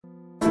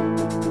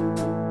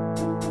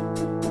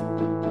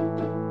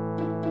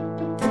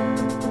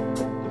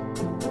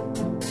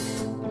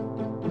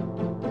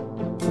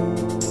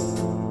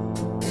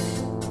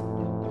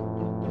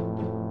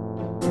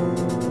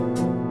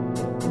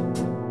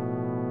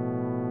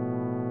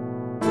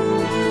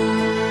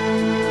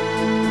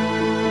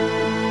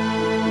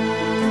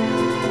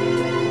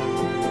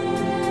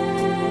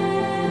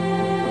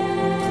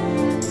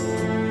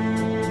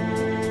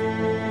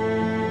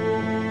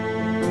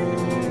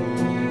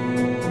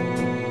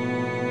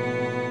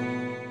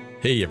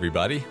Hey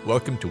everybody,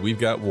 welcome to We've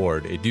Got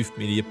Ward, a Doof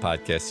Media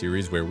podcast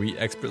series where we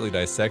expertly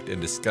dissect and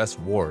discuss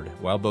Ward,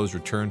 Wildbow's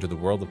return to the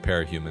world of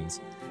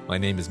parahumans. My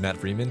name is Matt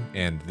Freeman,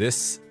 and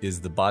this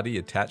is the body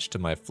attached to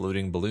my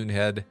floating balloon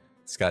head,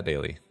 Scott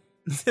Daly.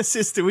 This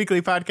is the weekly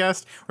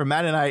podcast where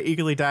Matt and I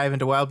eagerly dive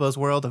into Wildbow's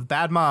world of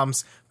bad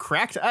moms,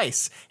 cracked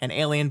ice, and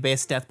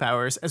alien-based death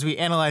powers as we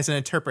analyze and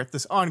interpret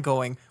this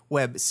ongoing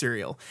web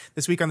serial.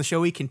 This week on the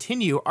show, we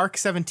continue Arc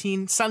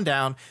 17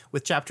 Sundown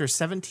with chapters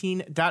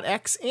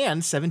 17.x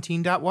and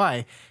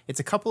 17.y. It's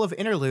a couple of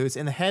interludes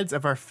in the heads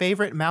of our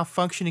favorite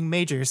malfunctioning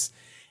majors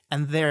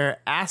and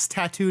their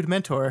ass-tattooed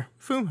mentor,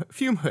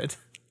 Fumehood.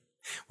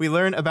 We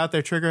learn about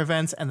their trigger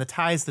events and the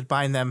ties that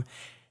bind them,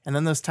 and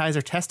then those ties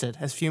are tested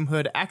as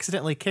Fumehood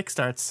accidentally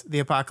kickstarts the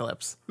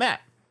apocalypse.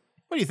 Matt,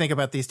 what do you think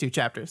about these two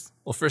chapters?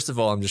 Well, first of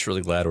all, I'm just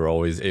really glad we're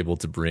always able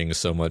to bring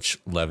so much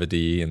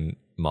levity and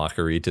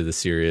mockery to the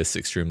serious,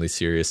 extremely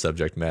serious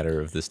subject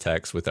matter of this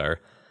text with our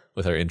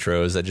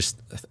intros.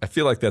 I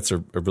feel like that's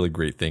a really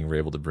great thing we're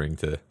able to bring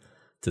to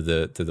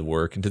the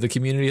work and to the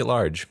community at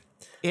large.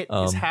 It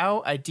is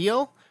how I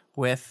deal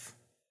with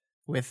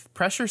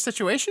pressure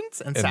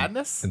situations and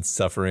sadness and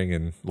suffering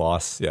and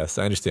loss. Yes,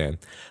 I understand.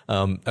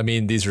 I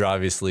mean, these are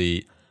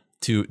obviously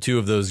two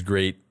of those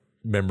great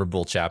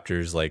memorable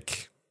chapters,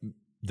 like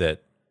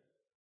that.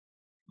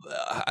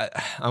 I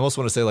almost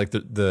want to say like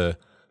the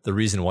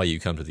reason why you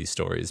come to these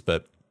stories,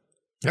 but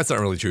that's not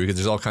really true because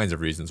there's all kinds of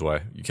reasons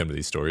why you come to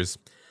these stories.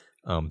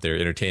 They're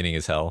entertaining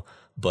as hell,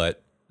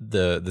 but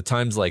the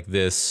times like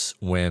this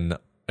when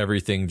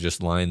everything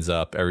just lines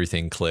up,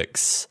 everything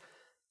clicks.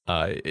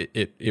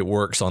 It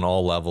works on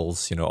all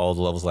levels, all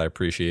the levels I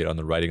appreciate, on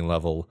the writing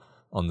level,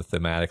 on the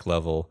thematic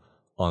level,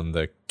 on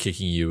the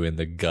kicking you in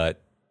the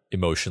gut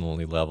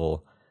emotionally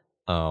level.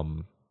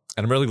 And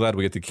I'm really glad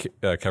we get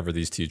to cover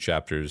these two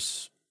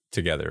chapters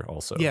together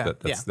also. Yeah,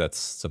 that's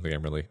something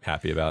I'm really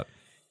happy about.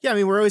 Yeah, I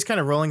mean, we're always kind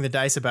of rolling the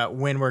dice about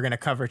when we're going to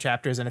cover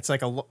chapters, and it's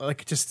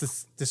like just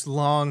this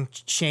long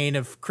chain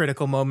of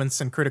critical moments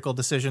and critical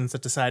decisions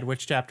that decide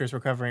which chapters we're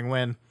covering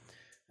when.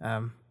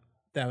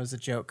 That was a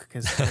joke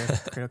because they're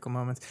critical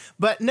moments.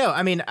 But no,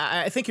 I mean,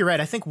 I think you're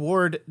right. I think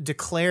Ward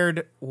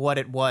declared what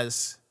it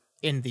was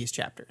in these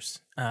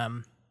chapters.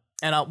 And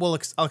I'll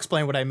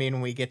explain what I mean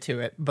when we get to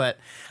it. But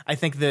I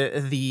think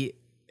the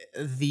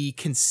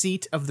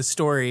conceit of the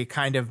story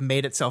kind of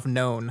made itself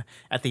known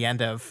at the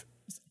end of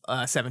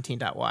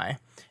 17.y.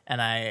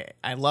 And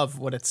I love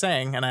what it's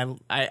saying. And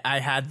I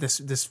had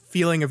this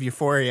feeling of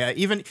euphoria.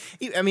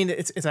 I mean,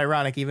 it's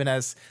ironic, even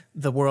as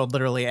the world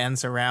literally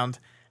ends around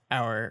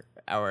our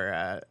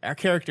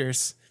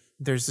characters,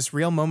 there's this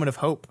real moment of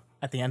hope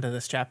at the end of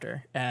this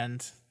chapter,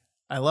 and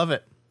I love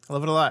it. I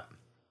love it a lot.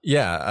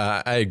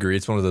 Yeah, I agree.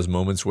 It's one of those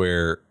moments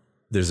where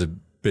there's a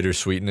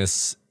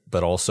bittersweetness,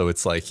 but also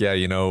it's like, yeah,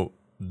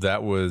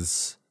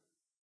 this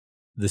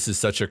is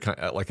such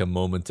a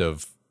moment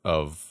of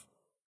I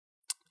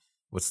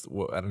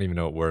don't even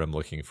know what word I'm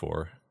looking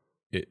for.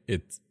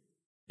 It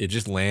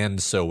just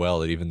lands so well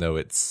that even though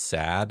it's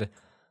sad,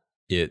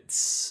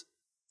 it's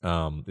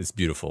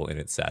beautiful in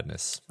its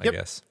sadness, I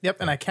guess. Yep,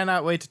 and I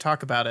cannot wait to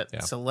talk about it.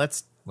 Yeah. So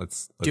let's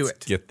do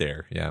it. Get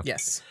there. Yeah.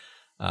 Yes.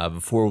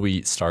 Before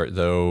we start,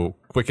 though,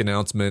 quick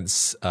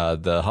announcements.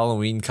 The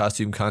Halloween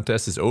costume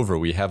contest is over.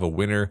 We have a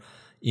winner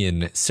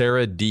in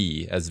Sarah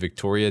D as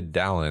Victoria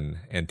Dallin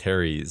and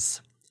Terry's.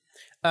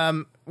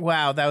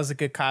 Wow, that was a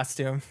good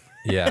costume.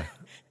 Yeah.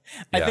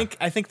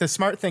 I think the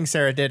smart thing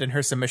Sarah did in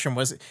her submission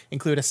was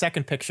include a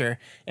second picture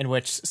in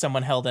which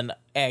someone held an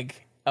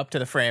egg up to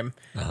the frame,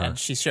 and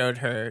she showed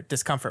her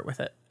discomfort with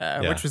it,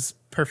 which was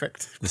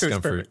perfect.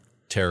 Discomfort,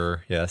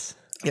 terror, yes,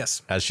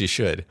 as she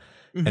should.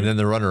 Mm-hmm. And then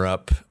the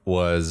runner-up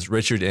was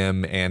Richard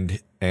M.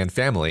 and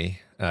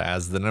family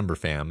as the number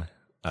fam.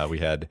 We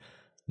had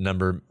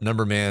number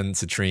man,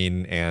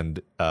 Citrine,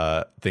 and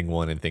thing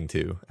 1 and thing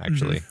 2.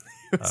 Actually,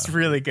 it's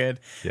really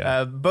good.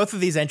 Yeah. Both of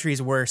these entries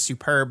were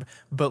superb,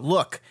 but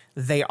look,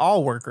 they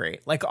all were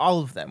great. Like all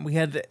of them, we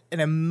had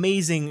an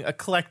amazing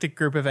eclectic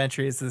group of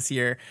entries this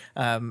year.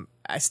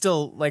 I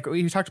still like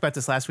we talked about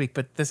this last week,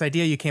 but this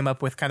idea you came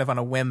up with kind of on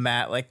a whim,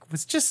 Matt,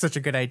 was just such a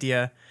good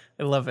idea.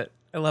 I love it.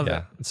 I love it.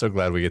 I'm so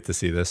glad we get to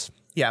see this.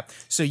 Yeah.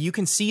 So you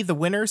can see the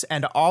winners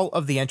and all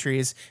of the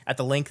entries at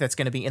the link that's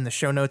going to be in the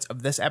show notes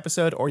of this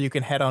episode, or you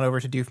can head on over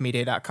to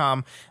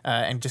doofmedia.com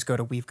and just go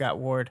to We've Got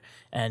Ward,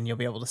 and you'll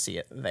be able to see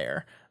it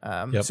there.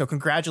 So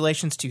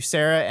congratulations to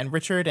Sarah and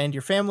Richard and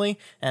your family,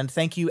 and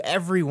thank you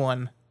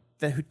everyone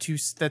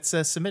that's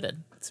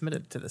submitted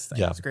to this thing.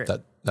 Yeah, it's great.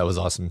 That was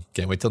awesome.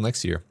 Can't wait till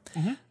next year.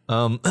 Mm-hmm.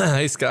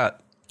 Hey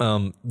Scott,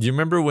 do you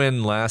remember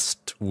when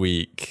last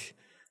week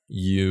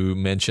you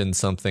mentioned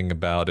something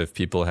about if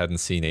people hadn't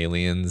seen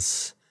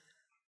Aliens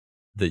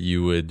that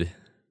you would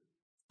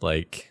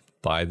like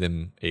buy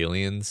them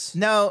Aliens?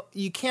 No,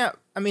 you can't.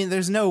 I mean,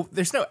 there's no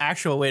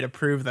actual way to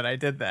prove that I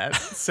did that.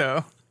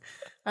 So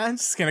I'm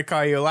just gonna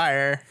call you a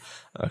liar.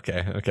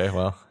 Okay,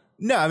 well,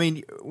 No, I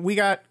mean, we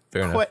got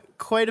Fair enough.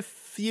 quite a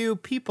few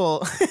people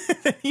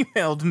that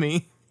emailed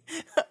me.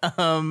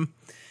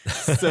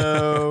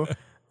 So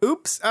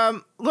oops.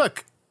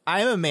 Look, I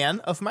am a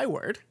man of my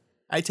word.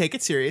 I take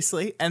it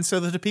seriously, and so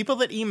the people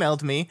that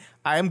emailed me,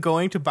 I am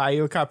going to buy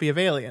you a copy of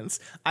Aliens.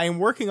 I am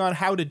working on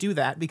how to do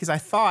that because I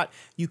thought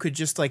you could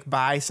just like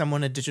buy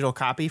someone a digital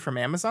copy from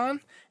Amazon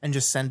and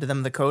just send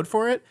them the code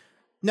for it.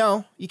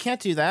 No, you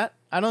can't do that.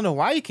 I don't know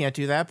why you can't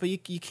do that, but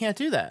you can't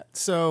do that.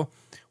 So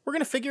we're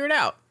gonna figure it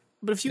out.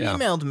 But if you Yeah.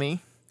 emailed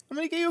me, I'm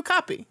gonna get you a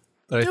copy.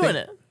 but Doing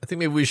it. I think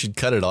maybe we should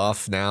cut it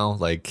off now.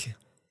 Like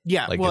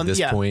Yeah. Well, at this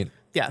yeah, point,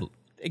 Yeah.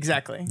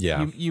 Exactly.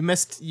 Yeah. You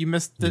missed the you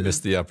missed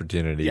the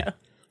opportunity. Yeah.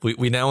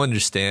 We now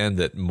understand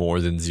that more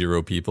than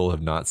 0 people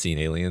have not seen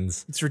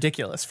Aliens. It's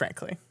ridiculous,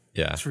 frankly.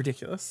 Yeah. It's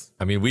ridiculous.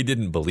 I mean, we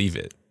didn't believe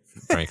it,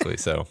 frankly.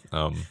 So,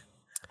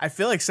 I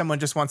feel like someone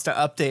just wants to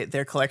update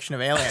their collection of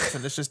Aliens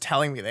and is just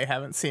telling me they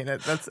haven't seen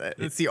it.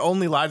 It's the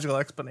only logical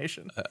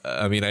explanation.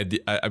 I mean,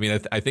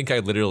 I think I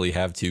literally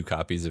have 2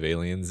 copies of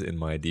Aliens in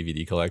my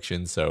DVD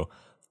collection. So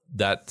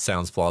that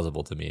sounds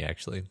plausible to me,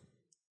 actually.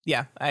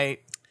 Yeah, I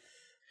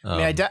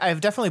mean,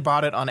 I've definitely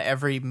bought it on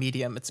every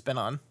medium it's been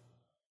on.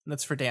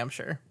 That's for damn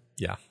sure.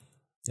 Yeah.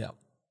 Yeah.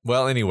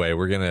 Well, anyway,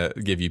 we're going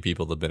to give you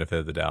people the benefit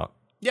of the doubt.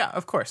 Yeah,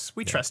 of course.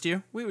 We trust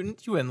you. You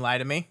wouldn't lie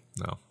to me.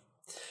 No.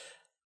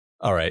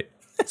 All right.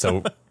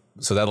 So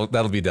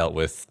that'll be dealt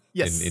with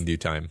Yes. in due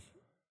time.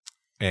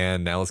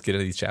 And now let's get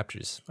into these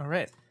chapters. All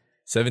right.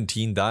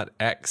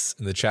 17.x,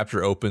 and the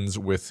chapter opens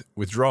with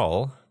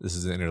Withdrawal. This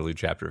is an interlude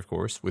chapter, of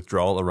course.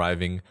 Withdrawal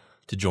arriving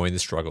to join the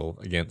struggle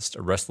against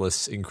a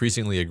restless,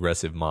 increasingly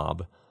aggressive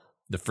mob.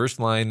 The first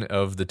line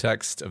of the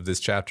text of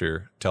this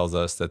chapter tells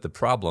us that the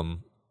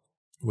problem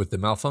with the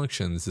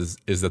malfunctions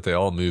is that they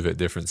all move at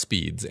different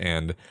speeds,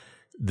 and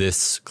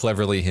this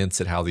cleverly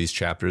hints at how these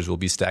chapters will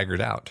be staggered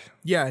out.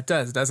 Yeah, it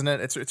does, doesn't it?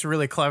 It's a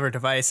really clever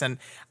device, and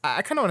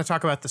I kind of want to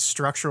talk about the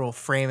structural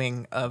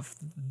framing of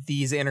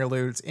these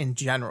interludes in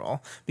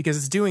general because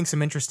it's doing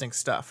some interesting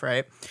stuff,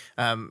 right?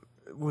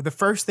 The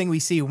first thing we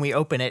see when we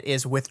open it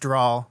is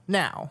withdrawal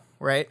now,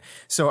 right?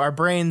 So our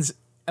brains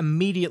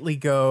immediately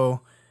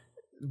go.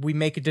 We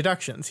make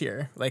deductions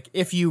here. Like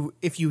if you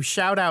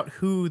shout out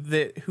who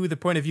the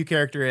point of view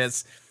character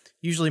is,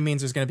 usually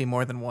means there's going to be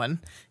more than one.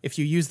 If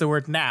you use the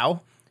word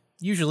now,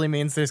 usually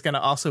means there's going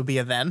to also be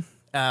a then.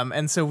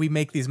 And so we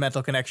make these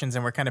mental connections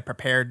and we're kind of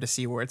prepared to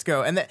see where it's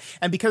go. And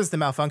because the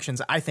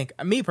malfunctions, I think,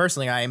 me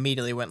personally, I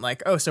immediately went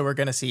like, oh, so we're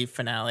going to see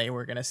Finale.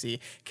 We're going to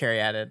see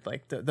Caryatid.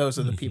 Like those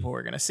are the people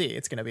we're going to see.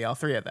 It's going to be all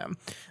 3 of them.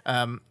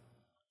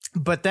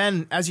 But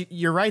then, as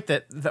you're right,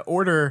 that the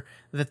order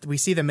that we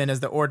see them in is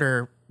the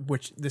order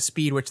the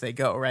speed which they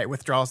go. Right,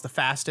 Withdrawal's the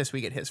fastest.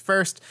 We get his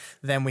first.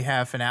 Then we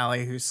have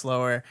Finale, who's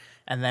slower,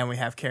 and then we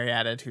have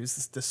Caryatid,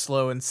 who's the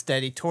slow and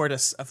steady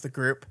tortoise of the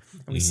group.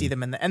 And we see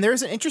them in and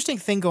there's an interesting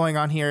thing going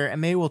on here, and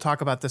maybe we'll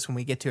talk about this when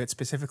we get to it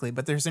specifically.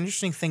 But there's an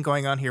interesting thing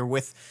going on here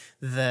with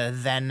the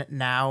then,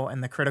 now,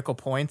 and the critical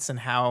points, and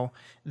how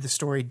the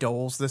story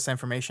doles this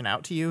information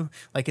out to you.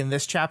 Like in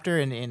this chapter,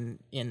 in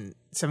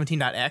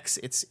 17.x,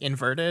 it's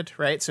inverted,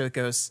 right? So it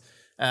goes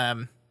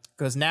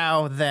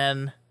now,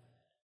 then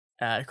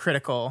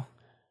critical,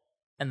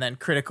 and then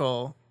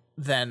critical,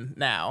 then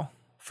now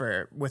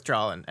for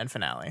Withdrawal and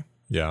Finale.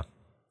 Yeah.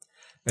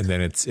 And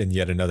then it's in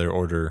yet another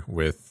order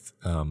with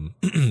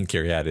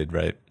Caryatid,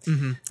 right?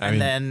 Mm-hmm.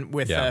 And then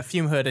with yeah.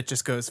 Fume Hood, it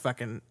just goes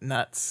fucking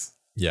nuts.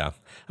 Yeah.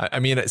 I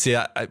mean, see,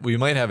 we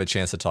might have a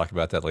chance to talk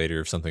about that later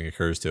if something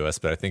occurs to us,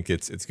 but I think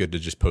it's good to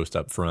just post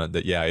up front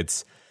that, yeah,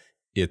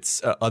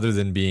 it's other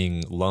than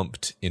being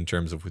lumped in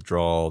terms of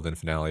Withdrawal, then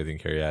Finale, then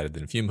Caryatid,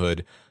 then Fume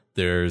Hood,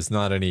 there's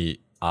not any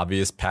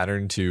obvious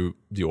pattern to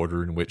the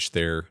order in which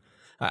they're.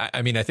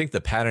 I mean, I think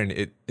the pattern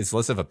it's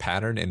less of a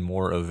pattern and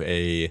more of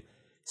a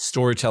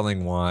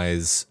storytelling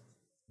wise.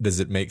 Does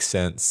it make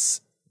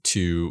sense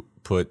to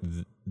put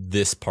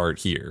this part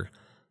here?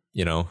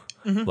 You know,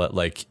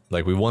 like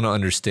we want to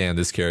understand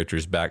this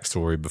character's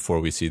backstory before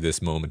we see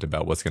this moment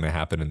about what's going to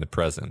happen in the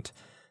present.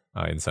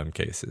 In some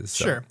cases,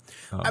 so, sure.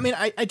 I mean,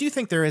 I do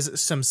think there is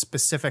some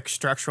specific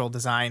structural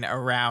design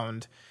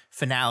around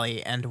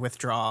Finale and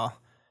Withdrawal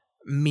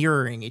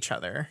mirroring each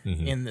other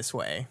in this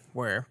way,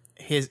 where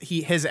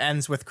his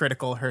ends with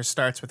critical, hers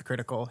starts with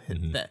critical.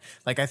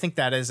 Like I think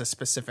that is a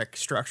specific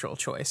structural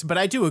choice, but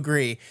I do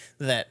agree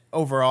that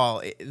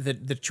overall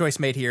the choice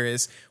made here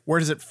is where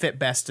does it fit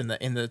best in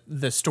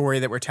the story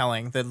that we're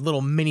telling, the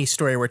little mini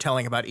story we're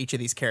telling about each of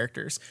these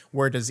characters.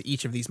 Where does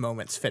each of these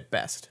moments fit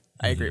best?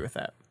 I agree with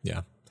that.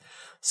 Yeah.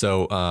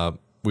 So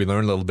we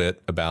learned a little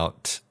bit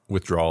about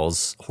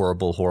Withdrawal's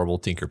horrible, horrible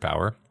tinker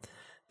power.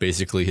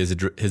 basically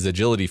his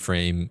agility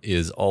frame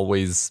is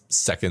always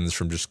seconds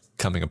from just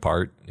coming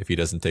apart if he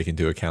doesn't take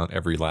into account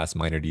every last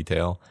minor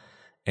detail.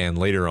 And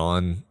later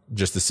on,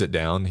 just to sit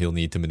down, he'll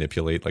need to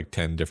manipulate like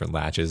 10 different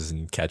latches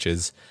and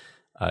catches.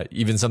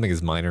 Even something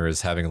as minor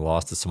as having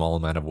lost a small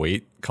amount of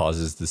weight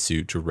causes the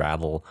suit to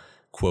rattle,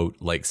 quote,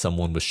 like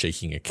someone was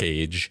shaking a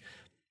cage.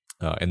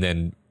 And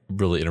then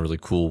really in a really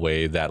cool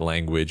way, that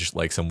language,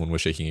 like someone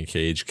was shaking a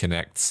cage,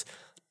 connects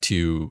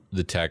to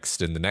the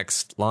text in the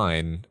next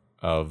line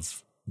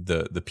of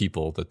the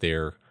people that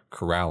they're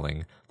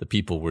corralling. The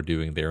people were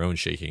doing their own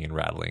shaking and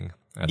rattling.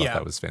 I thought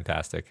that was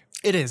fantastic.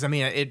 It is. I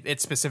mean,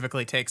 it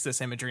specifically takes this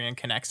imagery and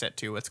connects it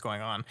to what's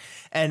going on.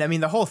 And I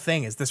mean, the whole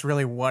thing is this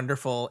really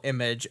wonderful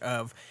image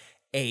of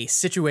a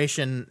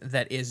situation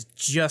that is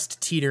just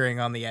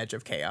teetering on the edge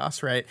of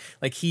chaos, right?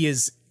 Like he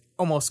is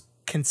almost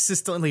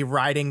consistently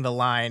riding the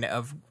line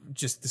of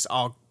just this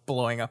all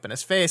blowing up in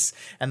his face,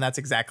 and that's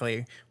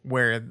exactly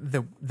where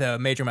the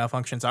major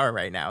malfunctions are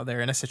right now.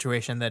 They're in a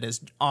situation that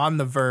is on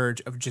the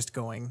verge of just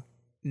going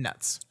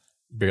nuts,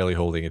 barely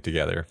holding it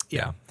together.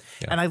 Yeah.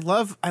 And I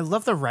love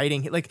the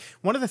writing. Like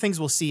one of the things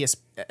we'll see is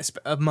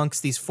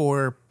amongst these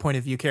 4 point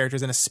of view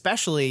characters, and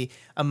especially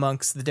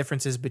amongst the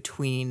differences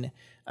between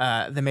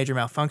the major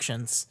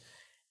malfunctions,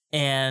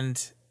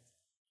 and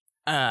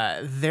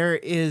there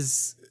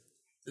is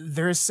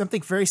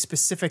something very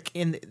specific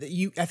in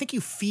you. I think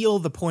you feel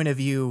the point of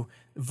view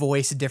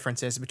voice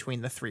differences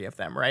between the 3 of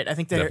them, right? I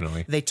think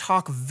they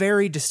talk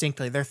very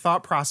distinctly. Their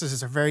thought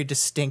processes are very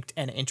distinct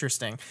and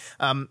interesting.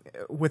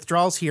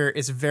 Withdrawals here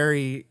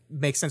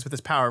makes sense with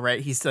his power, right?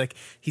 He's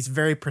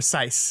very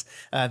precise.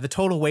 The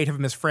total weight of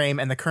his frame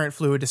and the current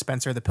fluid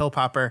dispenser, the pill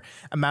popper,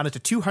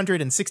 amounted to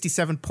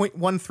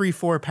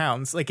 267.134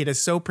 pounds. Like, it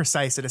is so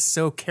precise, it is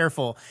so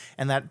careful,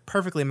 and that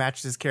perfectly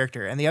matches his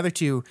character. And the other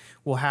 2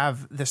 will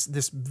have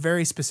this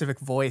very specific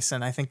voice,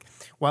 and I think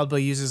Wild Bill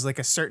uses like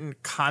a certain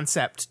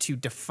concept to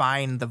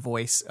define the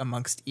voice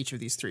amongst each of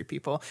these 3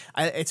 people.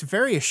 It's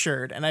very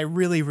assured, and I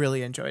really,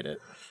 really enjoyed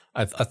it.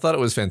 I thought it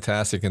was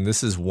fantastic, and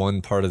this is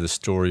one part of the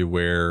story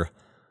where,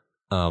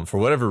 for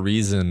whatever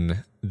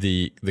reason,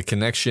 the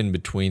connection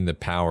between the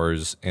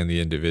powers and the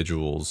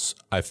individuals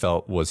I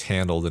felt was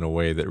handled in a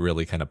way that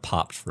really kind of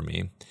popped for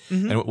me.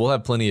 Mm-hmm. And we'll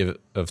have plenty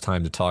of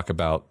time to talk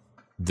about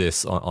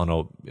this on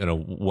a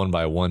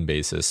one-by-one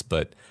basis,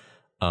 but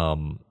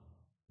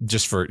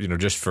just for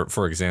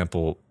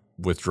example,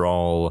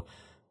 Withdrawal,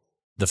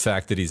 the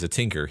fact that he's a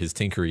tinker, his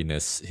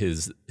tinkeriness,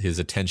 his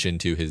attention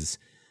to his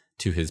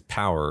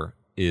power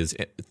is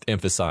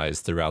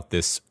emphasized throughout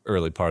this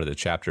early part of the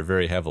chapter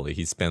very heavily.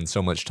 He spends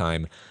so much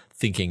time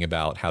thinking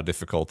about how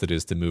difficult it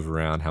is to move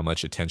around, how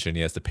much attention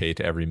he has to pay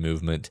to every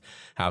movement,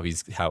 how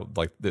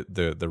like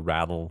the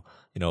rattle,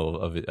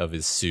 of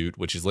his suit,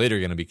 which is later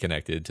going to be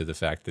connected to the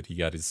fact that he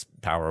got his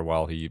power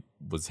while he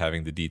was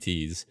having the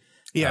DTs,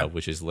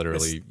 which is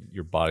literally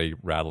your body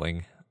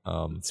rattling.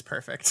 It's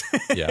perfect.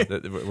 We're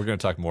going to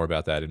talk more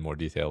about that in more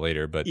detail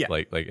later, but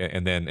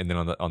and then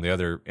on the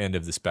other end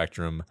of the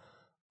spectrum,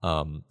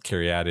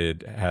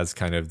 Caryatid has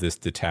kind of this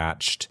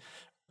detached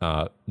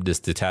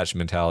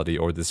mentality,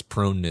 or this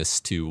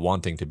proneness to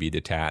wanting to be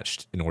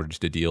detached in order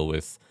to deal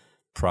with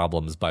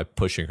problems by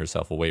pushing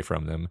herself away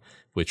from them,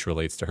 which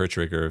relates to her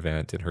trigger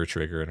event and her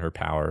trigger and her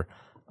power.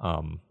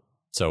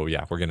 So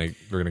yeah, we're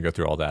gonna go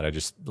through all that. I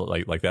just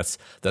like that's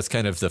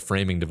kind of the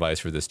framing device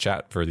for this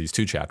for these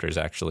 2 chapters.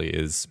 Actually,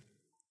 is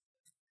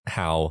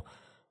how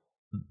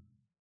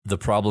the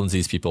problems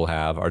these people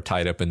have are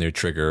tied up in their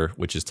trigger,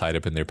 which is tied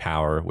up in their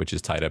power, which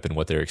is tied up in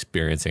what they're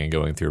experiencing and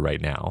going through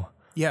right now.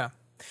 Yeah,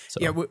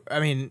 I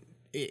mean,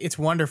 it's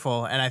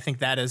wonderful, and I think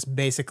that is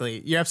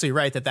basically, you're absolutely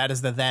right that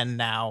is the then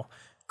now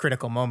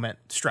critical moment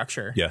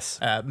structure. Yes,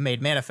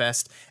 made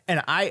manifest.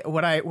 And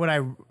what I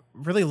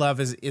really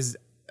love is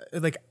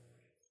like,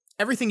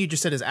 everything you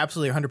just said is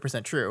absolutely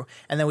 100% true.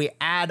 And then we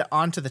add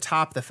onto the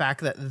top the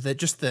fact that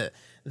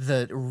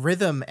the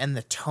rhythm and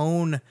the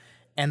tone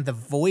and the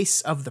voice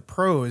of the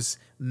prose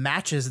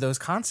matches those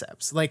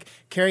concepts. Like,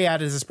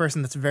 Caryatid is this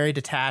person that's very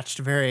detached,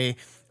 very,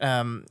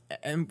 and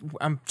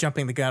I'm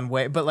jumping the gun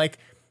way, but like,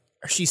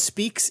 she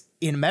speaks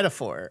in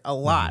metaphor a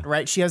lot,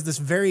 right? She has this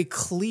very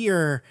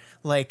clear,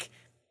 like,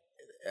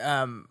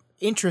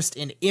 interest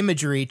in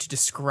imagery to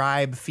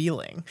describe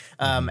feeling,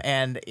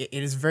 and it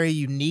is very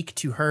unique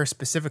to her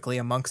specifically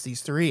amongst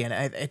these 3,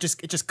 and it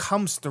just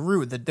comes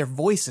through. Their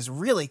voices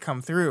really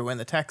come through in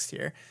the text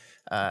here.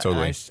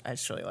 Totally, I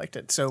just really liked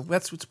it. So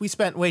we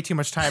spent way too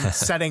much time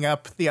setting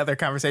up the other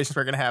conversations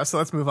we're going to have. So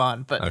let's move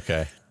on. But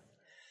okay.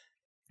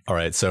 All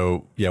right,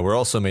 so yeah, we're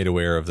also made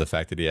aware of the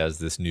fact that he has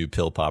this new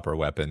pill popper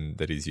weapon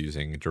that he's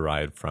using,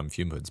 derived from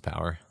Fumehood's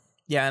power.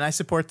 Yeah, and I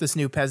support this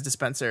new Pez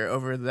dispenser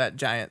over that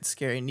giant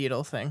scary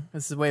needle thing.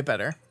 This is way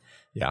better.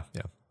 Yeah.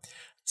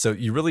 So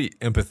you really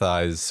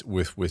empathize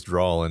with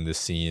Withdrawal in this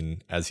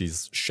scene as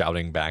he's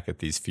shouting back at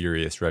these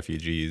furious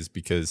refugees,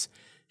 because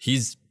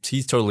he's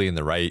totally in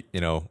the right.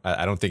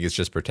 I don't think it's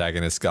just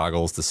protagonist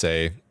goggles to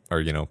say,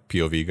 or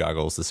POV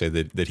goggles to say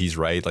that he's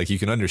right. Like, you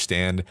can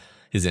understand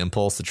his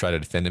impulse to try to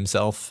defend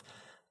himself,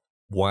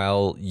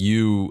 while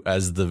you,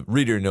 as the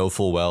reader, know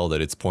full well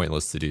that it's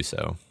pointless to do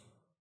so.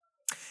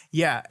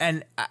 Yeah,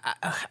 and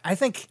I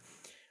think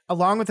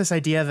along with this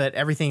idea that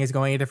everything is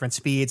going at different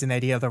speeds and the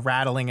idea of the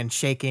rattling and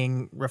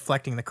shaking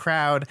reflecting the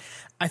crowd,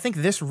 I think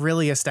this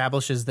really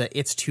establishes that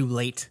it's too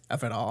late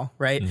of it all,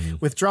 right?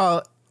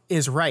 Withdrawal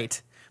is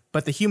right,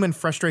 but the human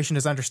frustration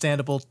is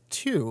understandable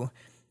too.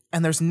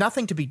 And there's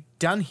nothing to be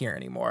done here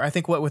anymore. I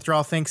think what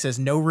Withdrawal thinks is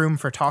no room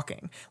for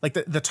talking. Like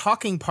the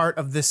talking part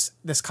of this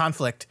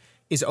conflict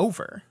is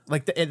over.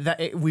 Like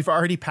we've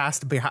already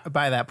passed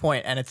by that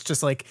point, and it's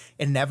just like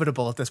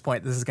inevitable at this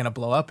point. This is going to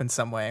blow up in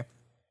some way.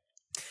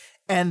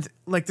 And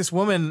like this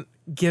woman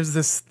gives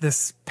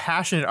this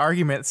passionate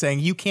argument saying,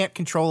 you can't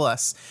control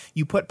us.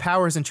 You put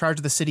powers in charge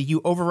of the city. You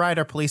override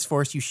our police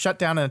force. You shut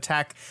down and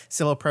attack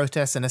civil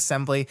protests and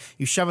assembly.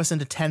 You shove us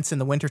into tents in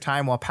the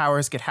wintertime while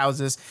powers get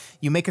houses.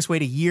 You make us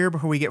wait a year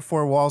before we get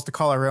 4 walls to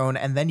call our own.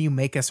 And then you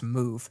make us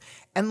move.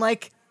 And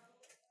like,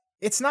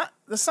 that's not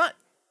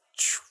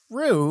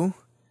true,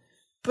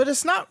 but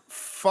it's not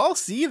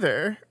false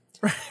either.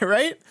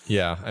 Right?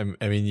 Yeah.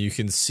 I mean, you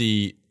can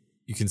see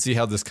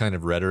how this kind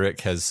of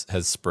rhetoric has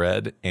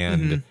spread,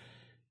 and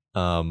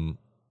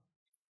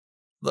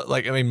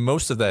like, I mean,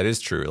 most of that is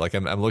true. Like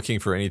I'm looking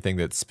for anything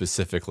that's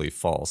specifically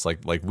false.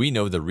 Like we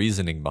know the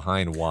reasoning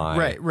behind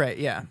why right,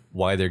 yeah,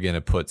 why they're going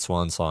to put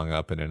Swan Song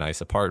up in a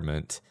nice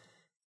apartment.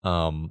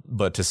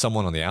 But to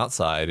someone on the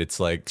outside, it's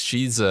like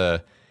she's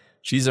a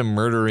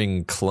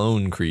murdering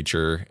clone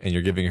creature, and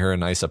you're giving her a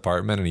nice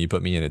apartment, and you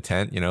put me in a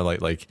tent. You know,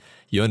 like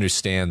you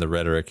understand the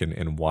rhetoric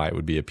and why it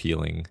would be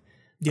appealing.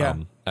 Yeah.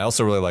 I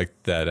also really like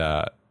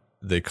that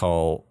they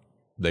call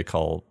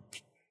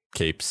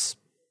capes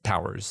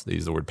powers. They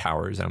use the word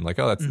powers, and I'm like,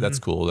 oh, that's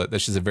cool.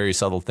 That's just a very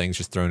subtle thing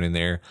just thrown in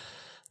there.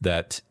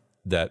 That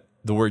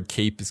the word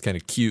cape is kind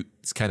of cute.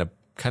 It's kind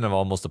of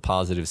almost a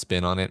positive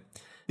spin on it.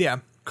 Yeah.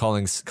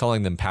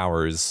 Calling them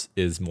powers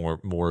is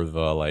more of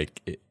a,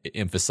 like, it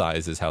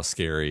emphasizes how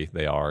scary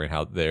they are and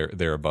how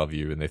they're above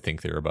you and they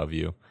think they're above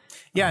you.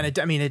 Yeah, and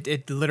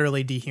it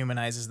literally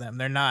dehumanizes them.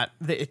 They're not.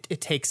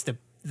 It takes the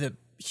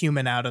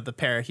human out of the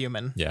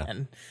parahuman,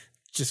 and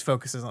just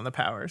focuses on the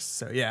powers.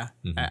 So yeah,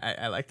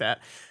 I like that.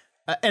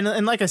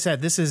 And like I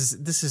said, this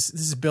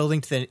is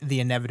building to the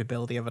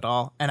inevitability of it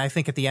all. And I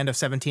think at the end of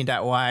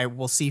 17.y,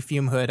 we'll see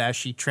Fume Hood as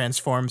she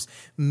transforms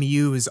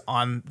muse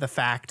on the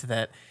fact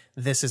that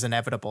this is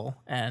inevitable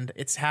and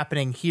it's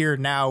happening here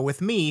now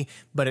with me,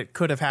 but it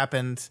could have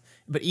happened.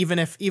 But even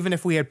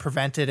if we had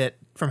prevented it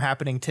from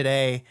happening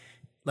today,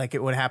 like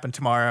it would happen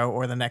tomorrow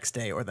or the next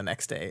day or the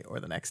next day or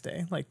the next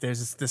day. Like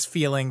there's this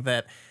feeling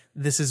that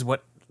this is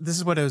what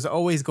it was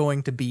always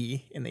going to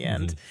be in the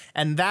end.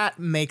 And that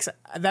makes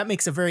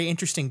a very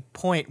interesting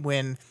point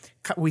when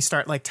we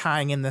start like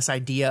tying in this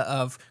idea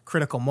of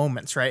critical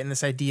moments, right? And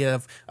this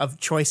idea of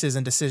choices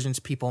and decisions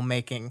people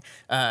making,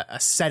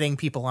 setting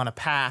people on a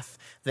path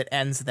that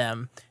ends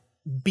them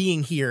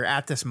being here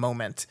at this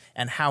moment,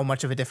 and how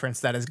much of a difference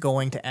that is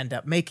going to end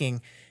up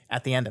making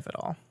at the end of it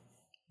all.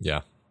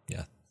 Yeah.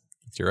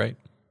 You're right.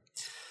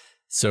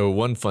 So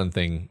one fun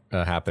thing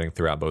happening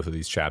throughout both of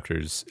these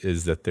chapters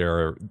is that there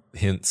are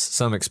hints,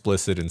 some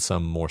explicit and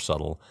some more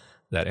subtle,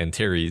 that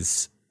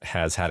Antares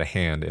has had a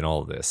hand in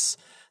all of this.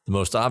 The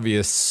most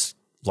obvious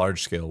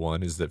large-scale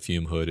one is that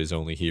Fume Hood is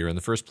only here in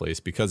the first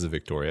place because of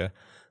Victoria.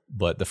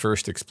 But the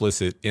first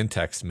explicit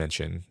in-text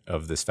mention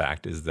of this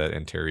fact is that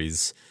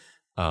Antares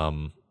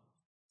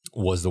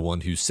was the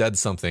one who said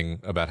something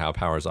about how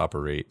powers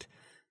operate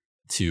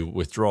to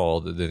Withdrawal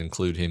that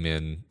include him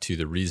in to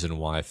the reason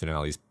why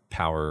Finale's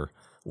power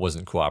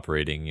wasn't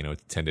cooperating. You know,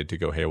 it tended to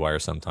go haywire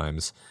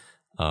sometimes.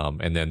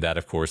 And then that,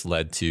 of course,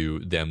 led to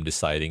them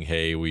deciding,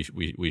 hey, we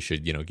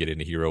should, get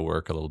into hero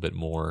work a little bit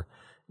more,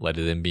 led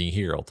to them being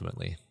here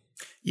ultimately.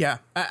 Yeah,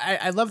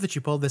 I love that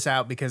you pulled this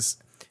out because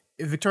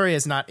Victoria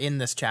is not in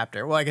this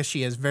chapter. Well, I guess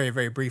she is very,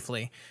 very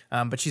briefly,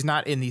 but she's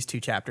not in these 2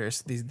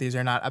 chapters. These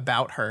are not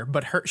about her,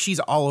 but she's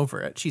all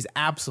over it. She's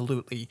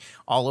absolutely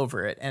all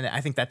over it. And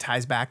I think that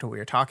ties back to what we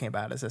were talking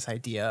about, is this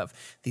idea of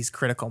these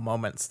critical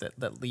moments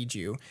that lead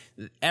you.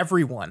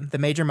 Everyone, the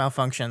major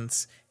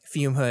malfunctions,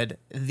 Fume Hood,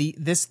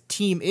 this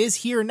team is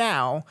here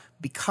now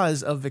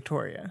because of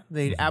Victoria.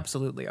 They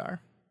absolutely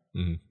are.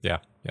 Yeah.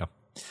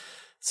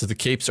 So the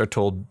capes are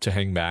told to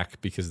hang back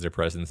because their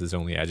presence is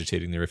only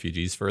agitating the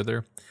refugees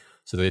further.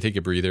 So they take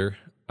a breather,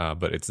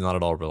 but it's not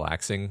at all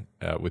relaxing.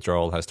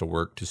 Withdrawal has to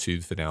work to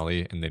soothe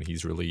Finale, and then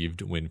he's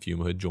relieved when Fume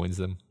Hood joins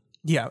them.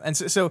 Yeah, and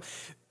so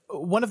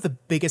one of the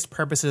biggest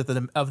purposes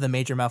of the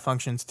major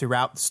malfunctions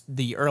throughout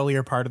the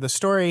earlier part of the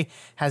story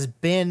has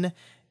been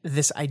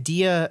this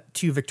idea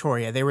to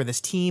Victoria. They were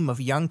this team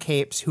of young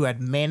capes who had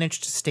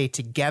managed to stay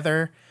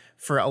together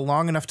for a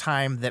long enough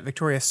time that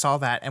Victoria saw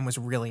that and was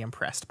really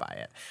impressed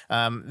by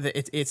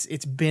it.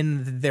 It's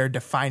been their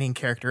defining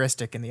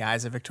characteristic in the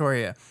eyes of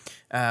Victoria.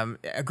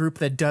 A group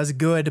that does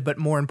good, but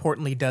more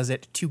importantly, does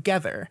it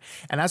together.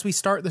 And as we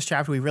start this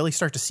chapter, we really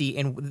start to see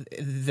in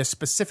the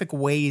specific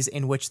ways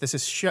in which this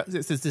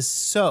is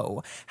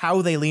so,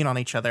 how they lean on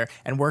each other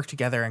and work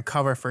together and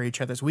cover for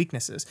each other's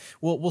weaknesses.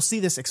 We'll see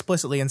this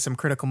explicitly in some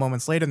critical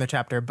moments later in the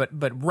chapter, but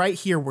right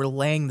here we're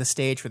laying the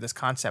stage for this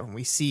concept when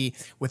we see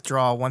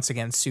Withdrawal once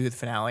again soothe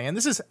Finale. And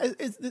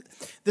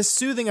this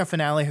soothing of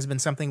Finale has been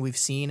something we've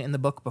seen in the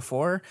book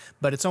before,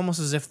 but it's almost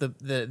as if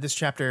this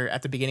chapter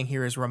at the beginning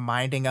here is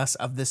reminding us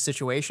of this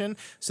situation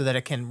so that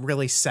it can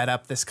really set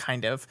up this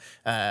kind of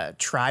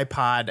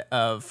tripod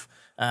of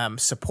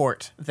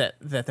support that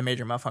the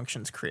major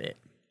malfunctions create.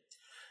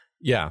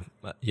 Yeah.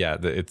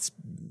 It's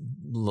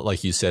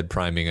like you said,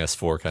 priming us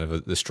for kind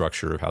of the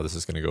structure of how this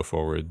is going to go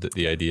forward.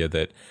 The idea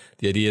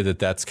that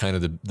that's kind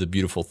of the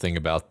beautiful thing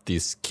about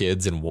these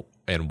kids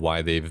and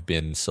why they've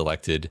been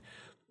selected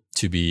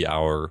to be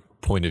our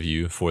point of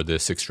view for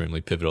this extremely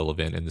pivotal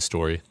event in the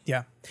story.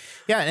 Yeah.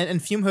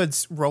 And Fume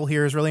Hood's role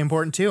here is really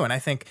important too. And I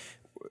think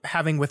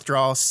having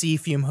Withdrawal see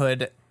Fume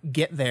Hood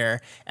get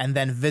there and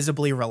then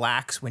visibly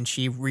relax when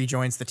she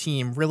rejoins the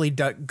team really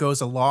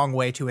goes a long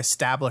way to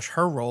establish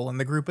her role in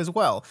the group as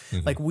well.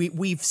 Mm-hmm. Like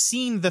we've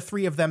seen the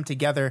three of them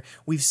together.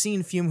 We've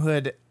seen Fume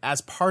Hood as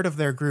part of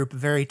their group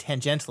very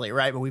tangentially,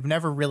 right? But we've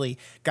never really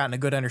gotten a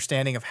good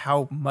understanding of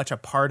how much a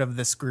part of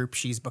this group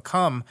she's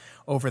become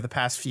over the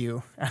past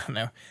few,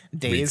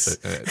 days.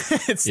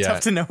 It's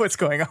tough to know what's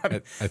going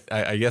on.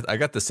 I guess I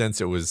got the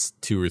sense it was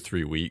 2 or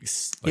 3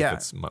 weeks.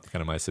 That's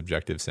kind of my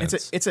subjective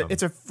sense. It's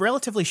a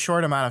relatively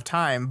short amount of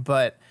time,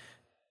 but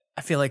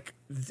I feel like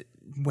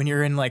when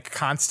you're in when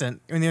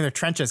you're in the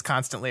trenches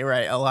constantly,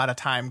 right, a lot of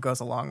time goes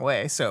a long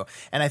way. So,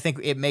 and I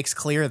think it makes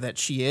clear that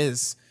she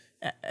is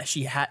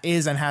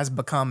and has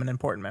become an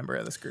important member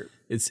of this group.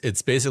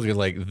 It's basically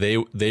like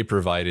they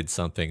provided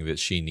something that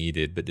she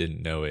needed but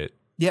didn't know it.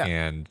 Yeah.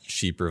 And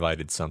she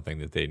provided something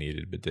that they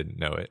needed but didn't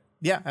know it.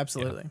 Yeah,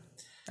 absolutely.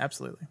 Yeah.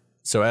 Absolutely.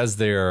 So as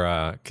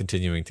they're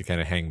continuing to kind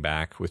of hang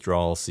back,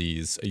 Withdrawal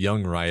sees a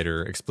young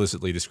rider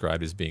explicitly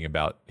described as being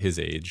about his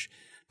age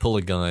pull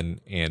a gun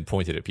and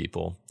point it at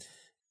people.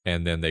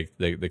 And then they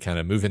kind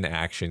of move into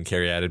action.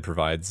 Caryatid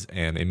provides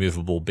an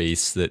immovable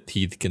base that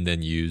Heath can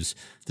then use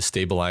to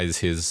stabilize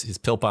his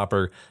pill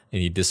popper,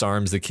 and he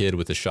disarms the kid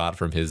with a shot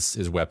from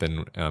his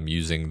weapon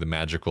using the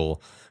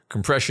magical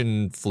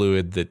compression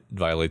fluid that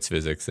violates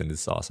physics, and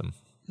it's awesome.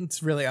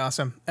 It's really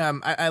awesome.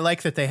 I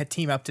like that they had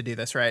team up to do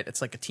this, right?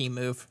 It's like a team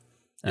move.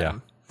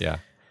 Yeah.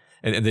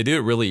 And they do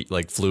it really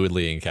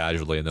fluidly and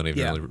casually and don't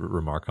even really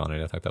remark on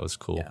it. I thought that was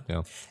cool.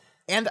 Yeah.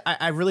 And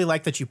I really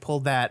like that you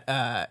pulled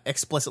that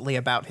explicitly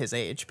about his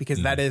age,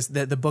 because that is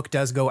the book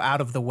does go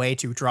out of the way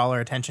to draw our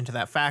attention to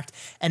that fact.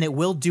 And it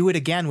will do it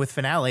again with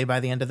Finale by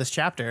the end of this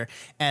chapter.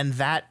 And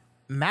that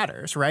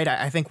matters, right?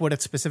 I think what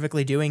it's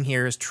specifically doing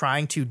here is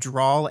trying to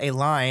draw a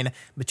line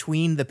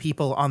between the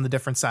people on the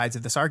different sides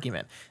of this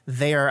argument.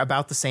 They are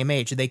about the same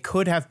age. They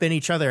could have been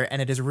each other,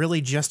 and it is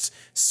really just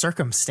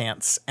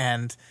circumstance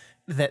and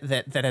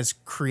that has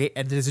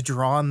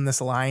drawn this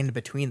line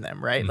between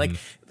them, right? Like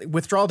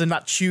Withdrawal did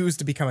not choose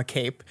to become a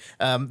cape.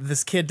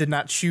 This kid did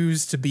not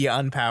choose to be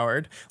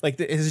unpowered. Like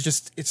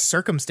it's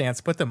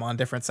circumstance put them on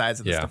different sides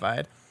of this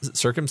divide.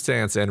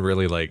 Circumstance and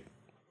really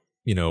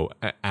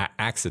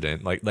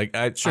accident.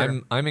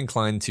 I'm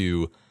inclined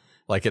to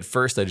at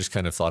first I just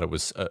kind of thought it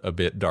was a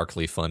bit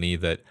darkly funny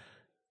that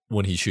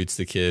when he shoots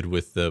the kid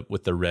with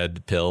the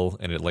red pill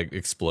and it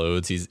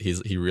explodes,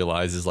 he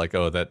realizes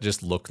oh, that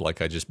just looked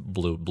like I just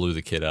blew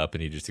the kid up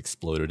and he just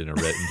exploded into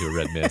a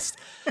red mist,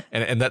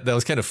 and that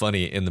was kind of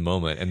funny in the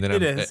moment. And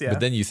then but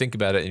then you think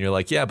about it and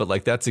you're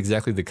but that's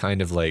exactly the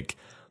kind of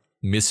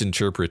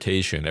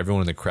misinterpretation.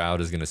 Everyone in the crowd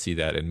is going to see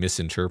that and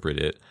misinterpret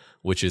it,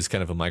 which is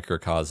kind of a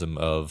microcosm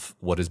of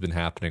what has been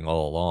happening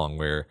all along,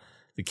 where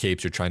the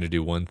capes are trying to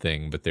do one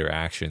thing, but their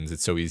actions,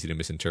 it's so easy to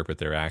misinterpret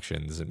their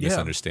actions and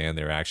misunderstand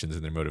their actions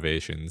and their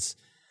motivations.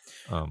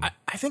 I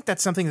think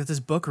that's something that this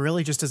book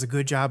really just does a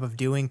good job of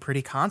doing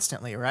pretty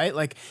constantly,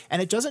 right?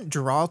 And it doesn't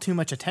draw too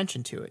much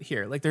attention to it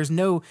here. There's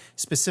no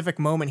specific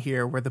moment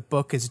here where the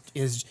book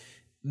is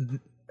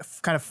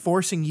kind of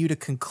forcing you to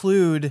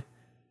conclude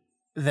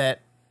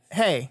that,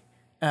 hey,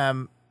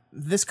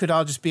 this could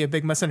all just be a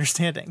big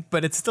misunderstanding,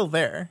 but it's still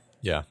there.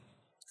 Yeah,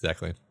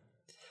 exactly.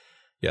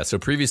 Yeah, so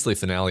previously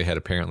Finale had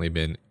apparently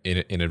been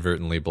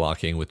inadvertently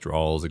blocking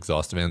Withdrawal's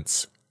exhaust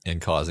vents and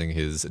causing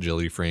his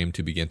agility frame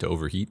to begin to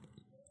overheat.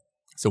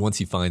 So once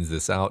he finds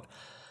this out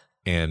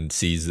and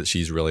sees that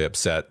she's really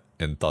upset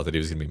and thought that he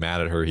was going to be mad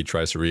at her, he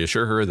tries to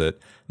reassure her that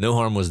no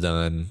harm was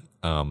done.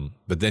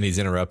 But then he's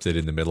interrupted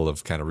in the middle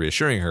of kind of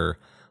reassuring her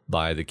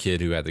by the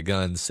kid who had the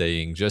gun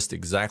saying just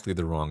exactly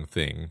the wrong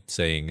thing,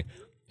 saying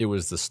it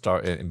was the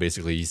start. And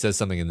basically he says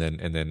something and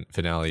then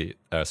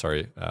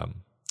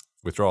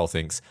Withdrawal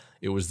thinks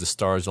it was the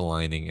stars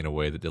aligning in a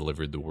way that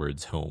delivered the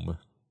words home.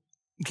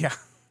 Yeah.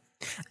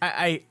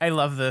 I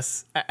love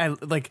this. I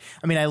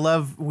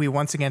love we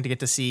once again to get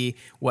to see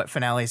what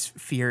Finale's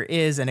fear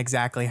is and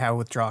exactly how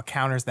Withdrawal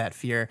counters that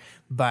fear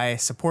by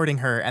supporting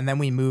her. And then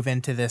we move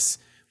into this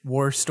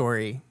war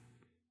story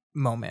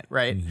moment,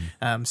 right?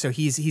 So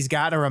he's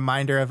got a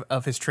reminder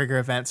of his trigger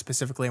event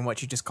specifically and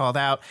what you just called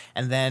out.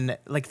 And then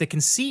like the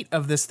conceit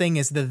of this thing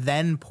is the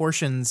then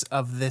portions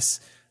of this,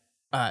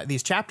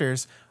 these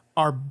chapters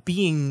are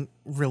being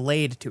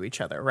relayed to each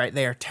other, right?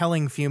 They are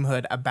telling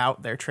Fumehood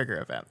about their trigger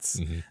events.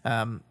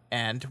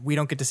 And we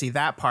don't get to see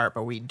that part,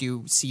 but we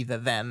do see the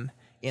then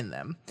in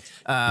them.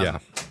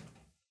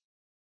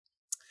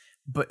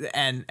 But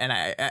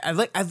I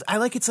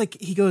like it's like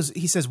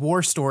he says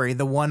war story,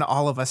 the one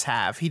all of us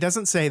have. He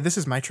doesn't say this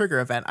is my trigger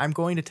event, I'm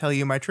going to tell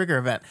you my trigger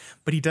event,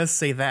 but he does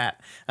say that.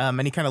 And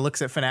he kind of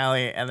looks at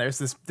Finale, and there's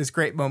this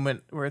great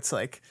moment where it's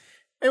like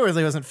it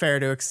really wasn't fair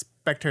to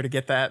expect her to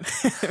get that.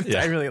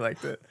 I really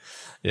liked it.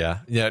 Yeah.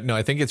 No,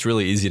 I think it's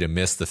really easy to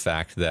miss the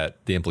fact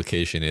that the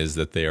implication is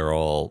that they are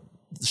all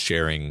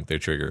sharing their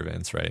trigger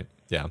events, right?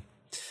 Yeah.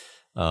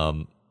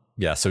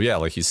 So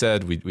like you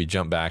said, we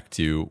jump back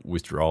to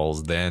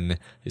Withdrawal's then,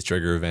 his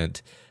trigger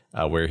event,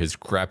 where his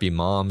crappy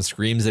mom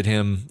screams at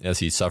him as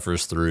he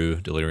suffers through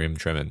delirium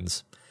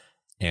tremens.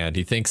 And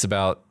he thinks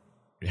about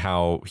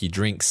how he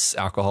drinks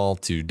alcohol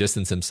to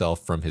distance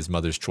himself from his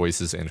mother's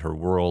choices and her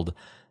world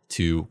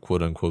to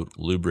quote unquote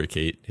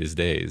lubricate his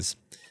days.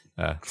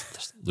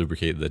 Just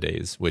lubricate the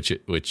days, which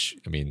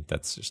I mean,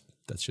 that's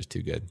just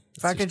too good.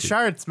 Fucking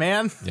charts,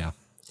 man. Yeah.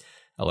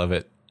 I love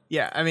it.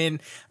 Yeah, I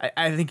mean,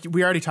 I think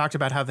we already talked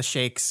about how the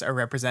shakes are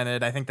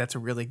represented. I think that's a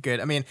really good.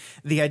 I mean,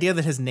 the idea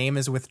that his name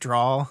is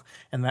Withdrawal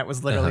and that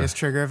was literally his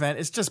trigger event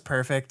is just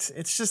perfect.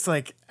 It's just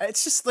like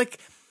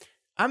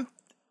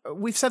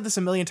we've said this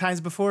a million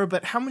times before,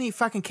 but how many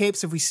fucking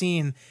capes have we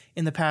seen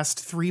in the past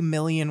 3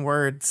 million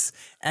words?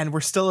 And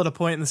we're still at a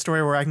point in the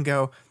story where I can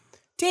go,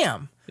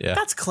 damn,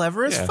 that's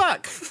clever as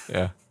fuck.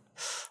 Yeah.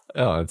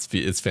 Oh,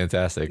 it's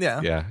fantastic.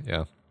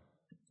 Yeah.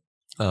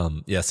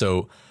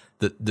 So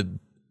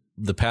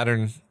the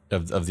pattern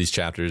of these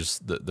chapters,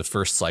 the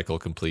first cycle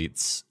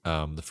completes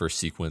the first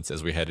sequence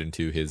as we head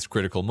into his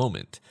critical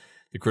moment.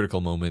 The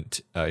critical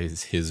moment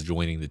is his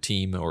joining the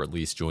team, or at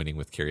least joining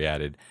with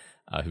Caryatid,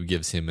 who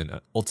gives him an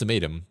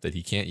ultimatum that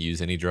he can't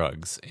use any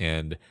drugs.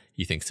 And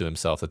he thinks to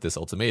himself that this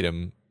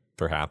ultimatum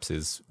perhaps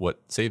is what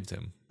saved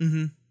him.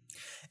 Mm-hmm.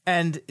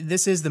 And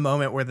this is the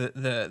moment where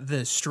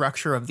the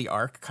structure of the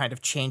arc kind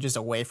of changes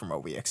away from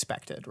what we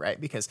expected, right?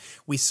 Because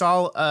we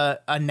saw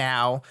a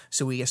now,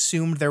 so we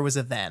assumed there was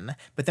a then,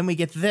 but then we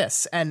get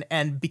this.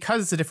 And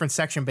because it's a different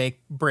section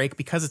break,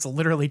 because it's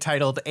literally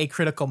titled A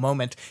Critical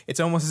Moment, it's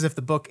almost as if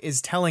the book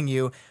is telling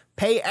you,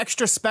 pay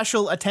extra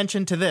special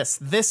attention to this.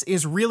 This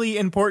is really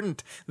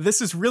important.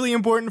 This is really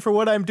important for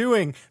what I'm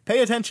doing.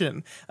 Pay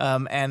attention.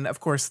 And of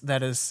course,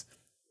 that is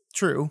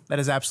true. That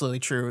is absolutely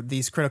true.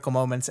 These critical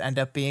moments end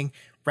up being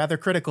rather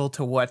critical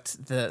to what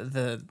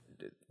the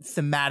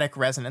thematic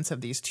resonance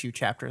of these two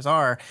chapters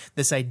are.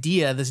 This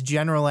idea, this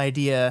general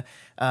idea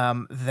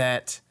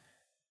that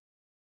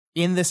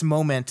in this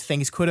moment,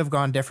 things could have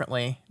gone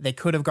differently. They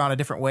could have gone a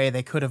different way.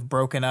 They could have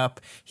broken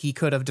up. He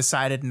could have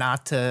decided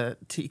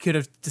he could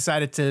have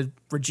decided to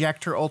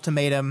reject her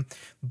ultimatum,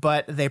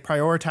 but they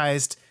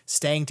prioritized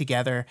staying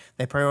together.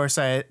 They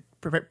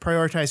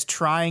prioritized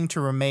trying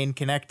to remain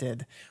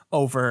connected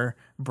over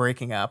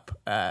breaking up.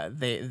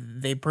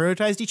 They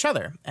prioritized each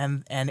other,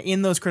 and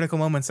in those critical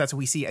moments, that's what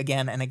we see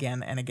again and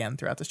again and again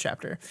throughout this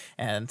chapter.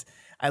 And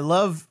I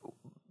love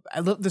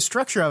the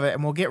structure of it,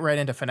 and we'll get right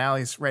into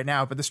finales right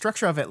now. But the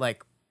structure of it,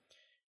 like,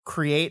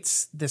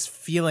 creates this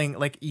feeling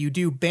like you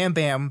do bam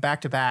bam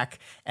back to back,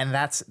 and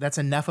that's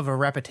enough of a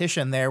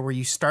repetition there where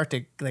you start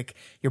to, like,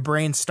 your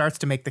brain starts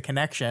to make the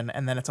connection,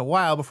 and then it's a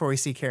while before we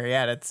see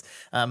Caryatid's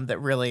that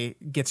really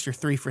gets your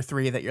 3 for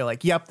 3 that you're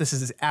like, yep, this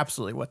is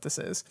absolutely what this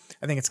is.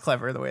 I think it's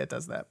clever the way it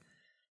does that.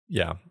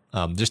 Yeah.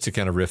 Just to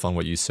kind of riff on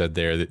what you said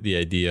there, the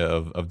idea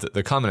of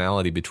the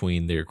commonality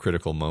between their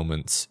critical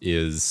moments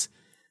is,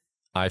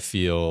 I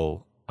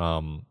feel,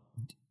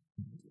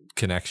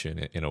 connection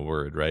in a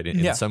word, right?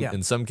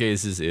 In some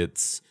cases,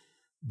 it's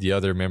the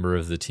other member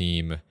of the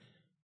team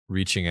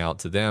reaching out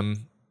to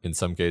them. In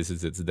some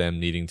cases, it's them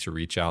needing to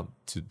reach out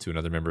to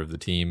another member of the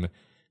team.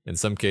 In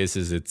some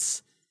cases,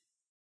 it's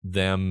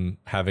them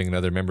having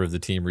another member of the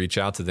team reach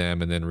out to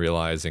them and then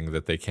realizing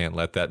that they can't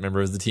let that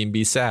member of the team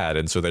be sad,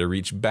 and so they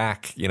reach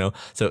back.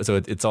 So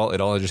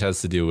it all just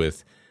has to do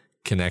with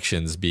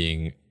connections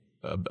being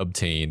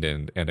obtained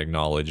and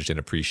acknowledged and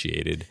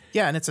appreciated.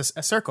 Yeah, and it's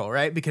a circle,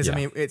 right? Because I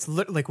mean, it's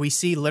like we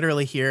see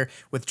literally here,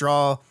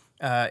 Withdrawal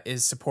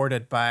is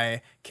supported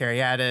by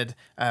Caryatid.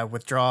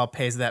 Withdrawal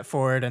pays that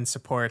forward and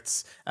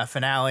supports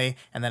Finale,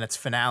 and then it's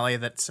Finale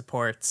that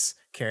supports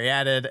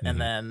Caryatid, and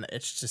then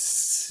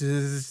it's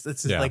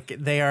like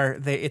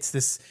it's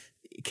this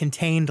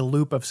contained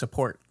loop of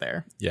support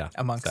there. Yeah,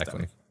 amongst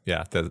exactly. them.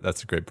 Yeah,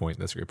 that's a great point.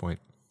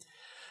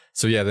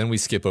 So yeah, then we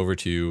skip over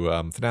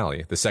to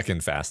Finale, the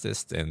second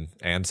fastest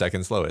and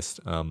second slowest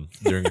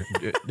during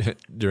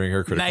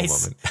her critical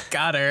moment.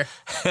 Got her.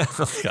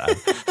 Oh, God.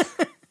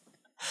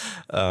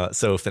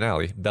 So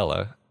finale,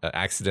 Bella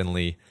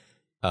accidentally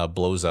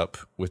blows up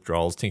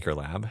Withdrawal's Tinker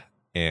Lab,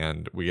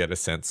 and we get a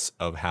sense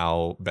of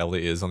how Bella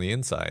is on the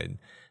inside.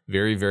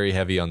 Very, very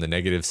heavy on the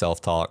negative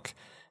self-talk,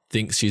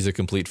 thinks she's a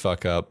complete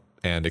fuck up,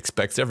 and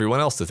expects everyone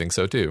else to think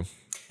so too.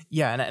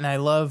 Yeah, and I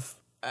love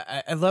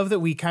that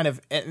we kind of,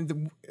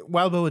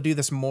 Wild Bill would do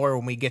this more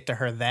when we get to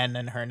her then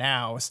and her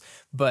nows,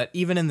 but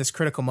even in this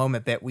critical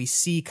moment that we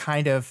see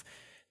kind of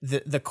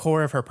the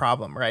core of her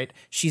problem, right?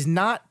 She's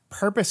not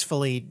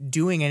purposefully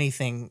doing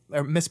anything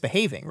or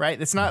misbehaving,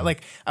 right? It's not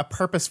like a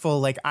purposeful,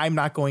 like, I'm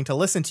not going to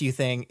listen to you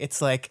thing.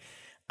 It's like,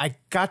 I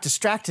got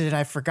distracted and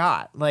I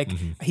forgot. Like,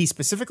 he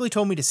specifically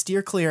told me to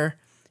steer clear,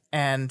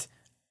 and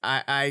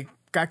I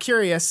got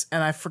curious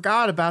and I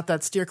forgot about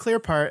that steer clear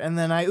part, and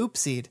then I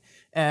oopsied.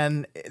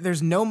 And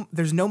there's no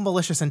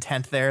malicious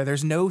intent there.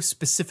 There's no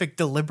specific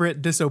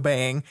deliberate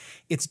disobeying.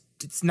 It's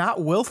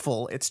not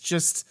willful. It's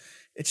just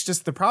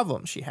the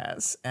problem she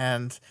has.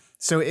 And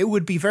so it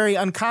would be very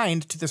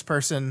unkind to this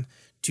person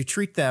to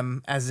treat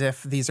them as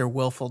if these are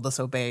willful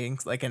disobeying,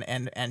 like,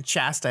 and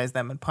chastise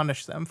them and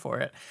punish them for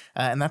it.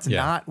 And that's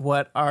not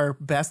what our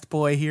best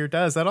boy here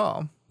does at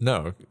all.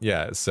 No.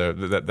 Yeah. So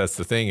that's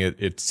the thing.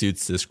 It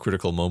suits this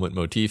critical moment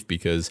motif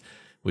because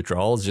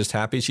Withdrawal is just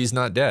happy she's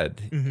not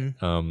dead.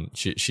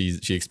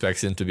 She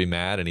expects him to be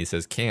mad, and he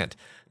says, can't.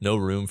 No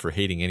room for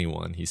hating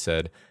anyone. He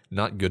said,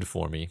 not good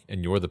for me,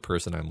 and you're the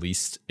person I'm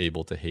least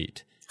able to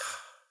hate.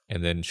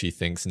 And then she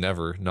thinks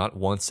never, not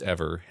once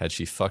ever, had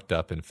she fucked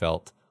up and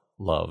felt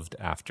loved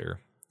after.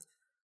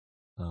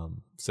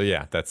 So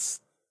yeah, that's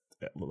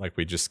like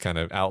we just kind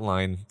of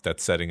outlined,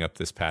 that's setting up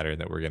this pattern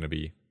that we're going to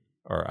be,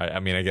 or I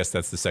mean, I guess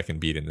that's the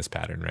second beat in this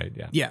pattern, right?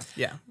 Yeah.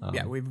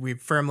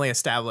 We've firmly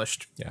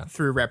established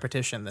through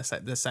repetition this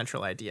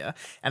central idea,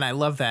 and I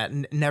love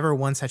that. Never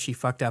once had she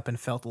fucked up and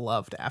felt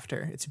loved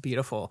after. It's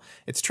beautiful.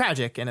 It's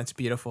tragic and it's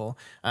beautiful.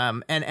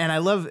 And I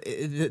love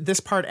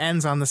this part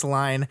ends on this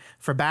line: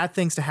 for bad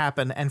things to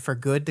happen and for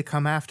good to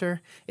come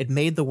after, it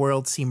made the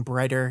world seem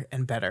brighter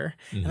and better.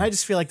 And I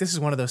just feel like this is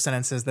one of those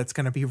sentences that's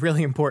going to be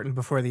really important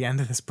before the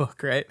end of this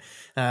book, right?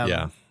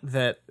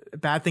 That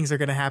bad things are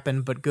going to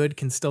happen, but good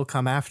can still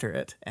come after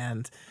it,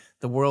 and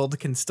the world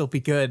can still be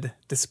good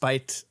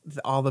despite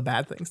all the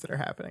bad things that are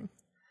happening.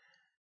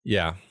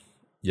 Yeah,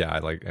 I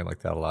like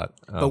that a lot.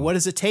 But what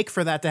does it take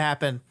for that to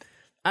happen?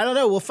 I don't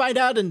know. We'll find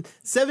out in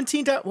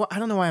 17 times. Well, I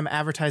don't know why I'm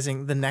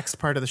advertising the next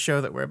part of the show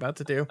that we're about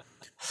to do.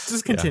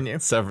 Just continue.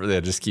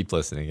 Just keep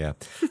listening. Yeah.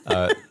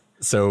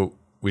 So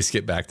we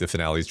skip back to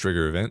finale's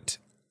trigger event.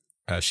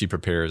 She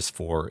prepares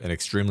for an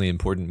extremely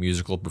important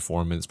musical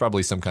performance,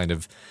 probably some kind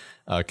of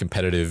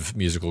competitive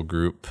musical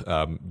group.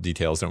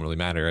 Details don't really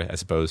matter, I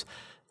suppose.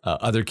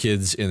 Other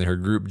kids in her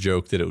group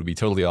joke that it would be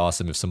totally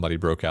awesome if somebody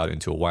broke out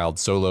into a wild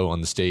solo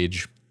on the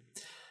stage.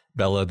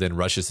 Bella then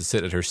rushes to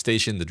sit at her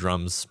station, the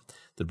drums.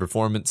 The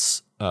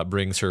performance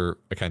brings her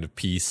a kind of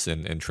peace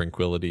and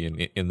tranquility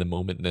and in the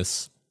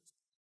momentness.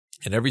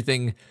 And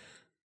everything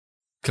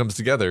comes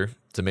together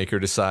to make her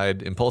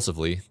decide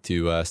impulsively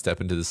to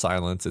step into the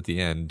silence at the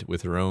end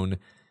with her own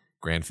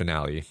grand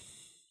finale.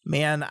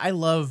 Man, I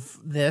love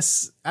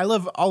this. I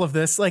love all of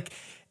this. Like,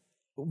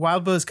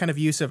 Wildbow's kind of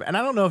use of, and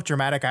I don't know if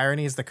dramatic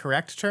irony is the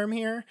correct term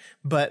here,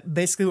 but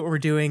basically what we're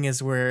doing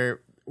is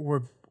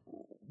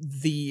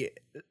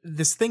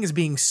this thing is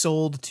being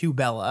sold to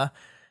Bella,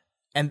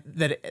 and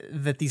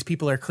that these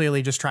people are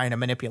clearly just trying to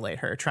manipulate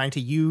her, trying to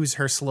use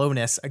her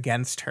slowness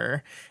against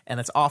her,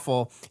 and it's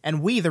awful.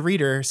 And we, the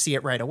reader, see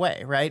it right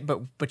away, right?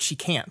 But she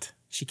can't.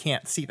 She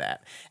can't see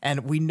that,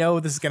 and we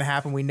know this is going to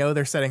happen. We know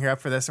they're setting her up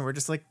for this, and we're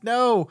just like,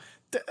 no,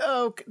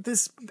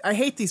 I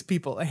hate these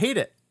people. I hate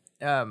it.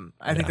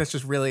 I think that's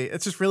just really,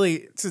 it's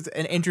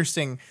an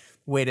interesting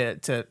way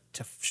to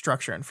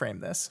structure and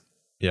frame this.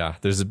 Yeah,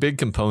 there's a big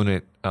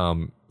component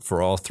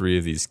for all three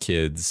of these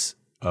kids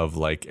of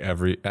like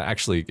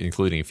actually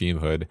including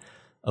Fumehood,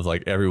 of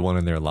like everyone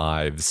in their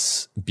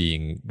lives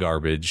being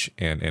garbage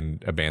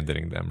and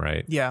abandoning them,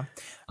 right? Yeah.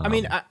 I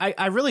mean,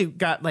 I really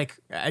got, like,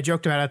 I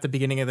joked about it at the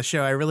beginning of the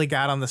show, I really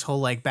got on this whole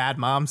like bad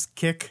moms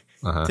kick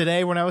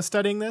today when I was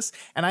studying this,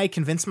 and I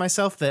convinced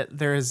myself that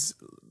there's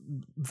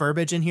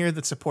verbiage in here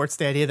that supports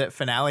the idea that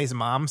Finale's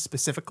mom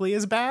specifically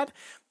is bad,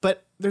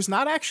 but there's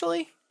not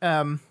actually.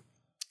 And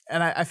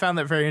I found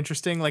that very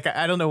interesting. Like,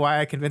 I don't know why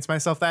I convinced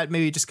myself that.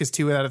 Maybe just because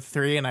 2 out of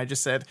 3, and I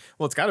just said,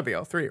 well, it's got to be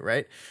all 3,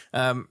 right?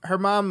 Her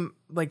mom,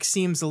 like,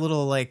 seems a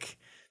little like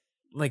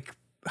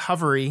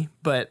hovery,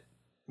 but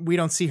we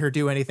don't see her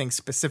do anything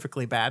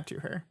specifically bad to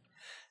her.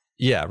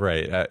 Yeah,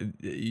 right.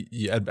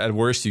 At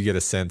worst, you get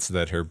a sense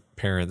that her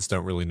parents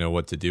don't really know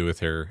what to do with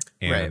her,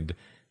 and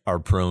are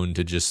prone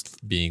to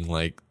just being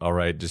like, all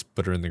right, just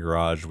put her in the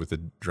garage with a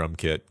drum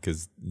kit,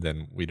 because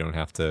then we don't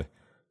have to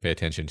pay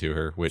attention to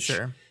her, which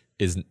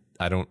is,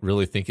 I don't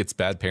really think it's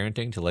bad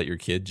parenting to let your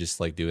kid just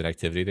like do an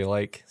activity they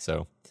like.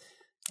 So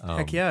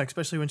heck yeah,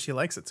 especially when she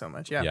likes it so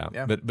much. Yeah.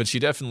 But she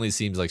definitely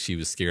seems like she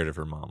was scared of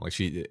her mom. Like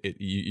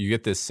you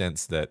get this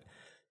sense that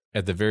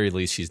at the very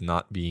least she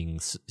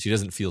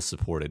doesn't feel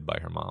supported by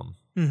her mom.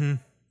 Mm-hmm.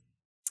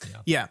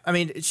 Yeah, I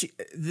mean,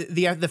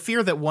 the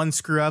fear that one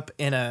screw up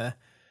in a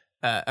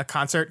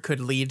concert could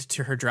lead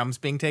to her drums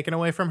being taken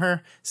away from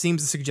her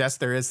seems to suggest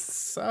there is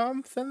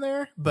something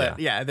there, but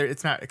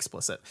it's not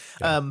explicit.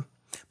 Yeah.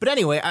 But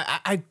anyway,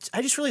 I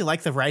just really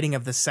like the writing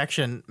of this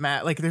section,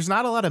 Matt. Like, there's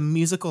not a lot of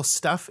musical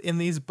stuff in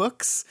these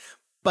books,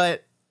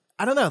 but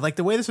I don't know, like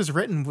the way this was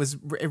written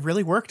it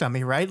really worked on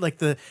me, right? Like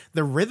the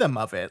rhythm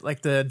of it,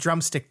 like the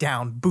drumstick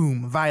down,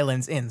 boom,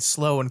 violins in,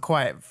 slow and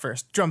quiet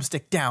first,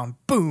 drumstick down,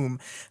 boom,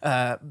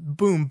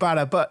 boom,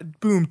 bada,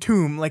 boom,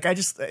 toom. Like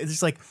it's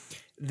just like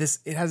this.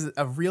 It has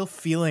a real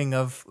feeling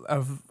of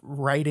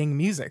writing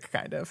music,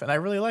 kind of, and I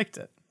really liked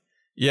it.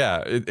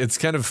 Yeah, it's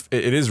kind of,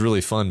 it is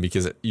really fun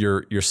because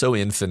you're so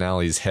in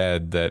Finale's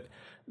head that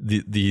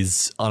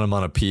these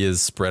onomatopoeias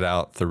spread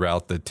out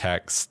throughout the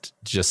text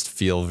just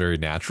feel very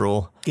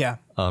natural. Yeah.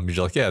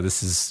 You're like, yeah,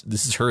 this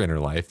is her inner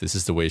life. This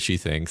is the way she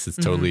thinks. It's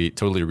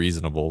totally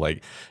reasonable.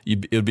 Like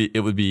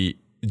it would be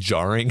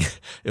jarring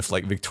if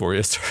like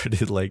Victoria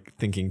started like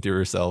thinking to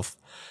herself,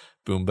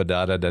 boom ba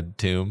da da da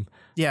toom.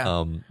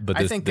 Yeah. But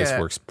this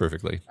works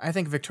perfectly. I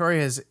think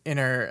Victoria's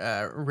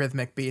inner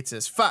rhythmic beats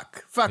is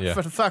fuck, fuck, Yeah.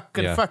 fuck,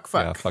 and Yeah. fuck.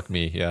 Yeah, fuck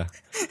me. Yeah.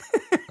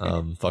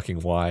 Fucking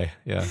why.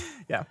 Yeah.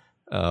 Yeah.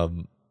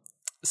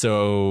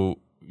 So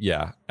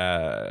yeah,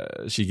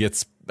 she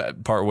gets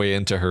partway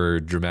into her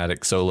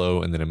dramatic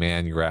solo, and then a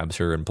man grabs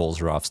her and pulls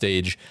her off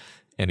stage,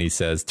 and he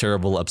says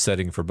terrible,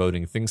 upsetting,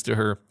 foreboding things to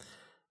her.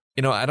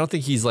 You know, I don't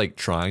think he's like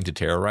trying to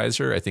terrorize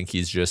her. I think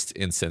he's just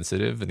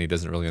insensitive and he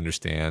doesn't really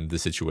understand the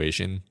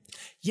situation.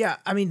 Yeah,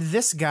 I mean,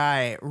 this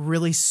guy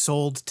really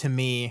sold to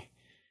me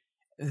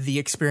the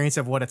experience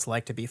of what it's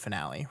like to be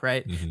Finale,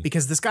 right? Mm-hmm.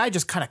 Because this guy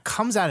just kind of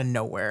comes out of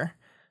nowhere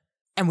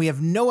and we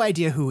have no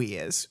idea who he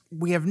is.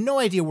 We have no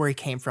idea where he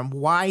came from,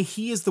 why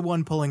he is the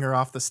one pulling her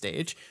off the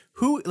stage.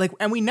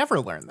 And we never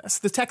learn this.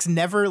 The text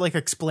never like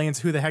explains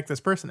who the heck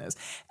this person is.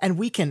 And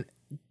we can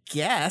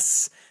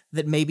guess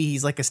that maybe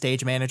he's like a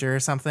stage manager or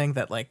something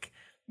that like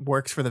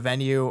works for the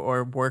venue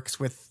or works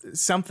with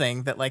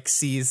something that like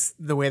sees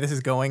the way this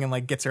is going and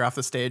like gets her off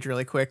the stage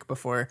really quick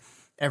before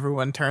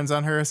everyone turns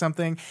on her or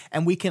something.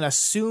 And we can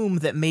assume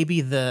that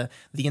maybe the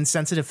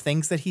insensitive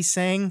things that he's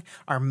saying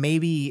are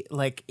maybe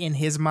like in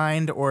his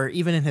mind or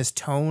even in his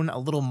tone a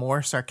little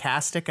more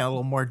sarcastic and a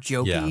little more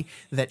jokey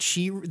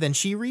than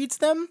she reads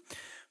them.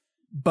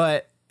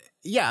 But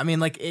yeah, I mean,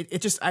 like it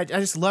just, I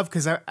just love,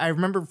 because I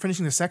remember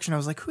finishing the section. I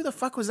was like, who the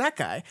fuck was that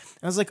guy?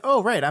 And I was like,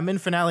 oh, right. I'm in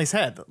Finale's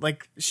head.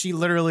 Like she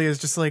literally is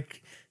just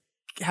like,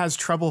 has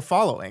trouble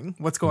following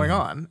what's going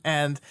on.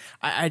 And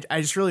I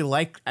just really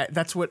like,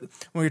 that's what, when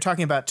we were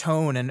talking about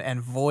tone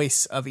and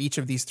voice of each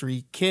of these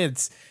three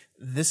kids,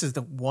 this is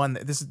the one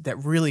that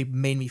really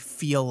made me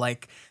feel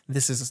like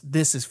this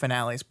is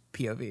Finale's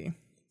POV.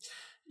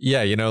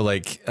 Yeah, you know,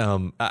 like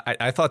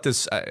I thought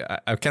this, I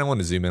kind of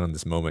want to zoom in on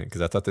this moment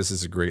because I thought this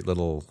is a great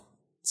little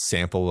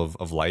sample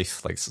of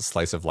life, like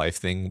slice of life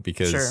thing,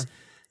 because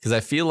I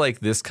feel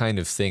like this kind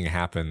of thing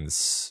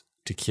happens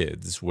to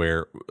kids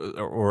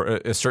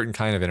or a certain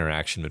kind of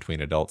interaction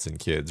between adults and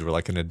kids where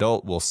like an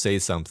adult will say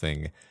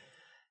something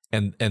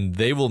and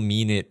they will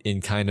mean it in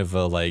kind of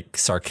a like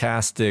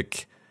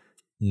sarcastic,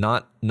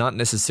 not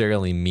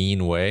necessarily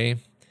mean way.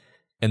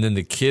 And then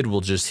the kid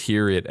will just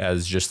hear it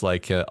as just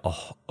like a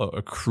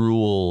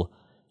cruel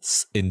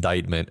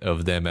indictment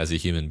of them as a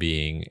human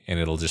being, and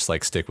it'll just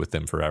like stick with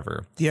them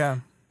forever. Yeah.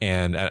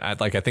 And I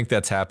think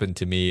that's happened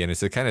to me, and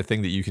it's the kind of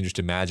thing that you can just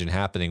imagine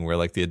happening where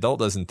like the adult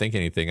doesn't think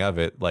anything of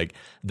it. Like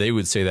they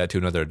would say that to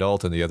another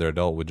adult, and the other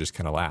adult would just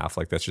kind of laugh.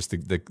 Like that's just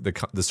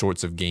the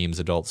sorts of games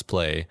adults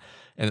play.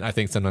 And I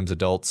think sometimes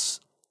adults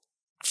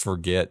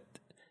forget,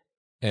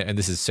 and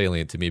this is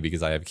salient to me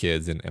because I have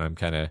kids, and I'm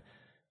kind of.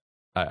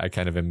 I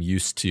kind of am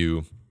used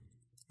to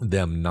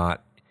them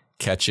not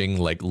catching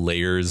like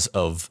layers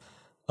of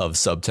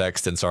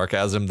subtext and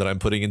sarcasm that I'm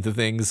putting into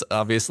things.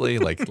 Obviously,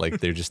 like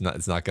they're just not.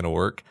 It's not going to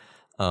work.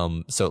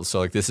 So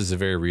like this is a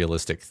very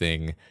realistic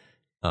thing,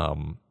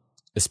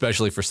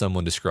 especially for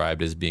someone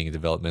described as being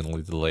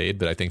developmentally delayed.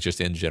 But I think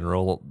just in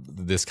general,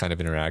 this kind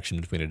of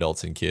interaction between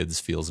adults and kids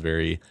feels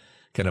very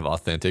kind of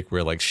authentic.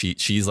 Where like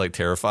she's like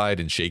terrified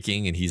and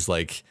shaking, and he's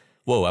like,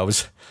 "Whoa, I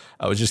was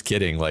just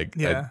kidding." Like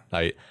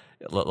I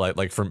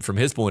like from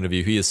his point of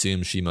view, he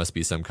assumes she must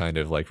be some kind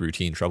of like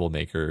routine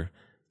troublemaker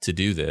to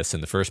do this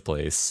in the first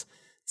place.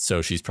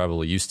 So she's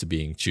probably used to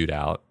being chewed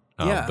out.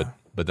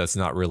 But that's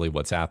not really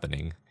what's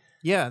happening.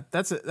 Yeah,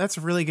 that's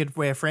a really good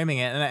way of framing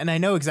it. And I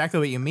know exactly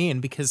what you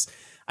mean, because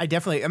I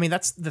mean,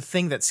 that's the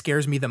thing that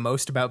scares me the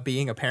most about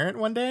being a parent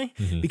one day,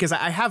 because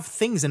I have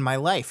things in my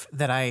life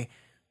that I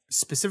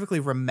specifically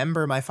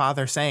remember my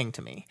father saying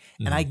to me.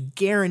 And I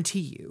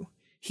guarantee you,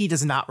 he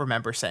does not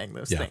remember saying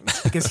those things,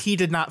 because he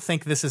did not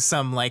think this is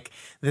some like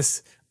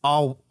this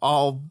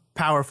all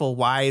powerful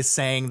wise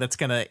saying that's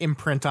going to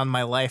imprint on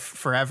my life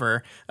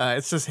forever.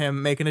 It's just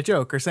him making a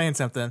joke or saying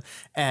something.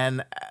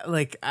 And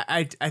like,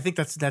 I think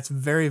that's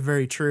very,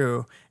 very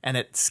true. And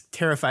it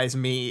terrifies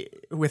me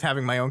with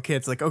having my own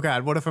kids. Like, oh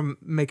God, what if I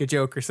make a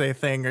joke or say a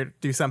thing or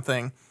do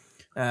something?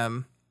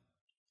 One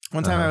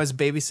time I was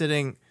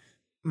babysitting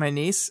my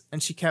niece,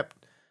 and she kept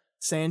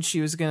saying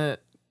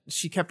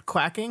she kept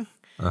quacking.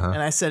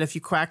 And I said, if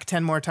you quack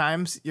 10 more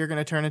times, you're going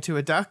to turn into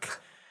a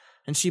duck.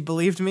 And she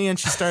believed me and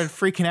she started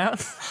freaking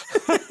out.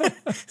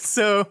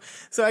 So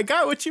I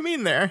got what you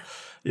mean there.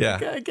 Yeah.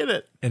 I get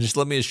it. And just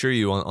let me assure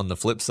you, on the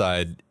flip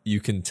side, you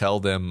can tell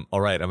them,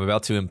 all right, I'm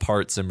about to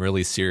impart some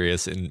really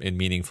serious and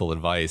meaningful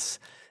advice,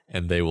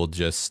 and they will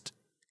just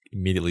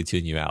immediately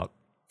tune you out.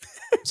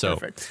 So,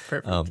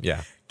 Perfect.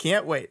 Yeah.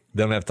 Can't wait.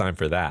 They don't have time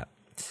for that.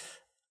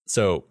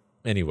 So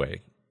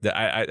anyway,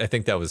 I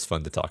think that was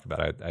fun to talk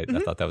about. I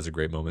thought that was a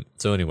great moment.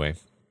 So anyway,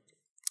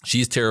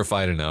 she's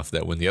terrified enough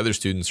that when the other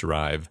students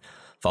arrive,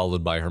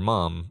 followed by her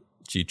mom,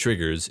 she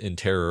triggers in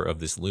terror of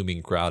this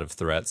looming crowd of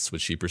threats,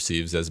 which she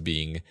perceives as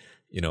being,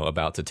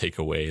 about to take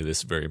away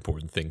this very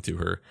important thing to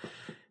her.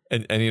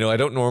 And I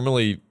don't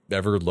normally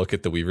ever look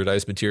at the Weaver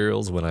Dice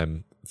materials when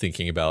I'm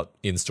thinking about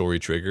in-story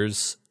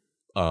triggers.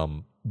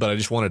 But I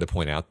just wanted to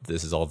point out that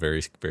this is all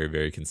very, very,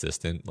 very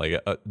consistent.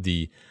 Like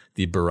the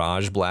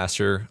Barrage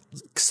Blaster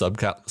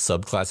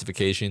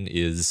subclassification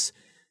is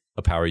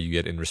a power you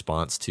get in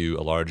response to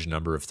a large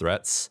number of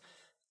threats,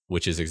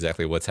 which is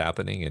exactly what's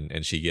happening.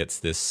 And she gets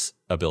this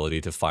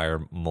ability to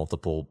fire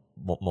multiple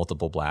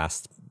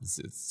blasts.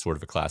 It's sort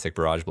of a classic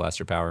Barrage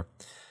Blaster power.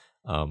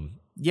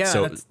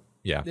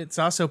 It's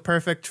also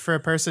perfect for a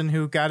person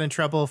who got in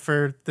trouble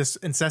for this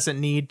incessant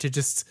need to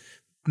just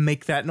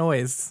make that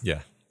noise.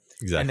 Yeah,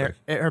 exactly.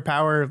 And her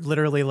power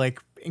literally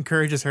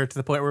encourages her to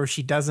the point where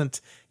she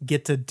doesn't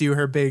get to do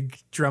her big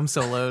drum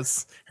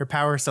solos, her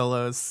power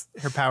solos.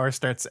 Her power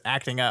starts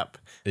acting up,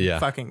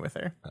 fucking with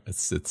her.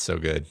 It's so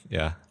good.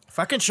 Yeah.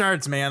 Fucking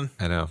shards, man.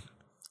 I know.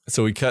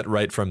 So we cut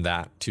right from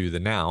that to the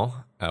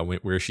now,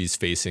 where she's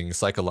facing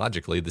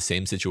psychologically the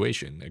same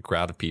situation, a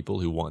crowd of people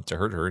who want to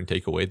hurt her and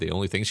take away the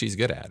only thing she's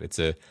good at.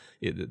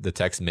 The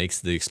text makes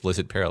the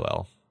explicit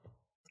parallel.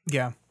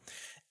 Yeah.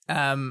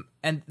 And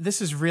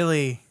this is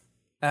really,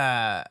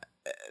 I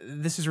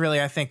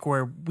think,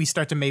 where we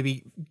start to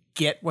maybe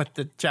get what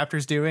the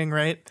chapter's doing,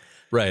 right?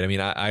 Right. I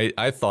mean,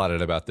 I thought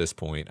at about this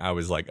point, I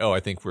was like, I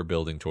think we're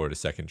building toward a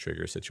second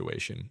trigger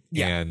situation.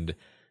 Yeah.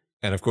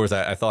 And of course,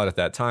 I thought at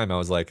that time, I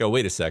was like,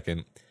 wait a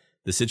second.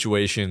 The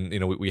situation,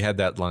 we had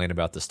that line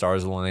about the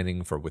stars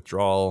aligning for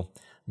withdrawal,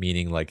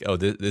 meaning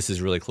this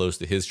is really close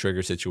to his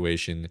trigger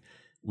situation.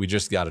 We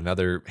just got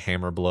another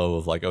hammer blow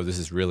of this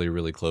is really,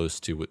 really close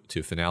to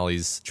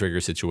Finale's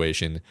trigger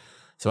situation.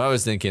 So I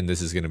was thinking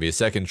this is going to be a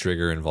second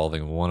trigger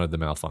involving one of the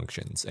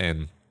malfunctions.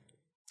 And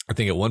I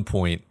think at one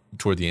point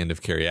toward the end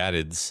of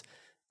Caryatids,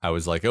 I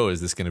was like,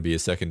 is this going to be a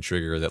second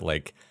trigger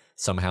that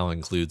somehow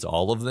includes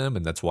all of them,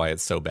 and that's why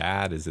it's so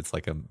bad, is it's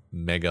like a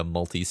mega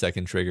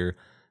multi-second trigger,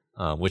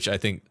 which I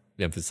think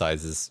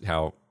emphasizes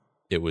how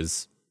it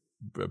was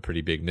a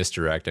pretty big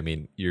misdirect. I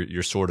mean,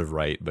 you're sort of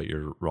right, but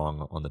you're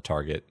wrong on the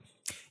target.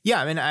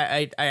 Yeah, I mean,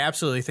 I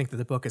absolutely think that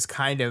the book is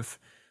kind of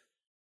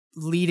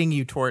leading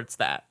you towards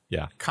that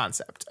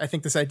concept. I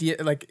think this idea,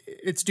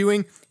 it's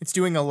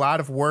doing a lot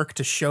of work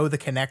to show the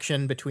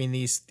connection between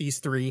these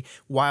three,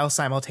 while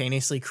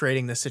simultaneously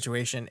creating this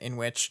situation in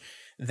which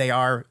they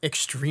are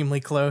extremely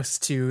close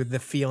to the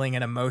feeling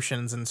and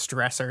emotions and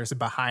stressors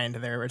behind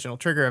their original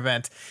trigger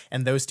event.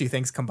 And those two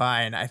things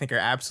combined, I think, are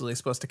absolutely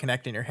supposed to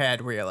connect in your head,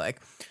 where you're like,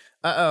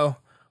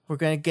 we're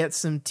going to get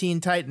some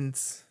Teen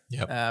Titans.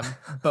 Yep.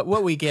 But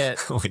what we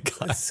get... Oh my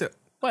God.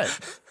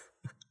 What?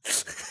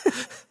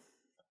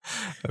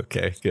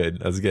 Okay, good.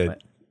 That was good.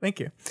 What? Thank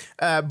you.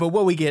 But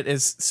what we get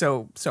is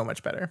so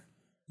much better.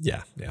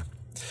 Yeah.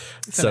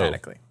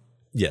 Thematically.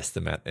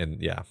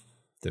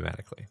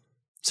 Thematically.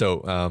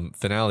 So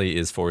Finale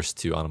is forced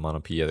to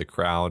onomatopoeia the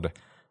crowd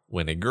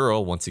when a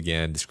girl, once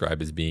again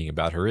described as being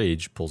about her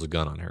age, pulls a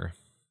gun on her.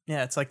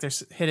 Yeah, it's like they're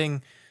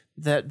hitting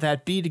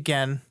that beat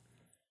again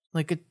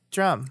like a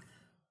drum.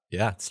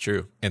 Yeah, it's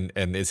true. And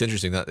it's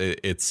interesting that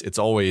it's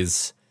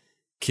always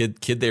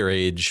kid their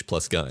age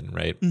plus gun,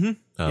 right? Mm-hmm.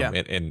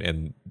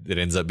 And it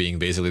ends up being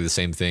basically the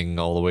same thing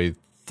all the way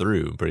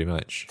through, pretty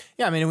much.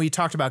 Yeah, I mean, we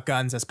talked about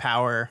guns as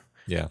power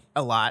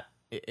a lot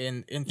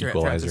in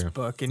throughout this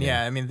book. And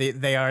I mean,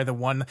 they are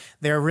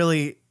they're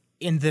really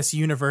in this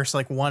universe,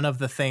 one of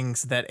the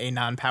things that a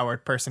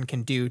non-powered person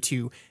can do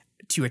to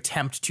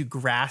attempt to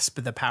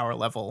grasp the power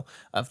level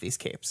of these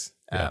capes.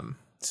 Yeah.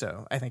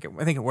 So I think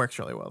it works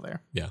really well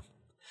there. Yeah.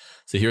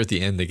 So here at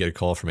the end, they get a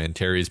call from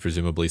Antares,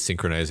 presumably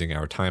synchronizing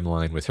our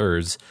timeline with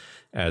hers,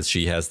 as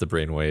she has the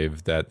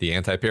brainwave that the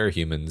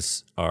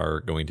anti-parahumans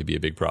are going to be a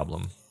big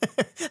problem.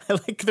 I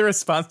like the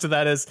response to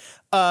that is,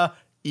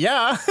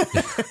 yeah.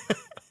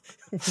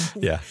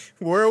 Yeah.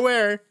 We're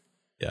aware.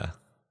 Yeah.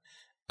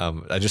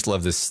 I just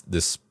love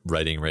this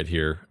writing right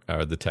here.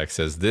 The text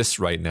says, "This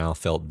right now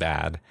felt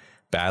bad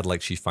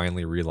like she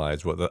finally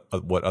realized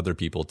what other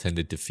people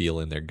tended to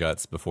feel in their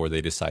guts before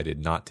they decided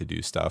not to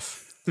do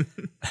stuff."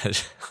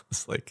 It's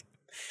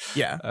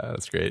yeah,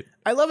 that's great.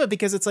 I love it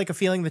because it's like a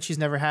feeling that she's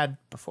never had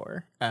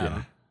before.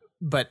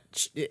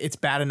 it's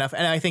bad enough.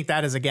 And I think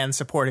that is, again,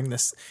 supporting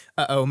this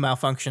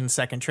malfunction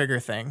second trigger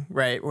thing,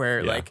 right?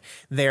 Where like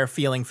they're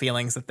feeling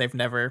feelings that they've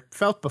never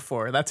felt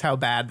before. That's how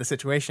bad the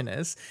situation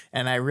is.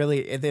 And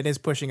it is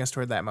pushing us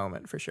toward that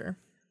moment for sure.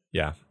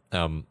 Yeah.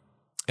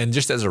 And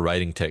just as a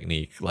writing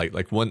technique,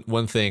 like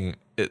one thing,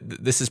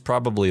 this is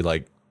probably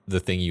like the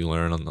thing you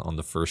learn on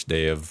the first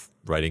day of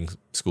writing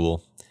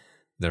school.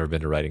 Never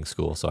been to writing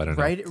school, so I don't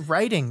know.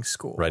 Writing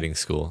school.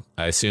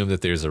 I assume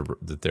that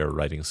there are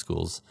writing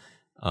schools.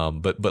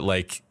 But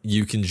like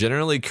you can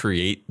generally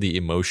create the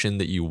emotion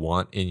that you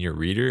want in your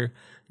reader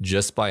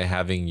just by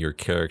having your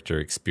character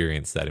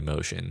experience that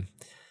emotion.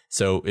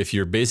 So if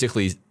you're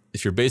basically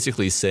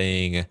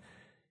saying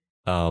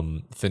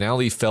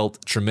finale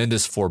felt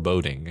tremendous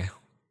foreboding,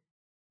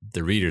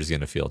 the reader's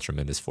going to feel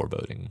tremendous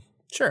foreboding.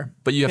 Sure.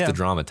 But you have to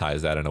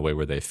dramatize that in a way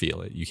where they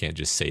feel it. You can't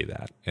just say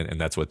that.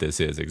 And that's what this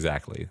is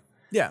exactly.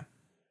 Yeah.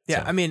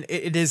 Yeah. So. I mean,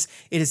 it is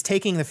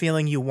taking the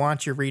feeling you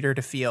want your reader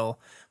to feel,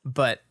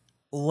 but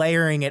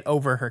layering it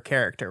over her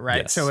character,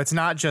 right? Yes. So it's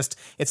not just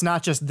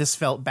this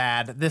felt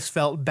bad. This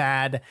felt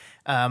bad,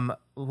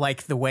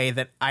 like the way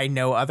that I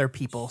know other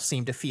people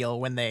seem to feel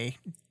when they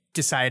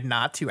decide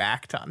not to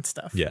act on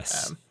stuff.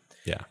 Yes.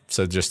 Yeah.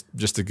 So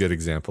just a good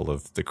example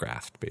of the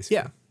craft, basically.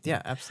 Yeah.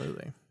 Yeah.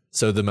 Absolutely.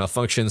 So the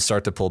malfunctions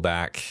start to pull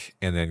back,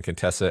 and then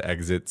Contessa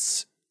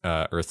exits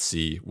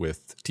Earthsea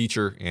with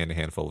Teacher and a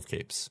handful of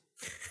capes.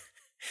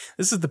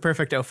 This is the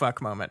perfect oh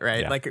fuck moment,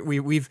 right? Yeah. Like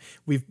we've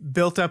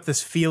built up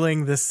this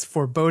feeling, this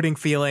foreboding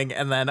feeling,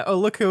 and then oh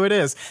look who it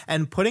is.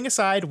 And putting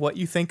aside what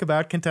you think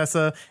about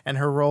Contessa and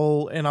her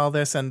role in all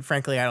this, and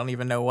frankly I don't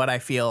even know what I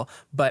feel,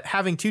 but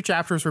having 2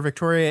 chapters where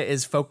Victoria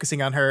is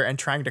focusing on her and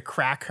trying to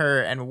crack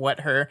her and what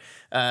her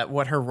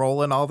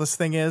role in all this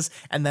thing is,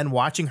 and then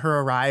watching her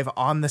arrive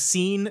on the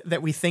scene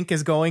that we think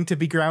is going to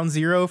be ground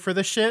zero for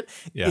the shit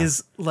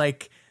is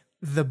like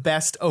the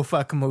best oh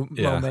fuck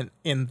moment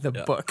in the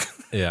book.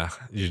 Yeah,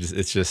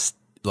 it's just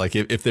like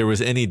if there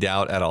was any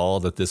doubt at all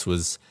that this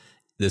was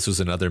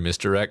another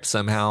misdirect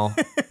somehow,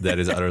 that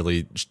is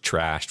utterly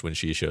trashed when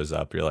she shows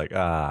up. You're like,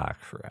 ah,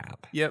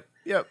 crap. Yep.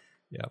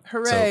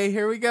 Hooray! So,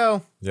 here we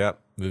go. Yep.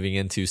 Moving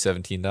into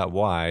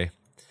 17.y.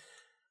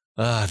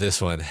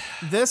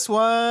 This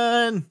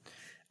one.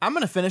 I'm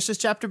gonna finish this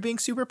chapter being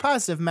super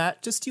positive,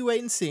 Matt. Just you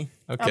wait and see.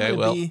 Okay.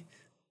 Well.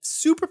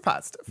 Super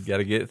positive. You got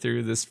to get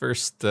through this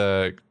first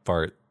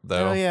part,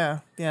 though. Oh,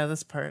 yeah. Yeah,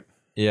 this part.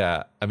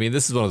 Yeah. I mean,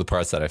 this is one of the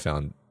parts that I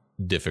found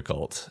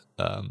difficult.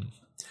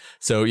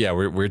 So, yeah,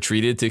 we're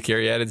treated to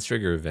Caryatid's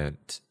trigger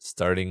event,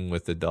 starting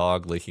with the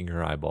dog licking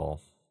her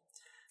eyeball.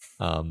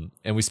 And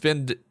we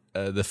spend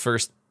the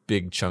first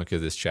big chunk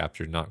of this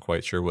chapter not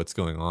quite sure what's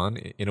going on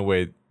in a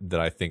way that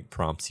I think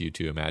prompts you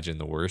to imagine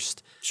the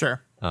worst.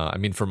 Sure. I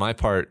mean, for my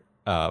part,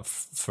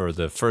 for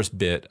the first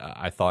bit,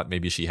 I thought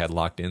maybe she had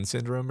locked-in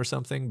syndrome or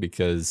something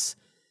because,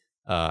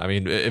 I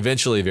mean,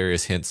 eventually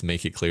various hints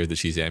make it clear that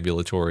she's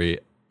ambulatory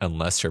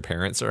unless her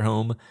parents are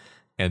home.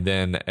 And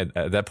then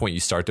at that point, you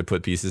start to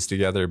put pieces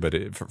together.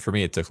 But for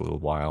me, it took a little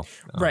while.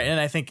 Right. And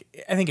I think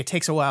it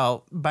takes a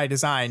while by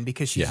design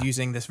because she's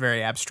using this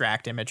very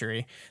abstract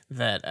imagery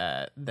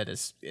that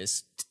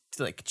is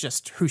like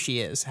just who she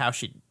is, how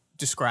she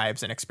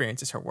describes and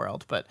experiences her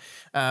world. But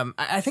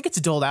I think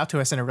it's doled out to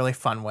us in a really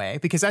fun way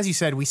because, as you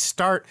said, we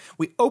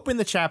open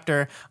the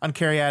chapter on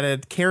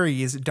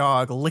Carrie's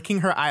dog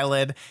licking her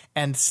eyelid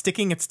and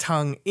sticking its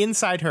tongue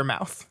inside her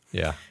mouth.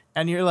 Yeah.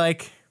 And you're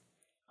like,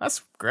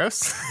 that's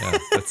gross. Yeah,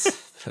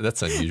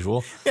 that's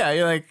unusual. Yeah,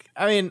 you're like,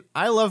 I mean,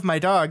 I love my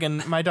dog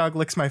and my dog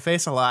licks my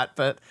face a lot,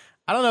 but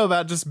I don't know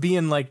about just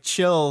being like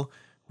chill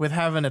with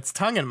having its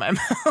tongue in my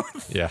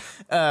mouth. Yeah.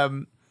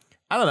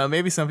 I don't know.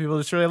 Maybe some people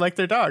just really like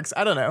their dogs.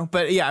 I don't know.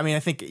 But yeah, I mean, I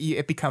think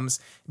it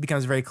becomes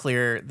very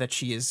clear that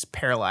she is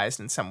paralyzed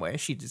in some way.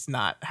 She does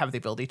not have the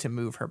ability to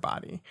move her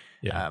body.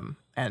 Yeah.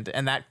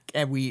 And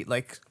we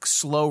like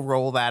slow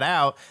roll that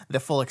out, the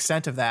full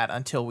extent of that,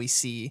 until we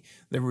see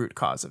the root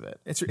cause of it.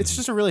 It's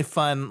just a really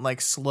fun,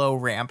 like slow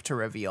ramp to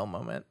reveal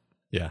moment.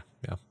 Yeah.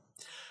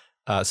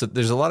 Yeah. So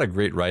there's a lot of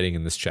great writing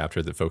in this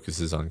chapter that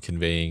focuses on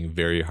conveying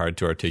very hard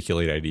to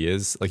articulate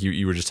ideas. Like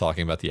you were just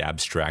talking about the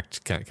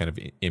abstract kind of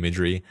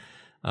imagery.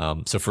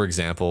 So, for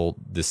example,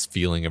 this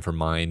feeling of her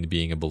mind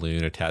being a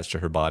balloon attached to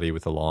her body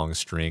with a long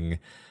string,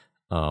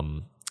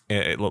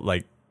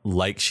 like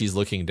she's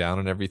looking down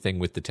on everything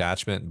with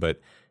detachment,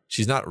 but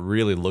she's not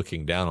really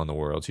looking down on the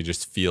world. She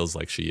just feels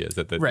like she is.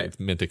 That right. It's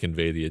meant to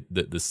convey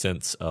the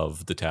sense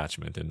of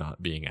detachment and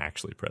not being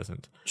actually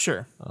present.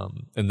 Sure.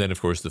 And then, of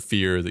course, the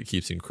fear that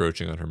keeps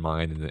encroaching on her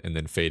mind and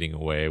then fading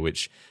away,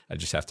 which I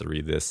just have to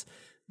read this.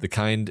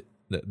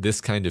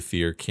 This kind of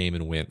fear came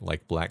and went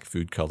like black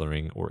food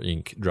coloring or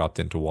ink dropped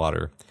into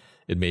water.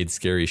 It made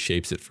scary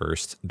shapes at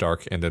first,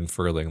 dark and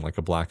unfurling like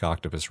a black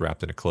octopus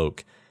wrapped in a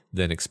cloak,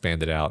 then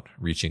expanded out,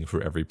 reaching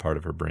for every part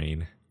of her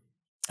brain.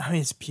 I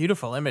mean, it's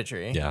beautiful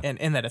imagery, yeah.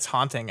 in that it's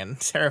haunting and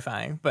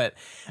terrifying. But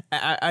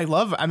I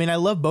love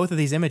both of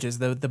these images.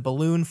 The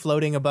balloon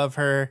floating above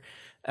her,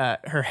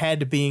 her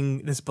head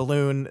being this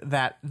balloon,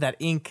 that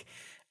ink.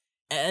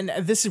 And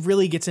this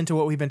really gets into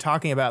what we've been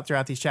talking about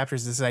throughout these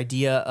chapters, this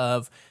idea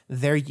of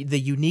the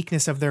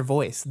uniqueness of their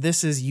voice.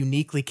 This is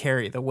uniquely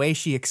Carrie, the way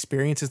she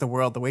experiences the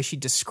world, the way she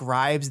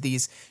describes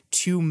these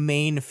two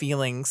main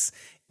feelings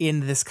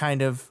in this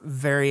kind of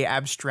very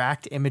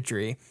abstract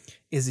imagery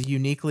is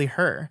uniquely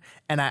her.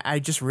 And I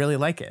just really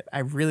like it. I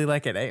really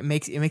like it. It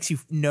makes you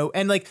know,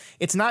 and like,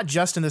 it's not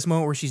just in this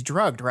moment where she's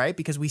drugged, right?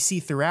 Because we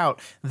see throughout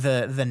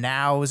the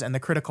nows and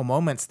the critical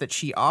moments that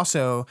she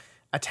also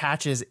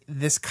attaches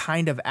this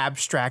kind of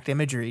abstract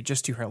imagery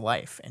just to her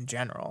life in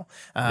general.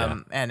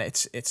 And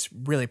it's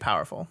really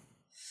powerful.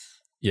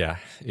 Yeah.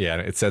 Yeah.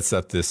 It sets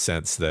up this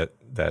sense that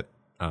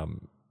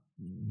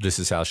this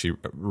is how she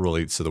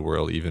relates to the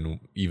world,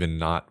 even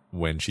not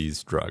when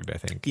she's drugged, I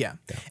think. Yeah.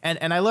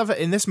 And I love it.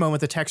 In this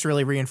moment, the text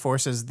really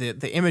reinforces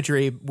the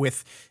imagery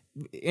with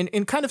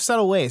in kind of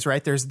subtle ways,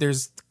 right?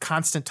 There's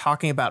constant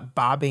talking about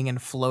bobbing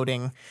and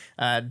floating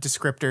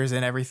descriptors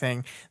and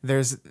everything.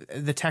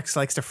 The text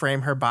likes to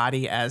frame her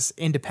body as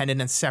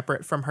independent and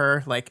separate from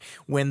her. Like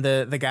when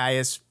the guy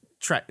is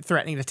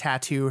threatening to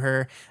tattoo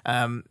her,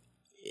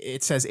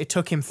 it says it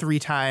took him 3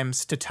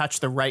 times to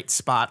touch the right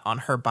spot on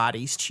her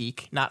body's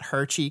cheek, not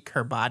her cheek,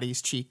 her body's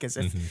cheek, as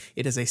if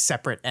it is a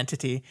separate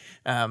entity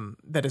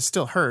that is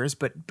still hers,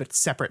 but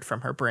separate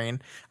from her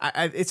brain.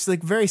 It's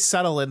like very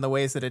subtle in the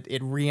ways that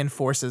it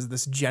reinforces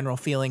this general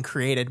feeling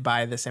created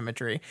by this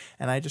imagery.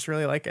 And I just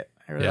really like it.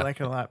 I really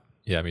like it a lot.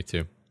 Yeah, me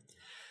too.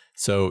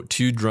 So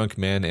 2 drunk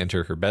men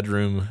enter her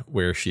bedroom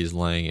where she's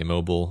lying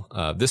immobile.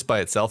 This by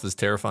itself is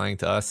terrifying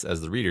to us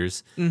as the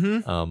readers.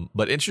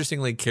 But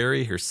interestingly,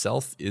 Carrie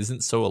herself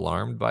isn't so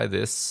alarmed by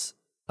this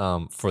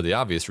for the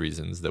obvious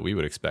reasons that we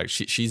would expect.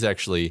 She's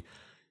actually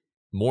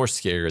more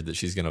scared that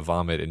she's going to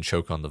vomit and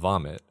choke on the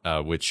vomit,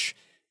 which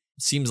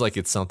seems like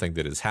it's something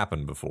that has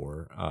happened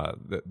before.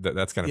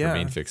 That's kind of her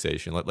main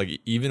fixation.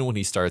 Like even when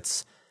he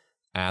starts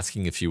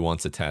asking if she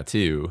wants a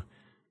tattoo,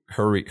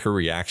 her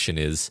reaction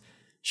is,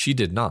 she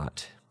did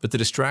not, but the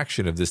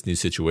distraction of this new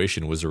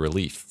situation was a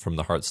relief from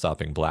the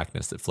heart-stopping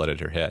blackness that flooded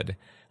her head.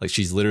 Like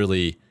she's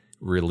literally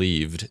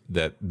relieved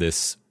that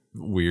this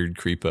weird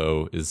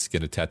creepo is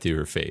going to tattoo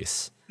her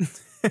face.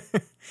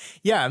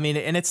 Yeah, I mean,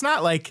 and it's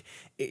not like,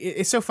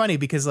 it's so funny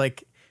because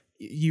like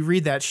you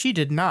read that she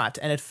did not,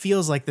 and it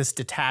feels like this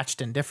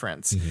detached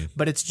indifference,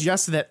 but it's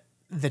just that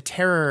the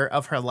terror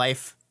of her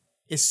life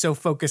is so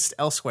focused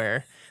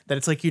elsewhere that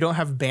it's like you don't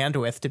have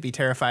bandwidth to be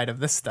terrified of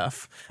this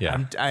stuff.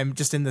 Yeah. I'm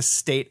just in this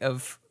state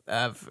of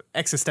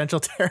existential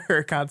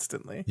terror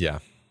constantly. Yeah.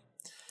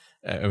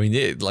 I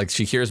mean, like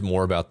she cares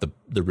more about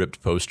the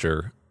ripped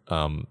poster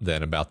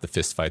than about the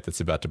fist fight that's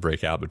about to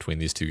break out between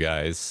these two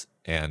guys.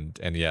 And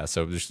yeah,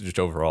 so just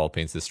overall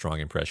paints this strong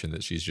impression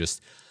that she's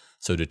just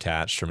so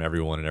detached from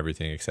everyone and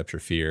everything except her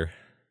fear.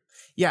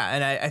 Yeah,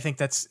 and I think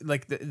that's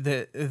like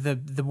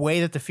the way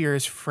that the fear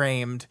is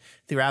framed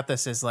throughout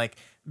this is like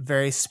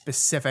very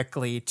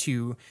specifically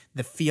to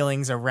the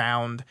feelings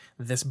around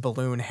this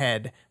balloon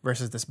head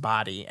versus this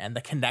body and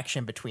the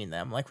connection between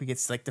them. Like we get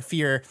like the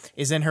fear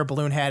is in her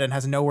balloon head and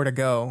has nowhere to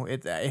go.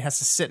 It has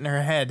to sit in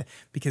her head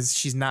because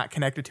she's not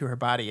connected to her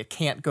body. It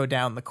can't go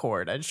down the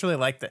cord. I just really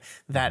like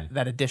that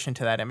addition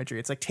to that imagery.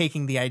 It's like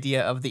taking the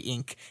idea of the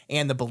ink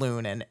and the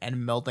balloon and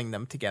melding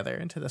them together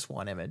into this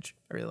one image.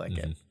 I really like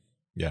it.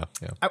 Yeah.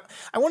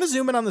 I want to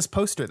zoom in on this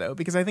poster though,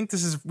 because I think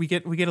this is we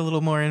get a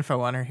little more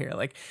info on her here.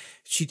 Like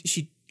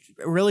she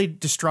really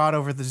distraught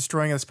over the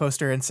destroying of this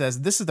poster and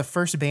says, "This is the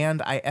first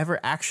band I ever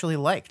actually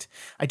liked.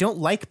 I don't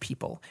like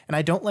people, and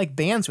I don't like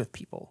bands with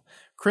people.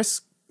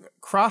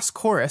 Cross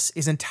Chorus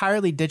is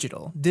entirely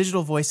digital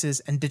voices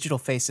and digital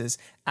faces.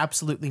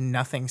 Absolutely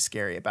nothing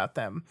scary about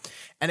them."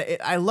 And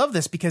I love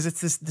this because it's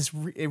this.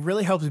 It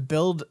really helps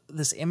build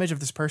this image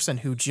of this person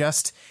who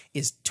just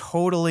is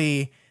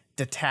totally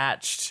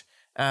detached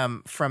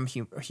from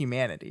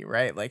humanity,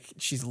 right? Like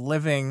she's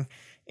living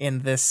in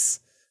this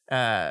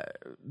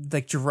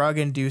like drug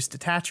induced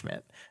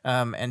detachment,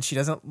 and she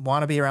doesn't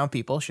want to be around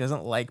people. She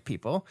doesn't like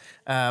people,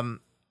 and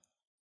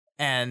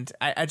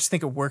I just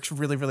think it works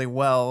really, really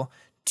well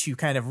to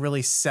kind of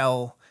really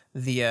sell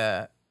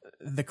the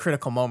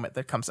critical moment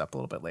that comes up a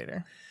little bit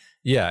later.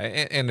 Yeah,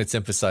 and it's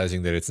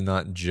emphasizing that it's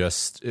not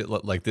just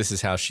like this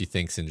is how she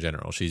thinks in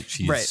general.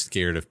 She's right.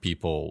 Scared of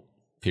people.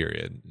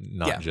 Period.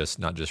 Not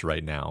just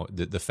right now.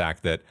 The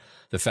fact that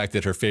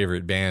her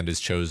favorite band is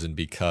chosen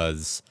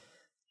because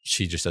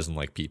she just doesn't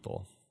like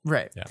people.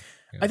 Right. Yeah.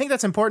 I think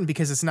that's important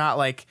because it's not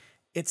like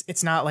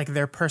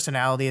their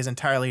personality is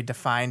entirely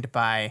defined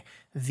by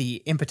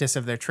the impetus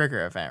of their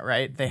trigger event,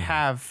 right? They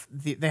have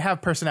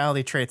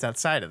personality traits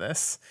outside of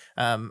this.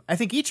 I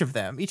think each of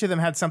them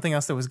had something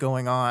else that was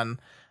going on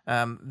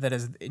that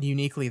is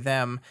uniquely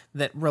them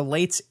that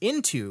relates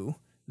into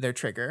their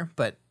trigger,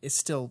 but is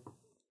still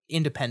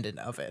independent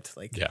of it.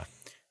 Like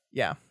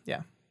yeah.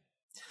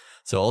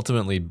 So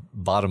ultimately,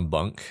 Bottom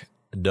Bunk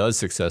does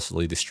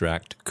successfully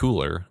distract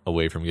Cooler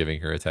away from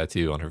giving her a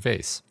tattoo on her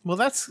face. Well,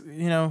 that's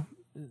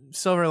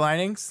silver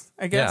linings,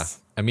 I guess.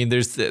 Yeah, I mean,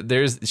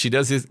 there's she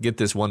does get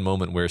this one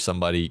moment where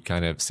somebody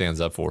kind of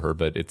stands up for her,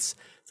 but it's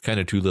kind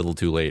of too little,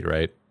 too late,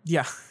 right?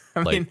 Yeah.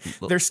 I Like, mean,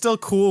 they're still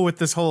cool with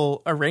this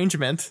whole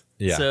arrangement.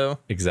 yeah, So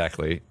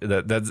exactly.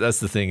 That's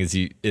the thing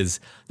is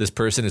this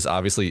person is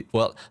obviously,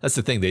 well, that's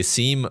the thing. They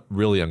seem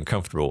really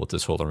uncomfortable with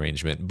this whole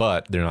arrangement,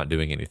 but they're not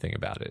doing anything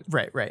about it.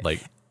 right.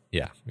 Like,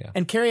 yeah, yeah,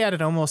 And Carrie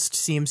Added almost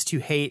seems to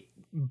hate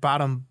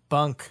Bottom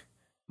Bunk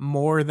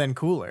more than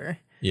Cooler.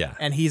 yeah,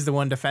 And he's the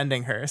one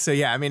defending her. So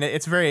yeah, I mean,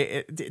 it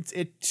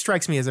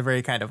strikes me as a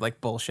very kind of like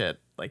bullshit,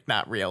 like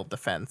not real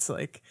defense.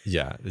 Like,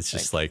 yeah. It's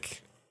just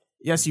like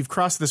yes, you've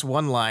crossed this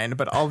one line,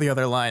 but all the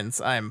other lines,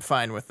 I'm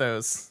fine with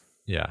those.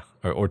 yeah,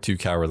 or too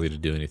cowardly to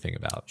do anything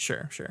about.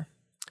 Sure, sure.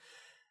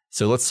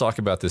 So let's talk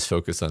about this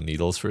focus on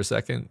needles for a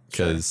second,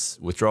 because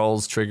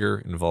withdrawals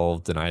trigger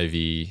involved an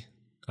IV.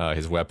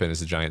 His weapon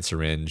is a giant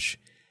syringe.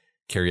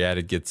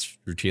 Caryatid gets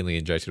routinely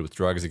injected with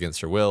drugs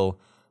against her will,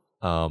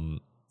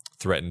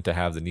 threatened to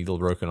have the needle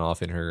broken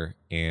off in her,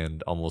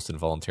 and almost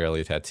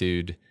involuntarily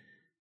tattooed.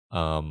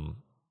 No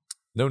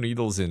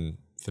needles in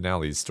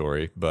Finale's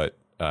story, but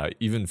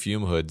even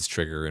Fume Hood's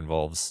trigger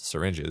involves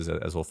syringes,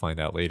 as we'll find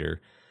out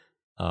later.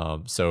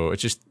 So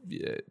it's just,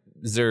 do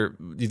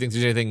you think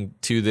there's anything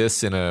to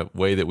this in a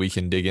way that we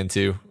can dig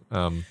into?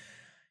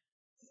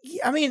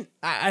 Yeah, I mean,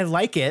 I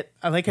like it.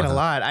 I like it a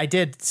lot. I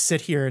did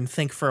sit here and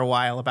think for a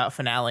while about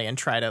Finale and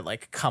try to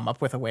like come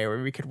up with a way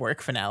where we could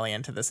work Finale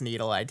into this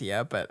needle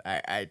idea, but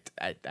I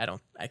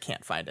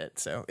can't find it.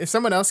 So if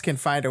someone else can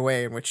find a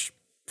way in which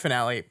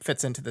Finale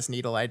fits into this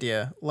needle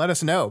idea, let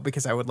us know,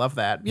 because I would love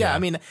that. Yeah, I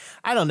mean,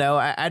 I don't know.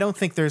 I don't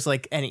think there's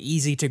like an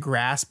easy to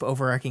grasp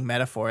overarching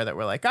metaphor that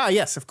we're like,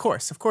 yes, of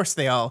course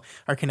they all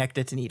are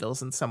connected to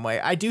needles in some way.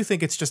 I do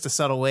think it's just a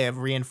subtle way of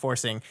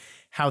reinforcing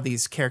how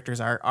these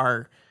characters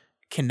are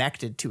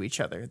connected to each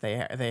other.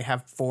 They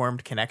have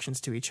formed connections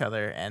to each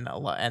other,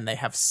 and they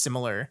have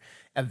similar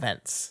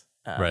events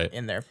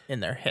in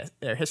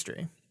their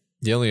history.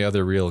 The only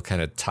other real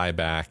kind of tie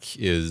back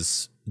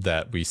is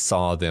that we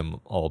saw them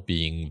all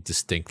being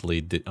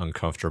distinctly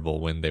uncomfortable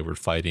when they were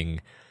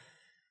fighting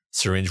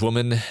Syringe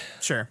Woman.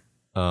 Sure.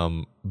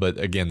 But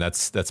again,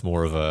 that's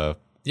more of a,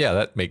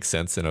 that makes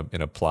sense in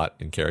a plot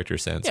and character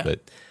sense,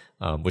 but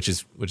which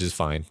is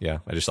fine. Yeah,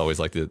 I just always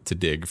like to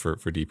dig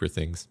for deeper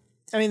things.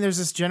 I mean, there's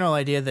this general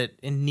idea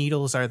that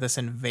needles are this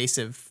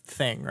invasive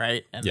thing,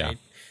 right? And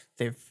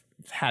they've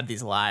had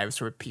these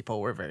lives where people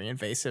were very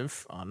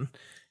invasive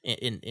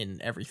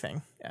in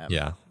everything.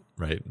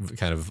 Right.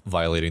 Kind of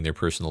violating their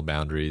personal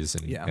boundaries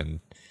and I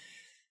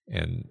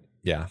don't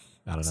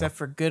know. Except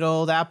for good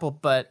old Apple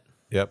Butt.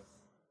 Yep.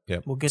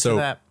 We'll get to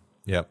that.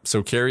 Yep.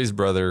 So Carrie's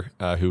brother,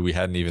 who we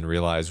hadn't even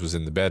realized was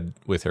in the bed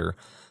with her,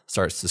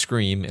 starts to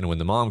scream. And when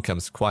the mom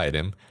comes to quiet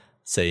him,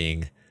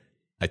 saying,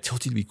 "I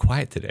told you to be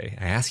quiet today.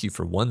 I asked you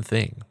for one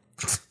thing,"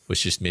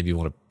 which just made me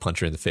want to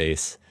punch her in the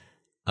face.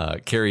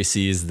 Carrie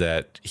sees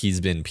that he's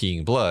been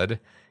peeing blood.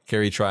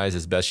 Carrie tries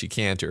as best she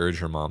can to urge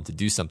her mom to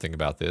do something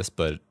about this,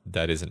 but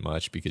that isn't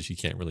much because she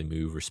can't really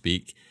move or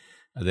speak.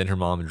 Then her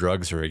mom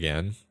drugs her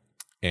again,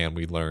 and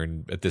we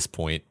learn at this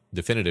point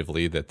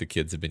definitively that the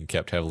kids have been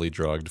kept heavily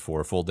drugged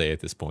for a full day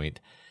at this point.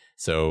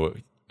 So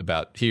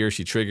about here,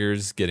 she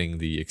triggers getting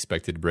the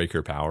expected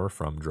breaker power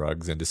from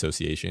drugs and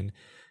dissociation,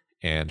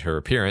 and her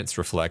appearance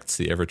reflects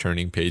the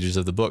ever-turning pages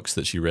of the books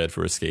that she read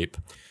for escape.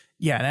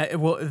 Yeah,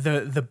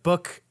 the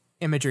book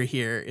imagery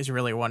here is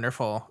really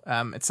wonderful.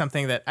 It's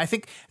something that I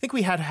think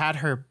we had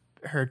her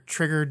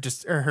trigger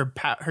or her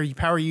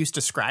power use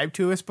described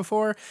to us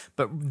before,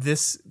 but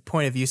this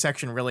point of view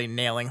section really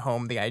nailing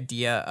home the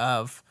idea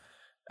of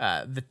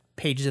the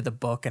pages of the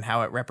book and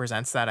how it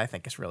represents that, I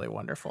think, is really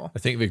wonderful. I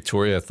think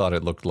Victoria thought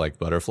it looked like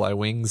butterfly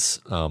wings,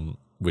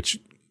 which,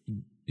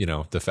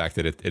 the fact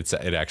that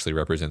it actually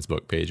represents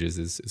book pages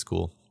is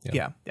cool.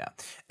 Yeah.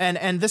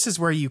 And this is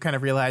where you kind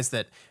of realize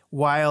that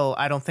while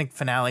I don't think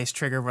Finale's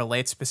trigger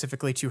relates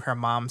specifically to her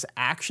mom's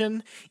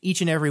action, each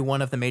and every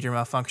one of the major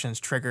malfunctions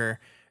trigger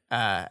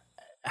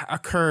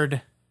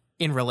occurred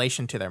in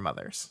relation to their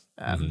mothers.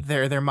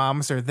 Their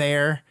moms are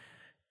there.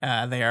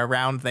 They are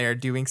around. They are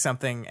doing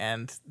something,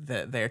 and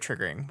they are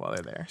triggering while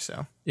they're there.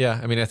 So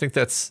I mean, I think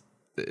that's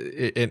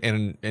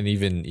and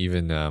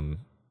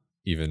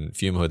even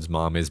Fume Hood's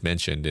mom is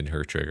mentioned in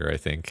her trigger. I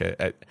think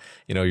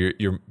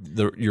your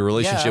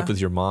relationship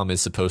with your mom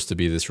is supposed to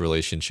be this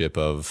relationship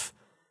of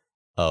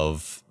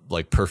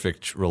like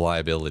perfect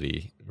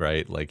reliability,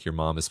 right? Like your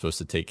mom is supposed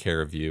to take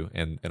care of you,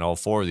 and all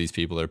four of these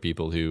people are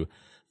people who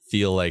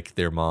feel like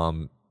their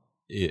mom,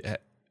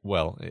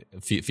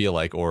 feel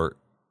like, or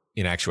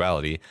in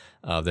actuality,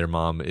 their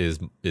mom is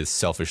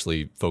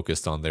selfishly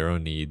focused on their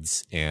own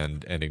needs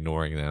and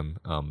ignoring them.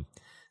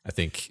 I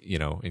think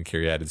in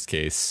Caryatid's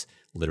case,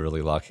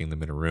 literally locking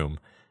them in a room,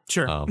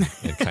 sure,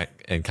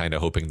 and kind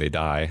of hoping they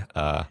die.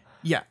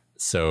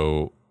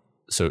 So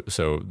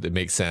it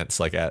makes sense,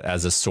 like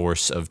as a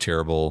source of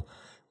terrible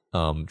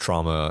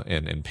trauma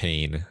and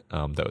pain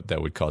that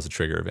would cause a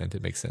trigger event.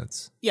 It makes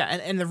sense. Yeah,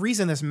 and the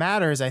reason this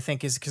matters, I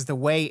think, is because the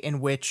way in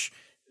which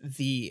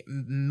the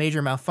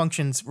major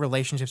malfunctions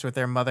relationships with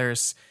their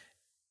mothers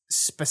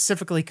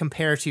specifically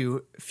compare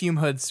to Fume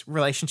Hood's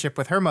relationship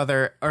with her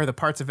mother, or the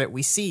parts of it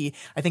we see,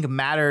 I think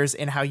matters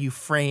in how you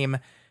frame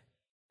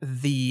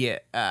the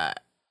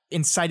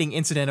inciting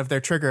incident of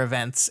their trigger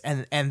events,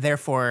 and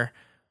therefore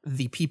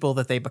the people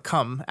that they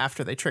become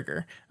after they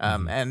trigger.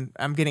 And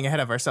I'm getting ahead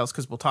of ourselves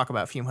because we'll talk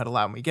about Fume Hood a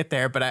lot when we get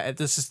there. But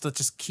let's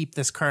just keep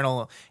this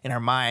kernel in our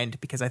mind,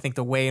 because I think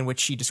the way in which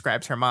she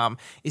describes her mom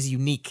is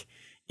unique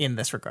in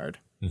this regard.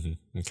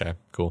 Okay,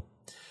 cool.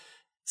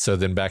 So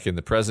then back in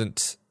the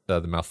present,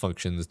 the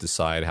malfunctions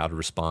decide how to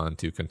respond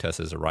to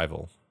Contessa's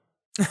arrival.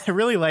 I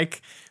really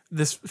like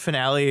this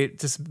finale,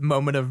 this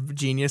moment of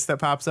genius that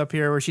pops up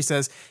here where she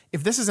says,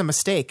 if this is a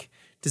mistake,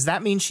 does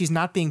that mean she's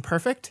not being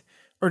perfect?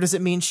 Or does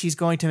it mean she's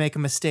going to make a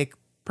mistake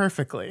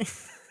perfectly?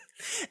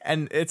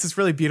 And it's this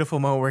really beautiful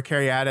moment where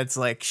Caryatid's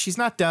like, she's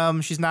not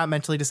dumb, she's not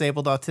mentally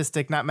disabled,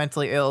 autistic, not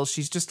mentally ill,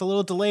 she's just a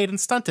little delayed and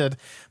stunted.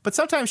 But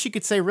sometimes she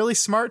could say really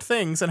smart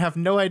things and have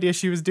no idea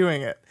she was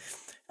doing it.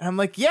 And I'm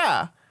like,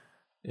 yeah.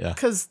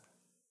 Because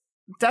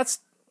what's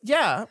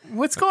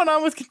going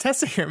on with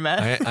Contessa here,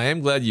 Matt? I am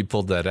glad you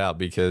pulled that out,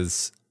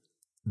 because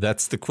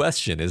that's the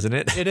question, isn't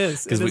it? It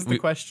is. It is the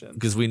question.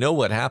 Because we know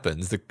what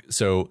happens.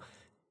 So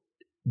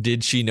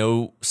did she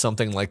know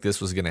something like this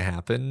was going to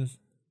happen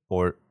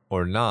or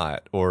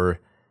not? Or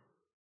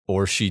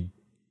she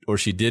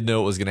did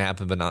know it was going to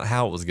happen, but not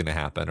how it was going to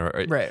happen?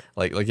 Or right.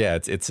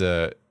 It's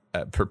a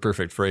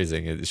perfect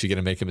phrasing. Is she going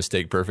to make a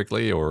mistake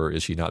perfectly, or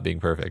is she not being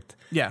perfect?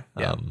 Yeah.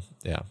 Yeah.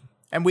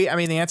 And the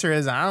answer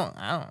is I don't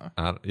know.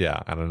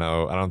 I don't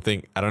know.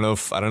 I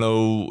don't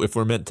know if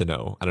we're meant to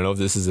know. I don't know if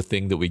this is a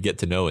thing that we get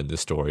to know in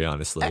this story,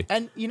 honestly.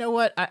 And you know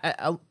what?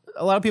 A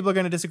lot of people are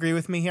going to disagree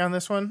with me here on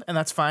this one, and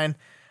that's fine.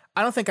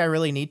 I don't think I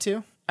really need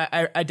to.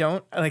 I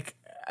don't like.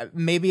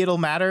 Maybe it'll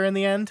matter in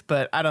the end,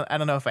 but I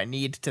don't know if I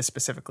need to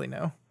specifically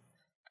know.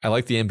 I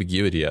like the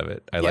ambiguity of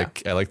it. I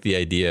like the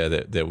idea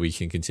that we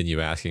can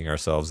continue asking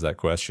ourselves that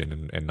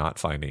question and not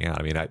finding out.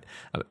 I mean, I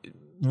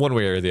one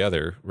way or the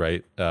other,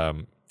 right?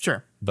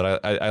 Sure.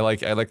 But I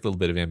like a little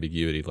bit of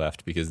ambiguity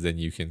left, because then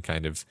you can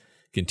kind of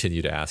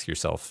continue to ask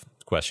yourself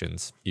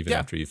questions even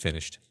after you've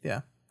finished.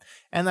 Yeah.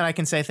 And then I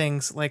can say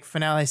things like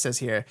Finale says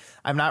here,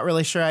 I'm not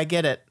really sure I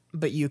get it,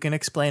 but you can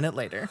explain it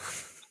later.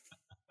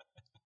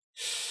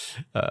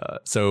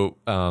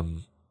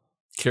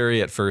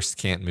 Carrie at first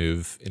can't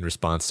move in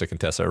response to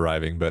Contessa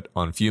arriving, but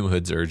on Fume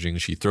Hood's urging,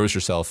 she throws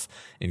herself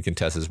in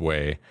Contessa's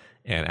way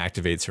and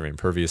activates her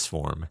impervious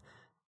form.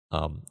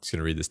 Just going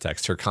to read this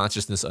text. Her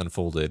consciousness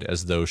unfolded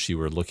as though she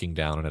were looking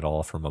down on it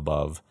all from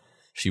above.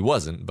 She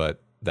wasn't,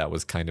 but that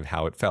was kind of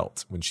how it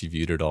felt when she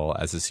viewed it all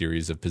as a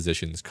series of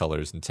positions,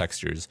 colors, and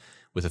textures,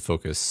 with a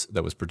focus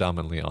that was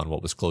predominantly on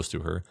what was close to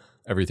her,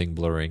 everything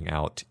blurring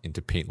out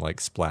into paint-like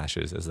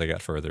splashes as they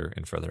got further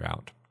and further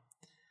out.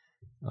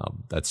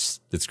 That's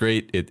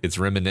great. It's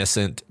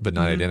reminiscent, but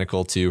not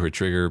identical to her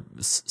trigger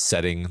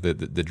setting,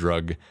 the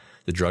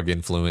drug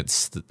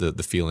influence,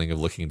 the feeling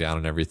of looking down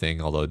on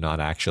everything, although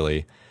not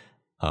actually.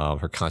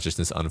 Her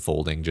consciousness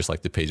unfolding, just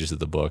like the pages of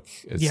the book.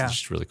 It's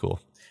just really cool.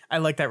 I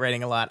like that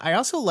writing a lot. I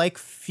also like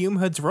Fume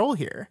Hood's role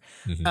here,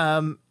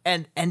 and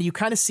you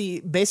kind of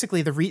see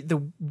basically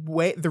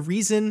the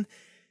reason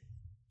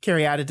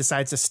Caryatid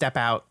decides to step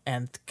out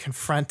and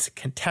confront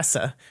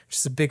Contessa, which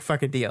is a big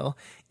fucking deal,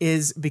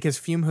 is because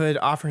Fume Hood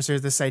offers her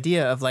this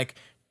idea of like,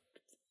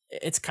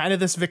 it's kind of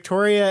this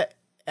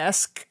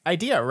Victoria-esque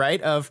idea,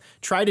 right? Of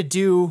try to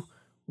do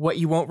what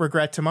you won't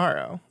regret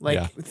tomorrow.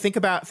 Like think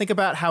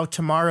about how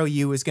tomorrow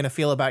you is going to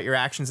feel about your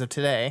actions of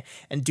today,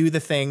 and do the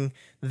thing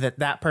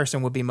that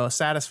person would be most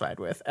satisfied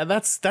with. And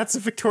that's a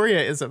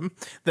Victoriaism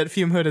that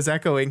Fume Hood is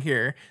echoing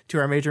here to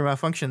our major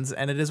malfunctions.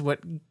 And it is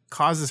what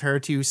causes her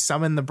to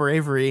summon the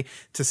bravery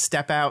to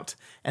step out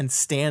and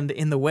stand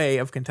in the way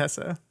of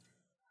Contessa.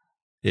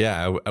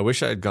 Yeah, I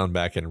wish I had gone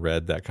back and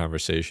read that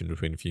conversation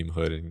between Fume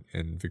Hood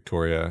and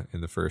Victoria in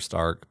the first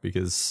arc,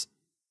 because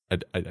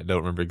I don't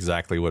remember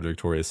exactly what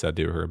Victoria said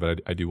to her, but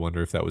I do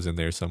wonder if that was in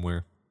there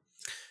somewhere.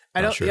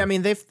 I don't. Sure. Yeah, I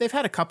mean, they've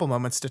had a couple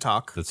moments to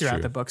talk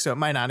throughout the book, so it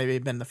might not have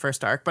even been the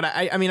first arc. But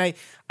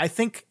I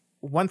think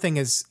one thing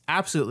is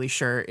absolutely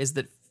sure is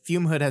that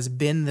Fume Hood has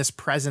been this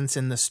presence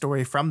in the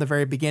story from the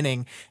very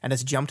beginning, and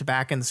has jumped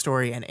back in the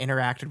story and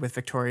interacted with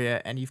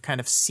Victoria, and you've kind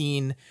of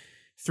seen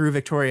through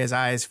Victoria's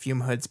eyes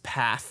Fume Hood's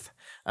path,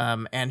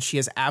 and she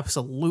has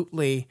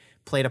absolutely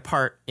played a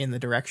part in the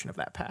direction of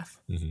that path.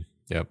 Mm-hmm.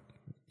 Yep.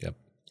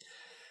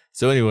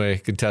 So anyway,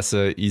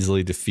 Contessa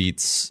easily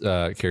defeats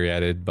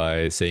Caryatid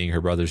by saying her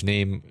brother's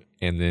name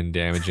and then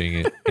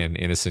damaging an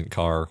innocent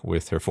car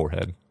with her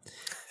forehead.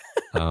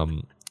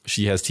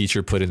 She has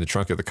Teacher put in the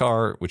trunk of the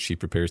car, which she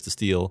prepares to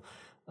steal,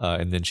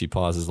 and then she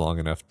pauses long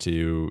enough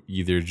to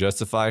either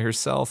justify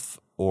herself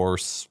or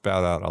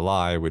spout out a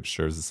lie, which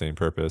serves the same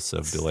purpose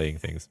of delaying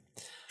things.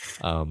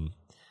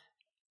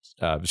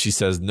 She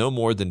says no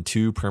more than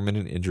 2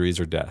 permanent injuries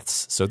or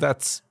deaths. So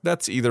that's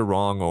either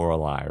wrong or a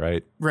lie,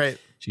 right? Right.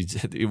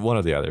 She's one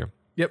or the other.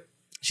 Yep.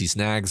 She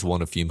snags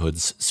one of Fume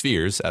Hood's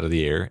spheres out of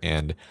the air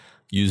and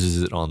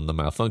uses it on the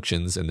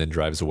malfunctions, and then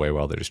drives away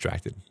while they're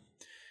distracted.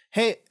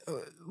 Hey,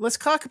 let's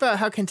talk about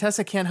how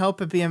Contessa can't help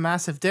but be a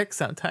massive dick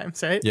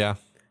sometimes, right? Yeah.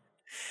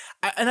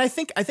 And I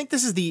think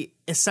this is the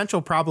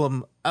essential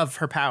problem of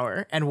her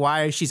power and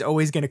why she's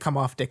always going to come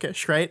off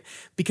dickish, right?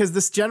 Because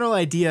this general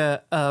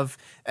idea of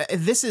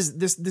this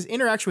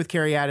interaction with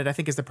Caryatid, I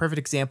think, is the perfect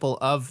example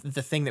of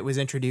the thing that was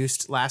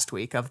introduced last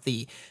week of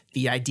the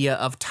idea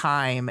of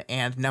time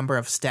and number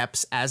of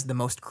steps as the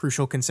most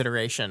crucial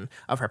consideration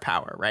of her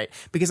power, right?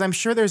 Because I'm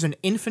sure there's an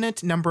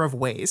infinite number of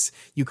ways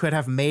you could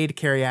have made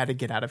Caryatid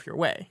get out of your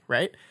way,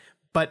 right?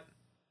 But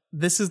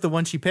this is the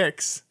one she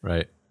picks,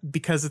 Right.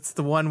 because it's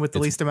the one with the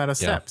least amount of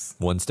steps.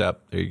 One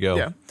step. There you go.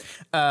 Yeah.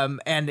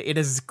 And it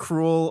is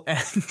cruel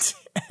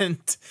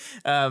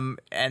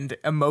and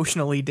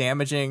emotionally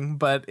damaging,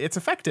 but it's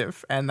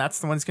effective. And that's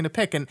the one it's going to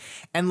pick.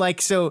 And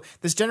like, so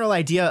this general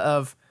idea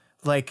of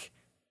like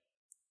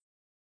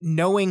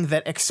knowing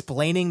that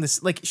explaining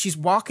this, like she's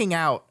walking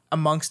out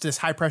amongst this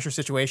high pressure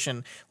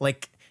situation,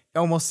 like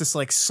almost this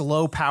like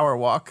slow power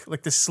walk,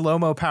 like this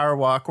slow-mo power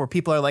walk where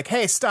people are like,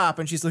 hey, stop.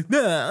 And she's like,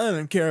 nah, I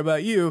don't care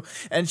about you.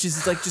 And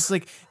she's like, just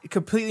like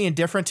completely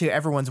indifferent to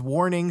everyone's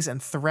warnings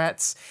and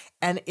threats.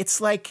 And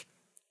it's like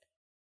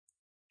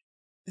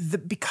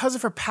because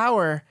of her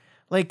power,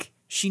 like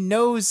she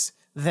knows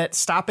that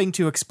stopping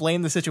to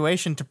explain the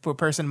situation to a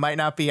person might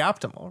not be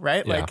optimal,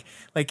 right? Yeah.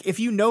 Like if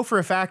you know for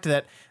a fact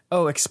that,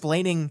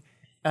 explaining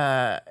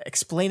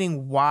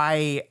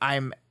why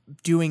I'm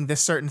doing this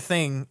certain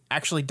thing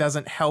actually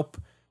doesn't help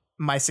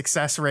my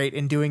success rate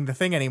in doing the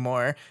thing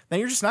anymore, then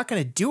you're just not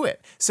going to do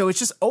it. So it's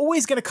just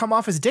always going to come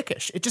off as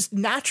dickish. It just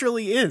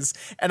naturally is.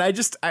 And I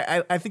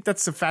think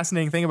that's the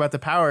fascinating thing about the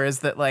power is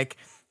that like,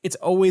 it's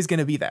always going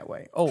to be that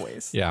way.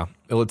 Always. Yeah.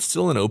 Well, it's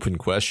still an open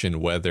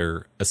question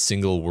whether a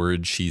single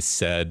word she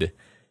said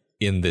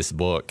in this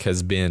book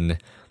has been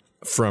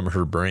from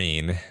her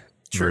brain.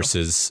 True.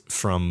 Versus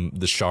from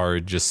the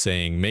shard just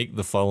saying, make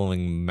the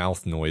following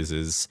mouth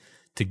noises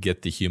to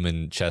get the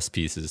human chess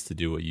pieces to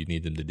do what you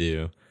need them to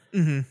do.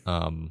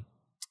 Mm-hmm.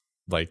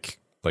 Like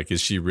does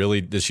she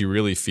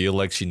really feel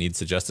like she needs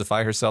to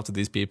justify herself to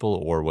these people,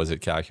 or was it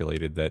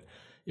calculated that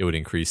it would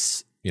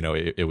increase,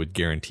 it would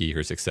guarantee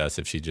her success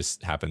if she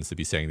just happens to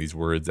be saying these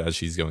words as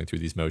she's going through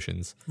these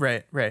motions?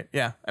 Right.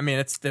 Yeah. I mean,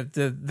 it's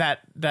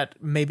that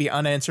maybe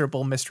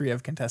unanswerable mystery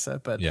of Contessa,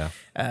 but yeah.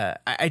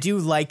 I do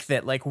like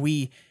that, like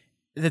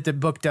that the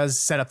book does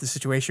set up the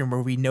situation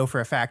where we know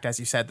for a fact, as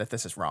you said, that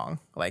this is wrong.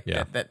 Like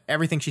that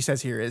everything she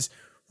says here is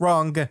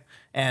wrong.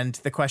 And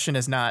the question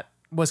is not,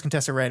 was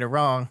Contessa right or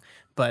wrong,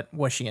 but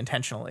was she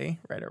intentionally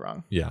right or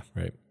wrong? Yeah.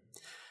 Right.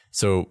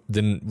 So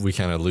then we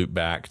kind of loop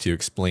back to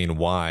explain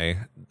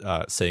why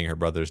saying her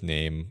brother's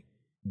name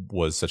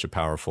was such a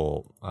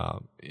powerful,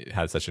 it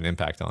had such an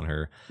impact on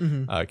her.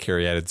 Mm-hmm.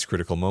 Caryatid's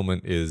critical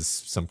moment is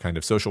some kind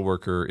of social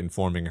worker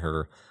informing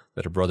her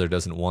that her brother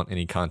doesn't want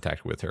any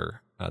contact with her.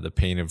 The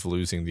pain of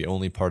losing the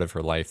only part of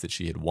her life that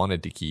she had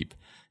wanted to keep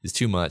is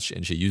too much,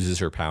 and she uses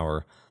her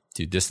power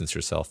to distance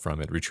herself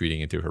from it, retreating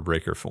into her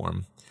breaker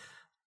form.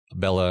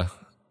 Bella,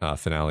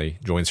 Finale,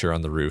 joins her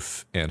on the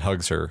roof and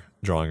hugs her,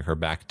 drawing her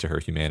back to her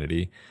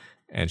humanity.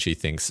 And she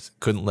thinks,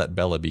 couldn't let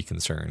Bella be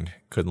concerned,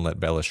 couldn't let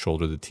Bella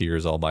shoulder the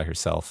tears all by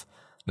herself,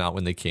 not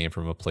when they came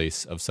from a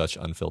place of such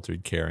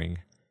unfiltered caring.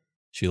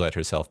 She let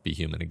herself be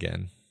human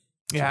again.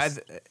 Yeah.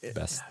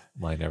 Best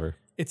line ever.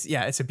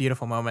 It's a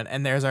beautiful moment.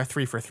 And there's our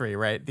 3 for 3,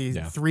 right? These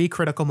 3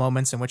 critical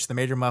moments in which the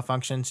major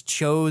malfunctions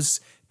chose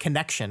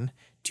connection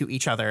to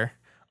each other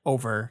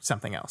over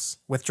something else.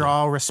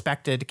 Withdrawal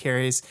respected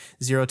Carrie's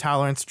zero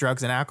tolerance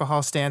drugs and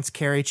alcohol stance.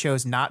 Carrie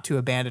chose not to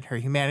abandon her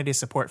humanity to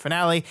support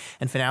Finale,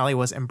 and Finale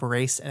was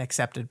embraced and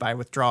accepted by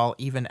Withdrawal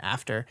even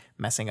after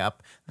messing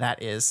up.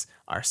 That is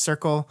our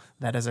circle.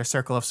 That is our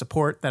circle of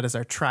support. That is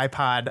our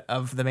tripod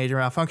of the major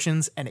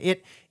malfunctions, and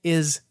it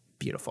is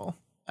beautiful.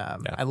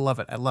 I love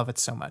it. I love it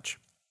so much.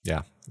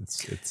 Yeah,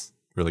 it's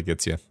really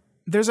gets you.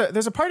 There's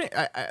a part,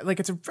 like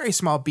it's a very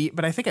small beat,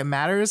 but I think it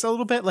matters a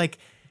little bit. Like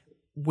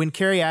when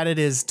Caryatid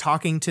is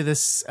talking to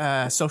this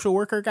social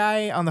worker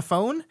guy on the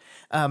phone,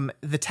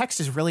 the text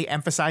is really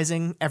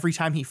emphasizing every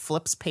time he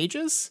flips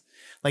pages.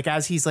 Like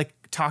as he's like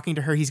talking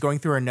to her, he's going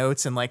through her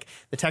notes, and like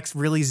the text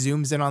really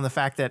zooms in on the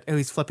fact that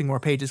he's flipping more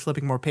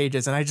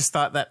pages. And I just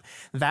thought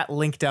that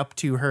linked up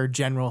to her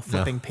general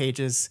flipping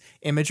pages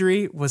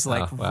imagery was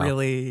like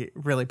really,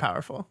 really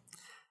powerful.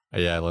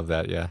 Yeah, I love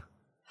that. Yeah,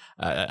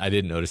 I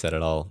didn't notice that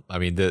at all. I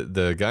mean,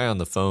 the guy on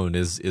the phone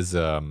is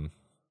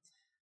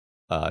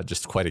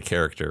just quite a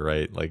character,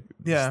 right? Like,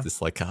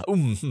 this like,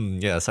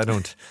 yes, I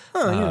don't.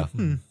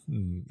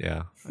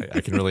 Yeah,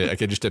 I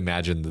can just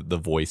imagine the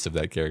voice of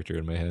that character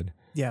in my head.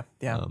 Yeah.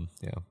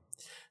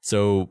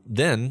 So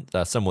then,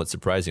 somewhat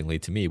surprisingly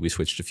to me, we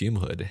switched to Fume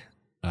Hood,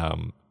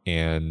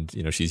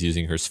 and she's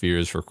using her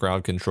spheres for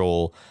crowd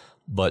control,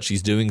 but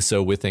she's doing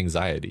so with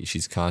anxiety.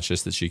 She's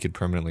conscious that she could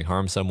permanently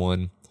harm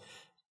someone.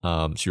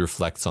 She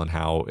reflects on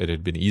how it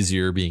had been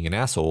easier being an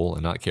asshole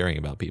and not caring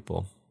about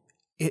people.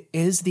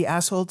 Is the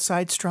asshole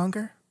side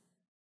stronger?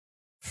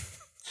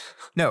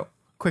 No,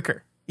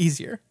 quicker,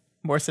 easier,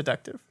 more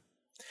seductive.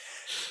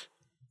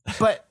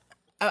 But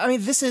I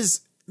mean, this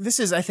is,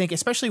 I think,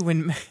 especially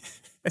when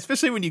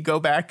especially when you go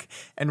back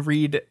and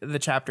read the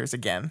chapters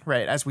again,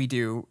 right, as we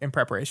do in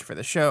preparation for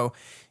the show,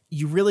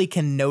 you really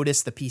can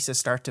notice the pieces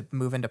start to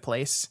move into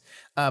place,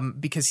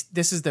 because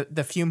this is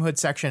the fume hood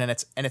section, and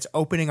it's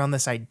opening on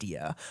this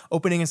idea,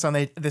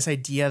 this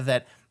idea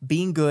that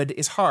being good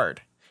is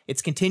hard.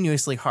 It's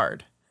continuously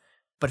hard,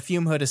 but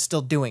Fume Hood is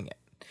still doing it.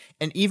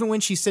 And even when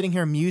she's sitting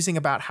here musing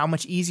about how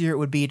much easier it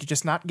would be to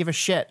just not give a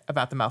shit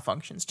about the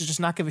malfunctions, to just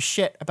not give a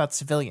shit about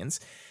civilians,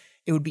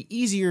 it would be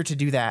easier to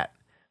do that,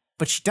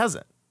 but she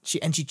doesn't. She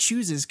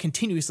chooses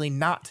continuously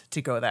not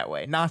to go that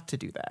way, not to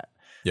do that.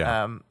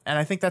 Yeah. And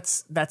I think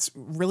that's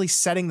really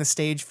setting the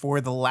stage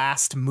for the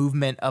last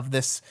movement of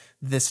this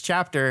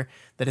chapter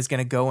that is going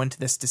to go into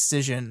this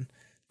decision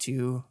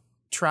to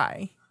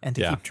try and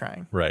to keep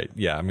trying. Right.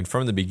 Yeah. I mean,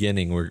 from the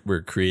beginning,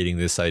 we're creating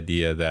this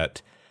idea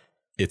that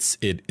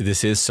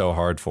this is so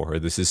hard for her.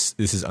 This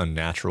is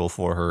unnatural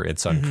for her.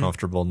 It's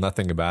uncomfortable.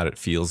 Nothing about it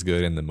feels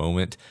good in the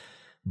moment.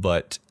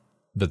 But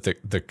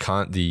the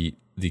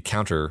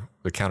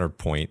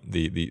counterpoint,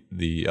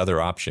 the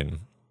other option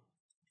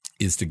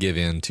is to give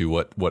in to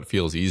what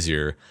feels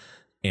easier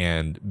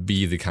and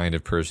be the kind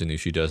of person who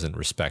she doesn't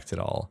respect at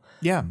all.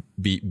 Yeah.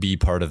 Be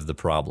part of the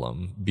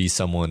problem. Be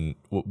someone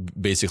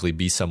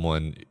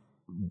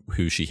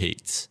who she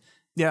hates.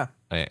 Yeah.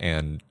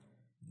 And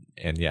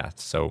yeah,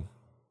 so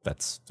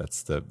let's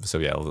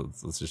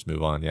just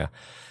move on. Yeah.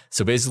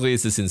 So basically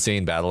it's this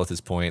insane battle at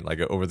this point. Like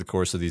over the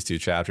course of these two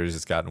chapters,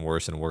 it's gotten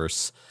worse and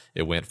worse.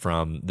 It went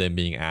from them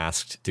being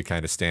asked to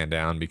kind of stand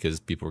down because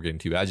people were getting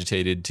too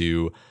agitated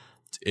to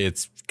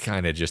it's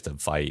kind of just a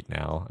fight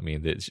now. I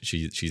mean,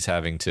 she's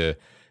having to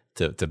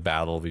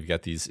battle. We've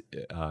got these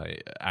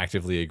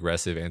actively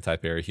aggressive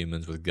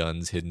anti-parahumans with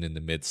guns hidden in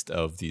the midst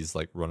of these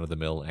like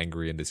run-of-the-mill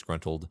angry and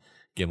disgruntled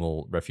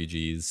Gimel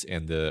refugees,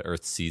 and the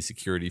Earthsea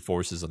security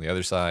forces on the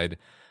other side,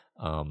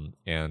 and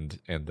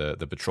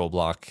the patrol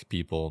block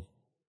people.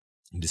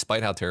 And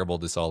despite how terrible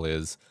this all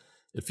is,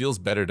 it feels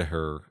better to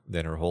her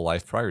than her whole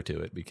life prior to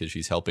it, because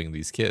she's helping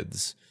these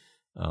kids,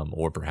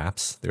 or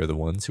perhaps they're the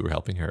ones who are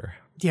helping her.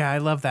 Yeah, I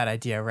love that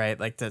idea, right?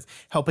 Like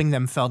helping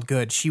them felt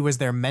good. She was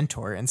their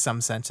mentor in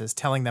some senses,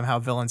 telling them how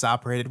villains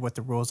operated, what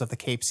the rules of the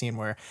Cape scene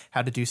were,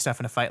 how to do stuff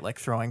in a fight, like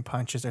throwing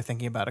punches or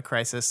thinking about a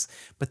crisis.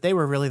 But they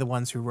were really the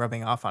ones who were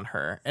rubbing off on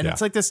her. And it's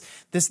like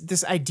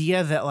this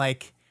idea that,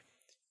 like,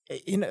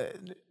 you know,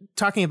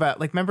 talking about,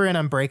 like, remember in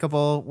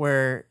Unbreakable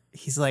where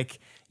he's like,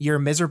 you're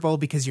miserable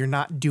because you're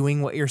not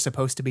doing what you're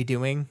supposed to be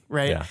doing,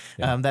 right?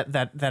 Yeah.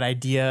 That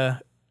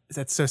idea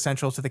that's so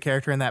central to the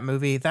character in that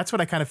movie. That's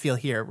what I kind of feel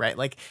here, right?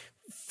 Like,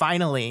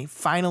 finally,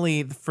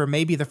 for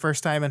maybe the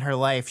first time in her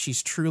life,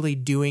 she's truly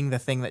doing the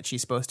thing that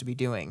she's supposed to be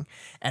doing.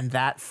 And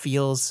that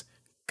feels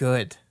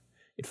good.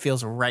 It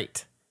feels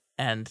right.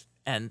 And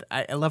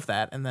I love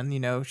that. And then, you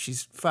know,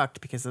 she's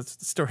fucked because that's what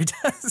the story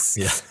does.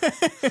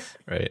 Yeah.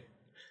 Right.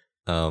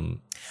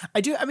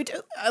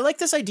 I like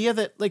this idea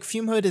that, like,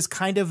 Fume Hood is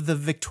kind of the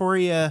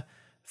Victoria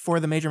for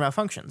the major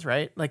malfunctions,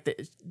 right? Like,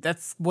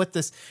 that's what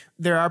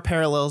there are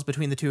parallels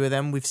between the two of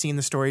them. We've seen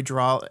the story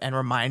draw and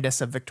remind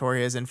us of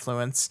Victoria's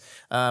influence.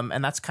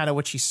 And that's kind of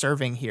what she's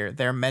serving here.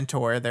 Their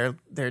mentor,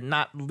 they're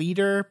not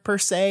leader per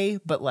se,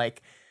 but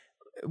like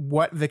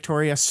what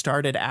Victoria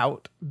started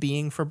out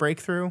being for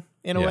Breakthrough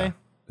in a way.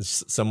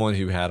 Someone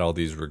who had all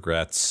these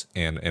regrets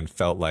and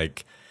felt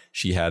like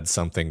she had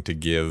something to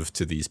give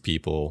to these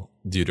people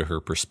due to her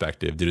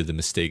perspective, due to the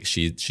mistakes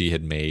she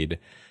had made,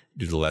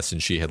 due to the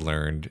lessons she had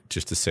learned,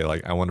 just to say,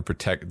 like, I want to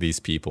protect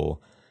these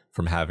people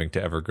from having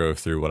to ever go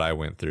through what I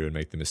went through and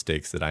make the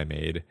mistakes that I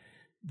made.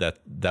 That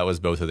was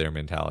both of their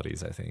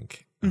mentalities, I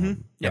think.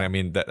 And I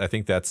mean, I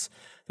think that's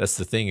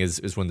the thing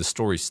is when the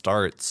story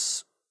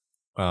starts,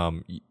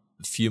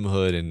 Fume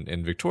Hood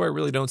and Victoria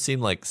really don't seem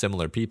like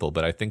similar people,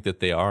 but I think that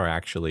they are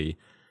actually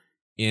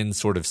in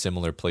sort of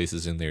similar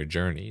places in their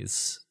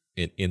journeys,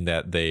 in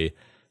that they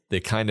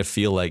kind of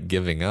feel like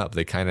giving up.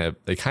 They kind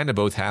of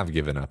both have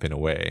given up in a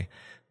way,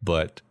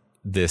 but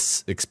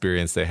this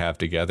experience they have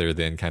together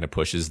then kind of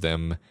pushes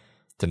them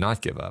to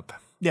not give up.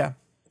 Yeah.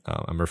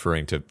 I'm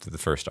referring to the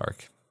first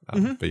arc,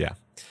 but yeah.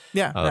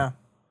 Yeah. No.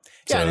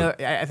 Yeah, so, no,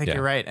 I think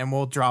you're right. And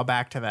we'll draw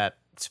back to that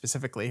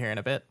specifically here in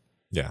a bit.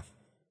 Yeah.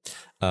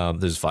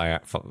 There's a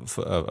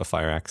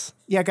fire axe.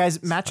 Yeah,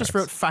 guys, Matt just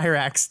wrote fire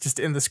axe just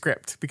in the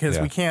script because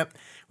we can't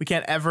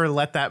ever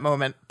let that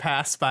moment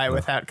pass by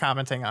without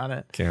commenting on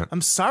it. Can't.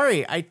 I'm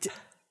sorry.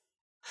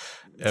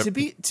 To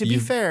be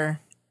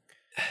fair,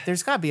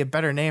 there's got to be a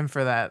better name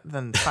for that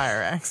than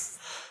fire axe.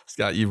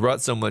 Scott, you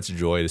brought so much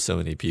joy to so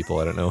many people.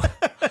 I don't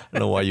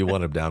know why you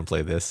want to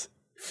downplay this.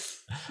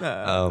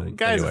 Guy's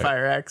anyway. a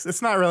fire axe.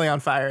 It's not really on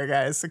fire,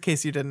 guys, in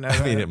case you didn't know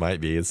that. I mean, it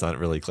might be. It's not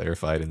really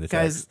clarified in the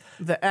text.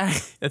 Guys, the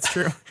axe, that's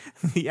true.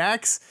 The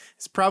axe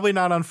is probably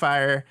not on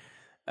fire.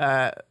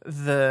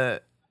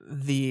 The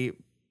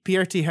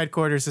PRT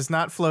headquarters is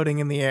not floating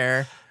in the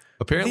air.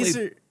 Apparently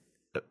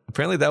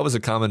that was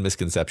a common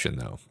misconception,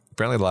 though.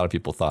 Apparently a lot of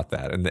people thought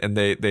that, and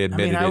they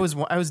admitted I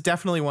was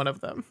definitely one of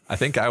them. I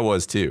think I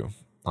was too,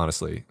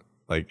 honestly.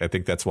 Like, I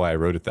think that's why I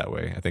wrote it that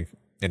way. I think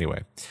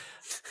anyway.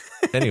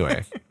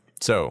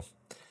 So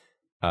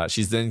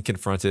She's then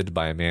confronted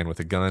by a man with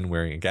a gun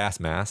wearing a gas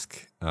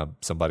mask.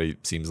 Somebody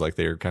seems like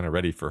they're kind of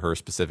ready for her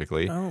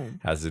specifically,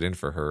 has it in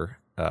for her.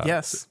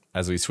 Yes.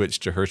 As we switch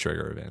to her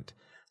trigger event,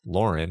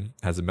 Lauren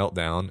has a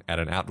meltdown at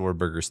an outdoor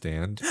burger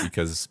stand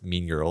because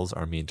mean girls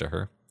are mean to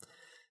her.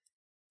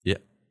 Yeah,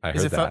 I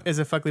heard that. Is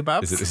it Fugly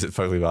Bob's? Is it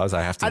Fugly Bob's?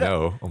 I have to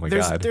know. Oh my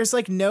God. There's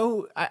like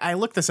no, I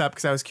looked this up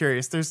because I was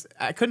curious.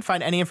 I couldn't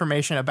find any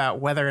information about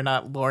whether or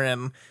not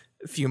Lauren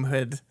Fume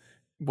Hood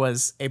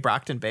was a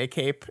Brockton Bay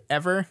Cape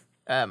ever.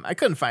 I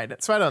couldn't find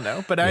it, so I don't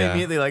know. But I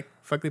immediately like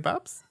Fugly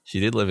Bob's. She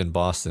did live in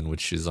Boston,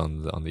 which is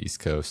on the East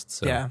Coast.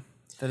 So. Yeah,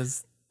 that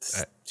is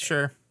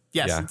sure.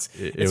 Yes,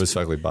 it was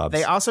Fugly Bob's.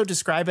 They also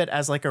describe it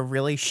as like a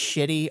really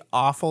shitty,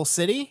 awful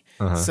city.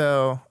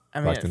 So I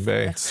mean,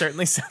 it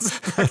certainly sounds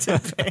like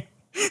Brockton Bay.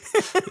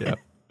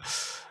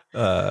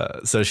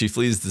 Yeah. So she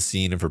flees the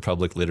scene of her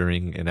public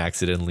littering and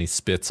accidentally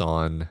spits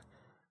on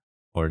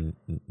or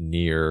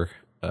near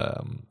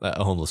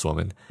a homeless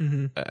woman.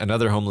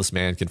 Another homeless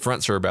man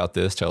confronts her about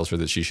this, tells her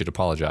that she should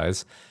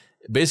apologize.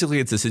 Basically,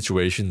 it's a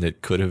situation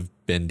that could have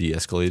been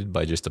de-escalated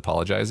by just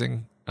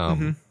apologizing,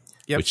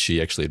 which she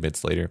actually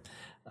admits later.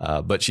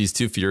 But she's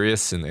too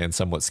furious and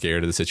somewhat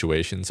scared of the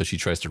situation, so she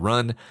tries to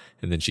run,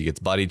 and then she gets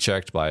body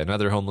checked by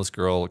another homeless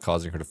girl,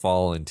 causing her to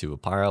fall into a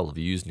pile of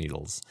used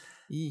needles.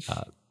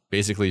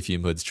 Basically,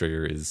 Fume Hood's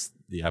trigger is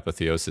the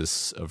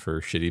apotheosis of her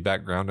shitty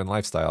background and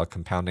lifestyle,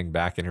 compounding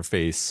back in her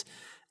face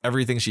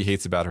everything she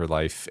hates about her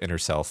life and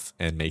herself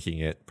and making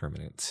it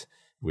permanent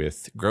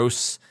with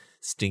gross,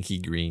 stinky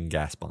green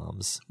gas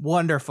bombs.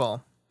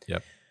 Wonderful.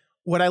 Yep.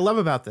 What I love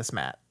about this,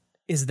 Matt,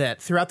 is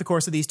that throughout the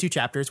course of these 2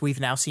 chapters, we've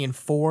now seen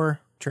 4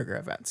 trigger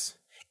events.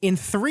 In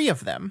 3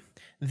 of them,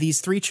 these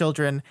 3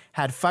 children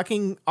had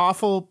fucking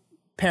awful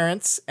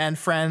parents and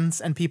friends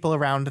and people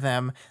around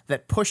them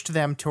that pushed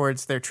them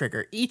towards their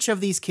trigger. Each of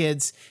these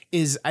kids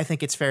is, I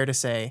think it's fair to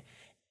say,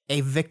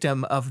 a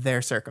victim of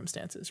their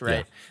circumstances,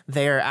 right? Yeah.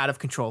 They are out of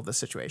control of the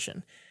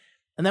situation.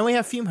 And then we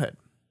have Fume Hood.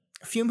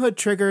 Fume Hood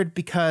triggered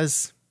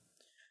because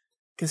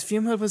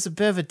Fume Hood was a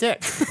bit of a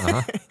dick.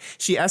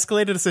 She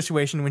escalated a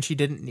situation when she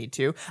didn't need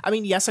to. I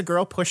mean, yes, a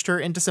girl pushed her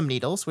into some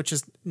needles, which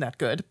is not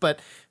good, but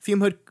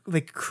Fume Hood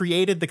like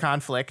created the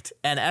conflict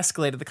and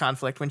escalated the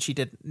conflict when she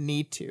didn't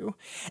need to.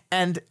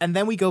 And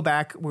then we go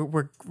back,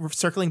 we're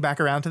circling back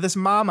around to this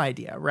mom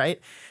idea, right?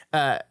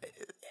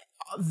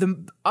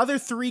 The other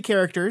 3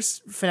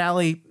 characters,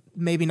 Finale,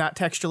 maybe not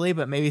textually,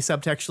 but maybe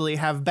subtextually,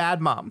 have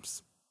bad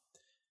moms.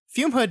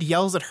 Fume Hood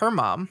yells at her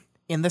mom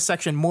in this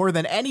section more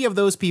than any of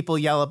those people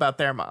yell about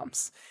their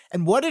moms.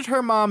 And what did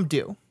her mom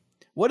do?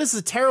 What is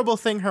the terrible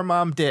thing her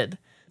mom did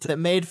that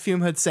made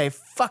Fume Hood say,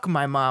 fuck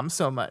my mom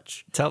so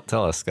much? Tell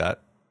us,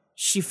 Scott.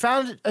 She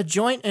found a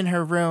joint in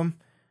her room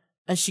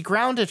and she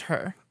grounded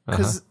her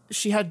because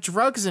she had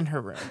drugs in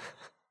her room.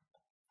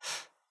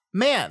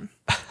 Man,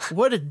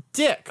 what a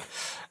dick.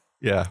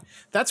 Yeah.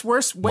 That's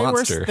way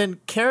worse than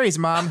Carrie's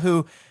mom,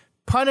 who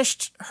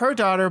punished her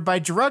daughter by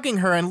drugging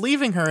her and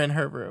leaving her in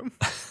her room.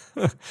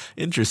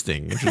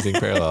 Interesting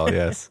parallel.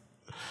 Yes.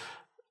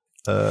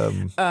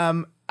 But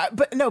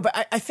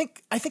I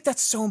think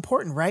that's so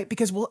important, right?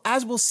 Because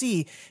as we'll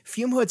see,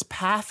 Fume Hood's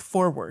path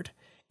forward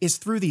is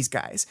through these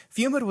guys.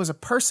 Fume Hood was a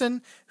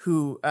person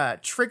who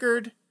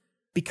triggered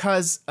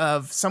because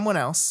of someone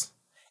else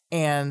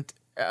and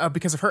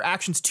because of her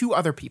actions to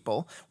other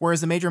people,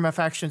 whereas the Major MF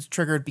actions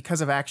triggered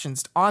because of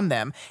actions on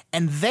them.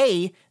 And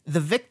they, the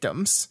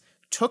victims,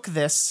 took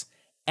this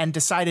and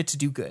decided to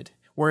do good,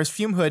 whereas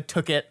Fume Hood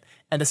took it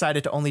and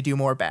decided to only do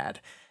more bad.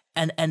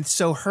 And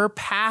so her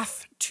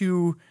path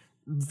to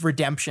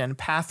redemption,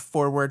 path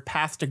forward,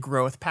 path to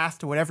growth, path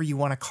to whatever you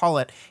want to call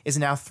it, is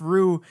now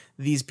through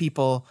these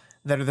people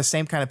that are the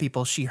same kind of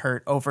people she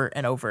hurt over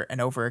and over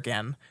and over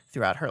again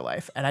throughout her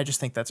life. And I just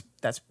think that's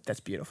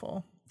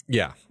beautiful.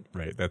 Yeah,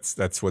 right.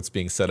 That's what's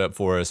being set up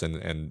for us,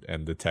 and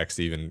the text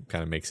even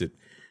kind of makes it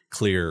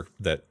clear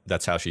that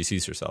that's how she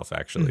sees herself.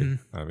 Actually, in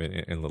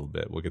a little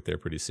bit, we'll get there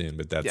pretty soon.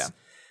 But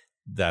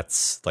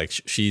that's like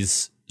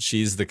she's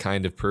the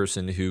kind of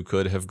person who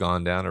could have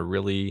gone down a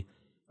really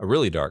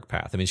dark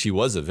path. I mean, she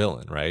was a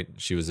villain, right?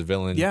 She was a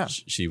villain. Yeah.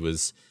 She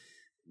was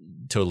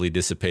totally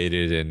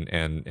dissipated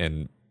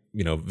and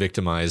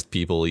victimized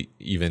people,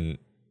 even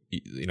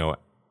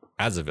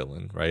as a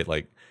villain, right?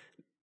 Like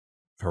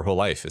her whole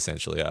life,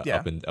 essentially,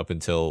 up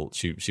until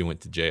she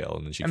went to jail,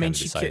 and then she kind of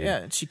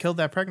decided. She killed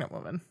that pregnant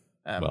woman.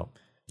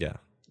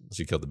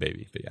 She killed the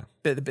baby, but yeah.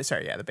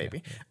 The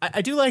baby. Yeah.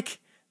 I do like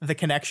the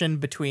connection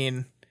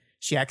between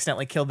she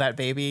accidentally killed that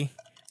baby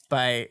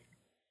by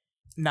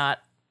not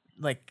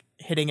like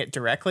hitting it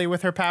directly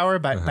with her power,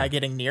 but by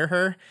getting near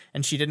her,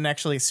 and she didn't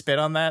actually spit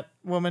on that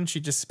woman. She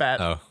just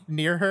spat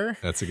near her.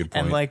 That's a good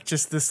point. And like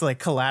just this like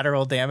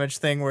collateral damage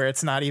thing where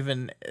it's not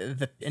even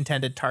the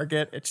intended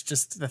target. It's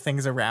just the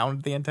things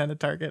around the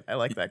intended target. I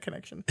like that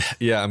connection.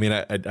 Yeah. I mean,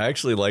 I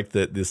actually like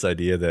this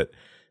idea that,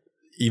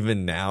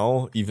 even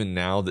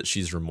now that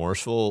she's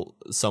remorseful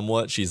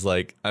somewhat, she's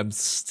like, I'm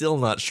still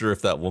not sure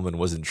if that woman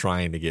wasn't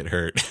trying to get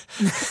hurt.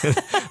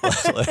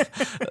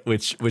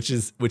 which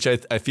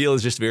I feel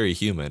is just very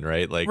human,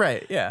 right? Like,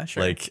 right. Yeah,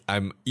 sure. like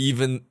I'm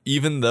even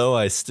though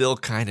I still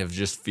kind of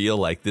just feel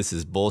like this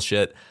is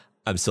bullshit,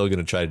 I'm still going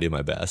to try to do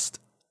my best.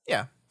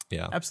 Yeah,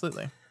 Yeah.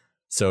 absolutely.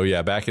 So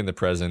yeah, back in the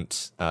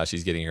present,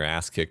 she's getting her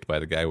ass kicked by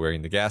the guy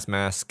wearing the gas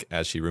mask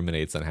as she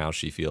ruminates on how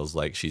she feels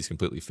like she's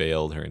completely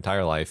failed her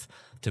entire life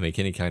to make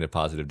any kind of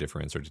positive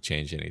difference or to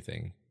change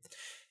anything.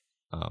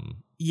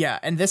 Yeah,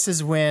 and this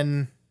is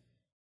when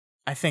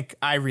I think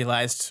I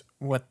realized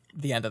what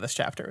the end of this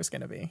chapter was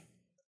going to be.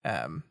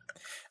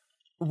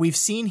 We've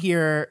seen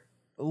here,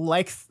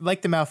 like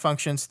the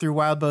malfunctions, through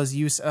Wildbow's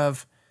use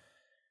of.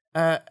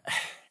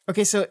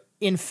 Okay, so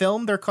in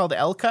film they're called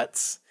L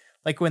cuts.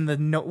 Like when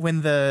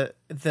the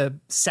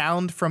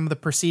sound from the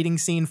preceding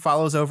scene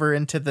follows over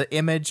into the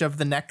image of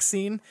the next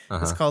scene,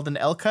 it's called an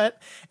L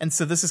cut. And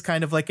so this is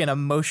kind of like an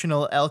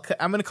emotional L cut.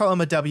 I'm going to call him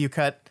a W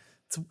cut.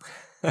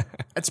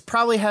 It's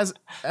probably has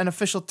an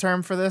official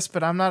term for this,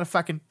 but I'm not a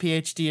fucking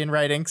PhD in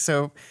writing,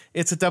 so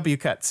it's a W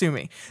cut. Sue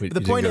me. Wait,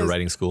 the you point didn't go is, to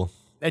writing school?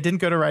 I didn't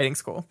go to writing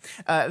school.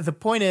 The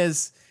point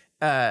is,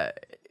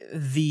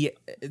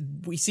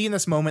 we see in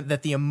this moment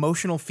that the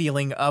emotional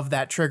feeling of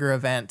that trigger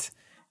event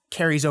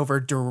carries over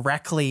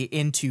directly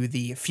into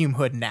the fume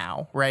hood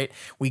now, right?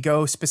 We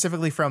go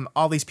specifically from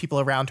all these people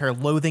around her,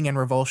 loathing and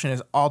revulsion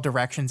is all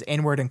directions,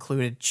 inward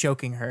included,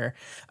 choking her.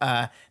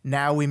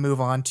 Now we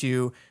move on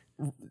to,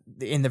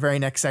 in the very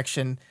next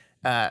section,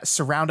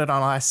 surrounded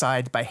on all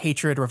sides by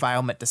hatred,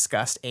 revilement,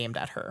 disgust aimed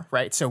at her,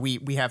 right? So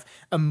we have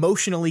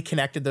emotionally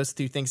connected those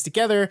two things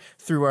together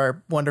through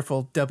our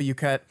wonderful W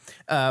cut.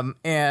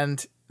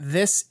 And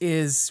this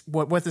is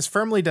what this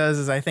firmly does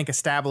is, I think,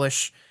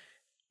 establish,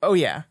 oh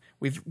yeah,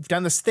 we've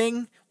done this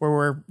thing where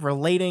we're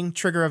relating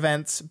trigger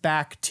events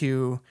back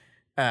to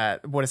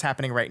what is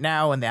happening right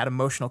now and that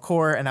emotional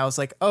core. And I was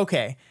like,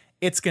 okay,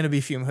 it's going to be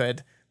Fume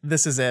Hood.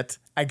 This is it.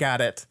 I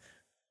got it.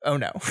 Oh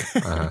no.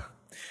 And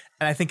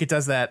I think it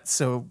does that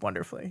so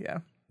wonderfully. Yeah.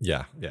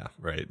 Yeah.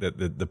 Right.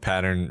 The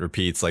pattern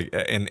repeats, like,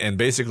 and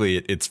basically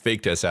it's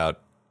faked us out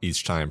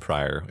each time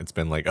prior. It's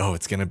been like, oh no,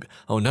 it's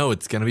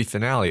going to be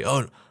finale.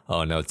 Oh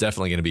no, it's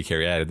definitely going to be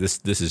Caryatid.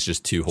 This is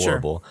just too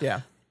horrible. Sure.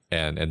 Yeah.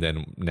 And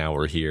then now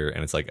we're here,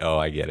 and it's like, oh,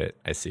 I get it.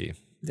 I see.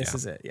 This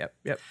is it.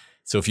 Yep.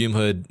 So Fume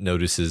Hood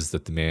notices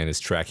that the man is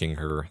tracking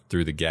her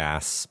through the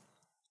gas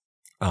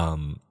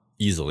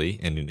easily,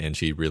 and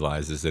she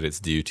realizes that it's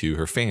due to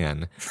her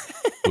fan,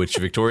 which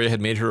Victoria had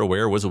made her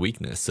aware was a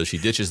weakness. So she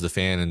ditches the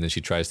fan, and then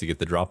she tries to get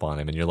the drop on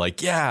him, and you're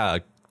like, yeah,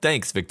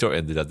 thanks, Victoria.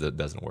 And that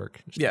doesn't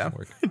work. It Yeah, doesn't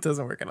work. It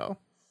doesn't work at all.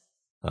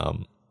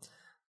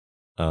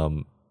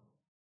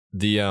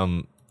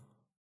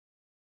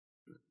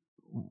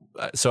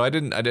 So I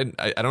don't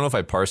know if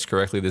I parsed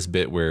correctly this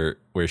bit where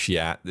is she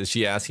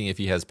asking if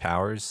he has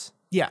powers?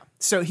 Yeah.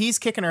 So he's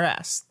kicking her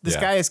ass. This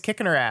guy is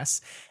kicking her ass,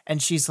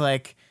 and she's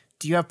like,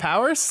 do you have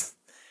powers?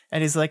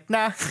 And he's like,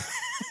 nah.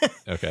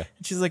 Okay.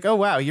 And she's like, oh,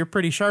 wow, you're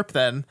pretty sharp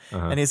then.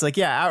 And he's like,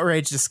 yeah,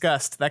 outrage,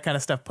 disgust, that kind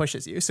of stuff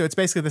pushes you. So it's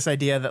basically this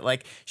idea that,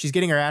 like, she's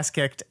getting her ass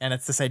kicked, and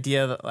it's this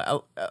idea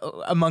that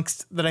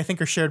amongst that I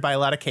think are shared by a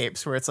lot of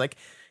capes, where it's like,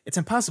 it's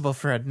impossible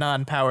for a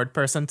non-powered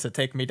person to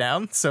take me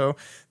down, so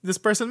this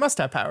person must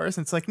have powers.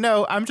 And it's like,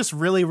 no, I'm just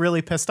really,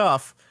 really pissed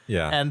off.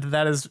 Yeah. And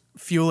that is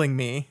fueling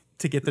me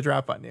to get the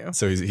drop on you.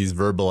 So he's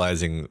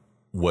verbalizing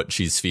what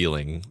she's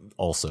feeling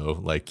also,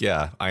 like,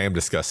 yeah, I am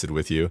disgusted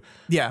with you.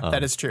 Yeah,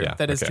 that is true. Yeah,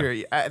 that is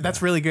true.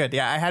 That's really good.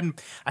 Yeah,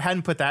 I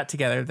hadn't put that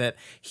together, that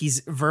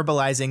he's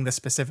verbalizing the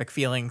specific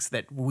feelings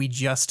that we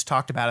just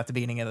talked about at the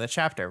beginning of the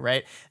chapter,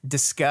 right?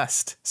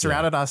 Disgust,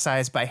 surrounded on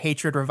sides by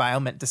hatred,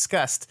 revilement,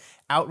 disgust,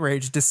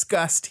 outrage,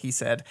 disgust, he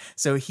said.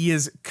 So he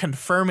is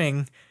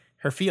confirming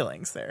her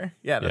feelings there.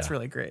 Yeah, that's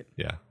really great.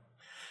 Yeah.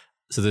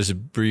 So there's a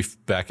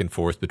brief back and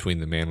forth between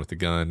the man with the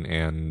gun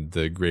and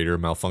the Greater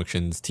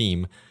Malfunctions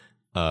team,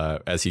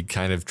 as he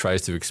kind of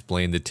tries to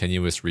explain the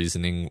tenuous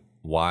reasoning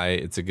why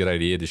it's a good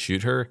idea to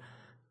shoot her,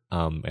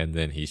 and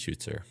then he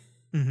shoots her.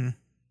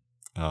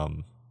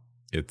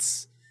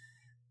 It's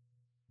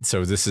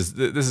so this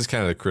is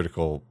kind of the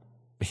critical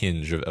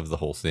hinge of the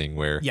whole thing,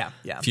 where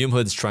Fume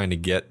Hood's trying to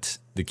get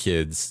the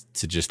kids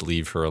to just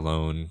leave her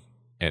alone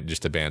and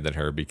just abandon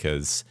her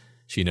because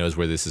she knows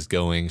where this is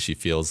going. She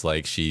feels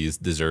like she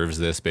deserves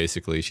this.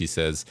 Basically, she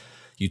says,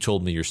 "You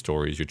told me your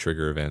stories, your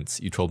trigger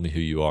events. You told me who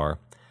you are.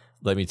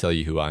 Let me tell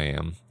you who I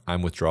am.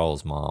 I'm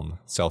Withdrawal's mom,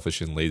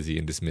 selfish and lazy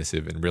and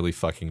dismissive and really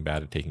fucking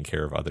bad at taking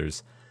care of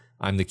others.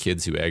 I'm the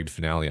kids who egged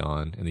Finale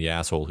on and the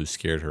asshole who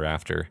scared her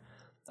after.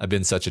 I've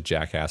been such a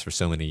jackass for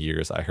so many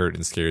years. I hurt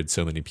and scared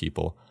so many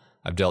people.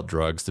 I've dealt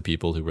drugs to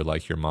people who were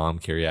like your mom,"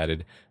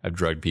 Caryatid. "I've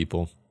drugged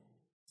people.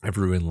 I've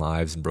ruined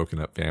lives and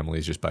broken up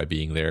families just by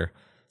being there,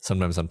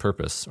 sometimes on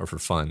purpose or for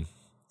fun."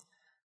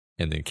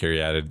 And then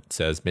Caryatid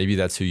says, "Maybe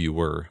that's who you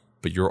were,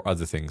 but you're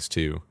other things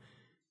too.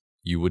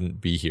 You wouldn't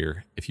be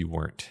here if you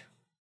weren't."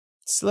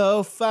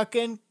 Slow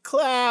fucking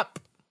clap.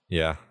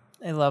 Yeah.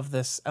 I love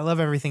this. I love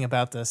everything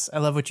about this. I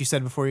love what you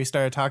said before you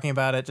started talking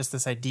about it. Just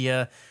this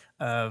idea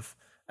of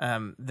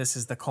this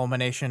is the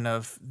culmination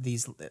of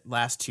these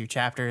last two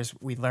chapters.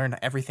 We learn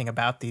everything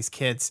about these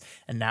kids,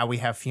 and now we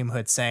have Fume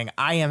Hood saying,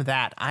 "I am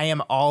that. I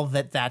am all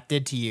that that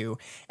did to you."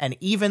 And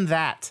even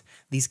that,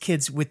 these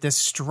kids with this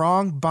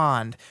strong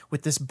bond,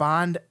 with this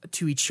bond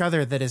to each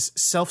other that is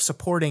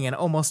self-supporting and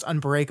almost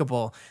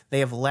unbreakable, they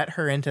have let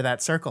her into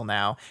that circle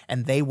now,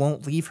 and they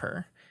won't leave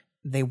her.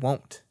 They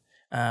won't.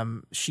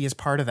 She is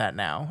part of that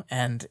now,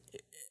 and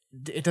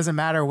it doesn't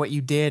matter what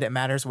you did; it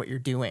matters what you're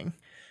doing.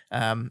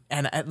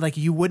 Like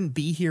you wouldn't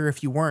be here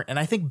if you weren't. And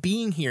I think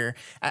being here,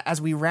 as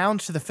we round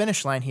to the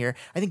finish line here,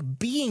 I think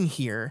being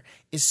here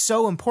is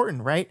so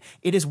important, right?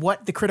 It is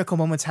what the critical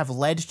moments have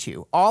led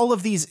to. All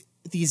of these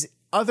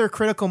other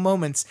critical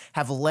moments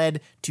have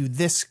led to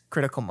this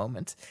critical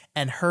moment,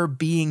 and her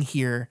being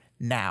here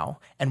now,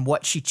 and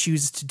what she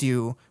chooses to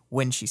do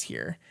when she's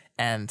here.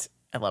 And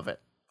I love it.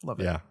 Love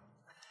it. Yeah.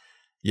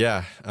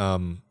 Yeah.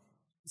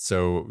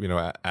 So,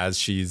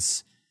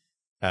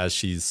 as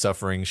she's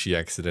suffering, she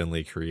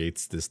accidentally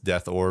creates this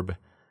death orb,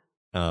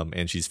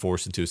 and she's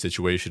forced into a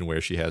situation where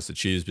she has to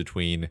choose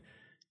between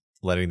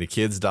letting the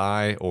kids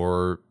die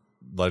or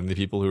letting the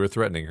people who are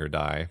threatening her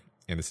die.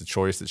 And it's a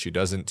choice that she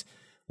doesn't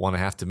want to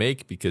have to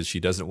make because she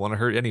doesn't want to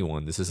hurt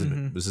anyone. This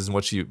isn't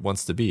what she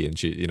wants to be. And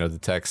she, the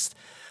text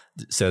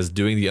says,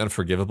 doing the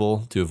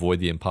unforgivable to avoid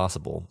the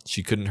impossible.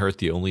 She couldn't hurt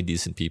the only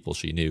decent people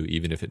she knew,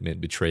 even if it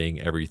meant betraying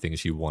everything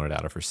she wanted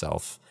out of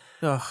herself.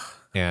 Ugh.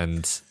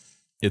 And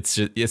it's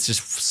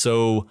just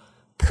so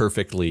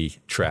perfectly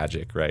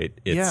tragic, right?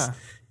 Yeah.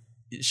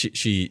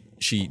 She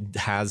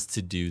has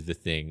to do the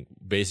thing,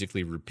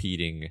 basically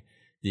repeating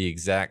the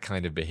exact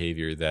kind of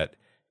behavior that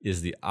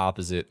is the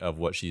opposite of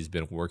what she's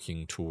been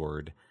working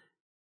toward,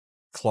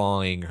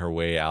 clawing her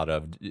way out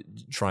of,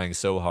 trying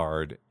so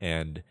hard,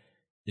 and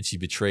she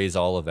betrays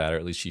all of that, or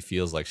at least she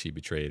feels like she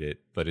betrayed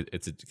it. But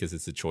it's because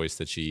it's a choice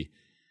that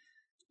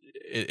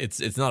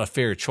it's not a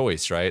fair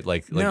choice, right?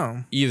 Like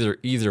no.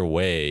 Either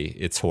way,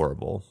 it's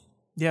horrible.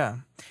 Yeah.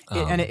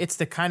 And it's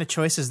the kind of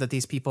choices that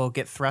these people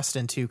get thrust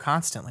into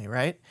constantly,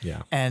 right?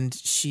 Yeah. And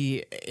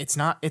it's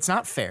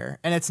not fair,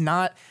 and it's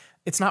not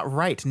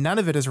right. None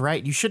of it is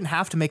right. You shouldn't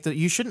have to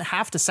you shouldn't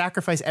have to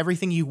sacrifice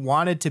everything you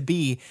wanted to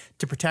be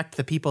to protect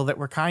the people that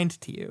were kind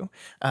to you.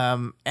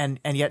 And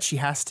yet she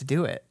has to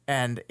do it.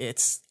 And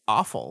it's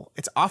awful.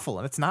 It's awful,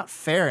 and it's not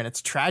fair, and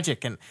it's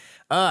tragic, and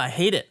I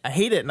hate it. I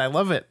hate it, and I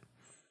love it.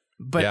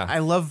 But yeah. I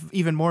love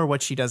even more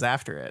what she does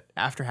after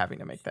having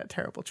to make that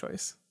terrible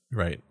choice.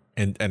 Right.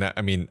 And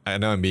I mean, I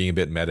know I'm being a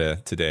bit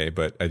meta today,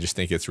 but I just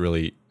think it's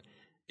really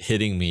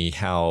hitting me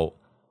how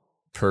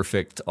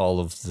perfect all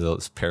of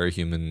those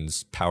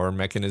parahumans' power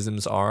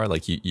mechanisms are.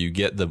 Like you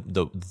get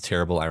the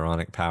terrible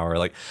ironic power.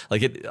 Like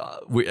it.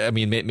 I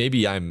mean,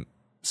 maybe I'm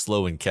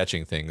slow in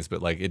catching things,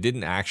 but like it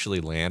didn't actually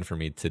land for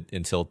me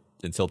until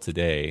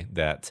today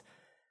that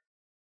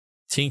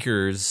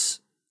Tinker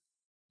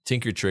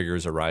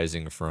triggers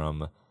arising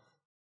from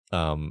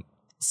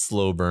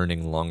slow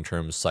burning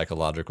long-term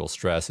psychological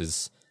stress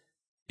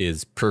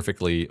is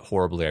perfectly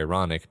horribly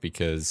ironic,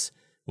 because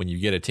when you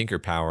get a Tinker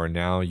power,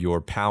 now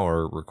your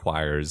power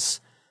requires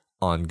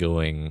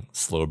ongoing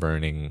slow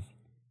burning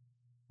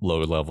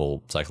low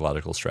level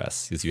psychological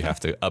stress, because you have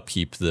to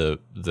upkeep the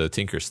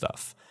Tinker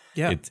stuff.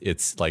 Yeah.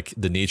 It's like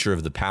the nature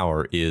of the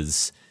power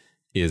is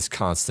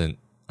constant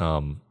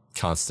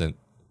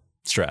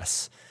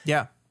stress.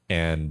 Yeah.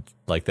 And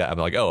like that, I'm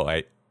like, oh,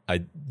 I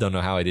don't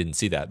know how I didn't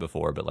see that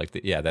before, but like,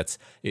 that's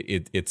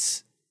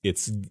it's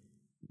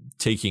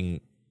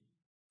taking,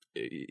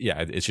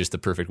 it's just the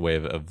perfect way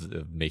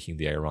of making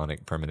the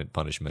ironic permanent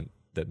punishment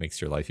that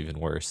makes your life even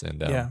worse.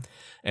 And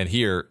and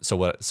here,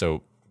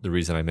 so the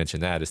reason I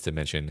mention that is to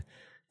mention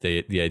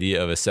the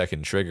idea of a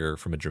second trigger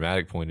from a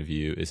dramatic point of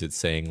view is it's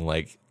saying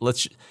like,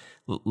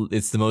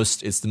 it's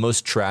the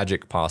most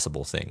tragic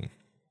possible thing.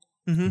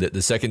 Mm-hmm.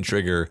 The second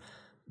trigger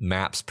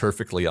maps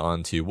perfectly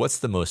onto what's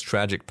the most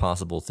tragic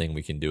possible thing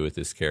we can do with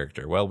this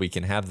character. Well, we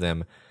can have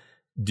them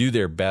do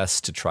their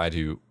best to try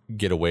to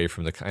get away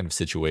from the kind of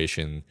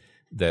situation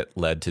that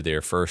led to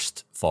their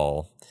first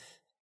fall,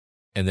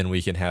 and then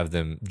we can have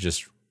them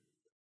just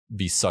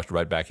be sucked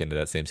right back into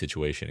that same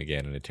situation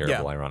again in a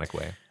terrible, ironic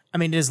way. I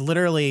mean, it is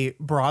literally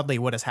broadly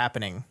what is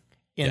happening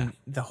in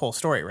the whole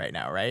story right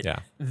now, right?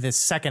 Yeah. This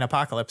second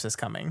apocalypse is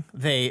coming.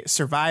 They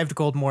survived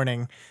Gold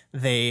Morning.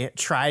 They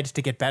tried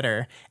to get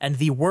better, and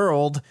the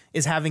world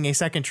is having a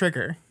second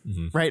trigger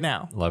right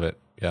now. Love it.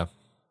 Yeah.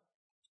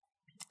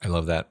 I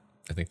love that.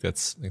 I think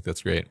that's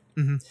great.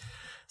 Mm-hmm.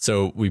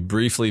 So we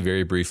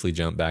very briefly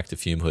jump back to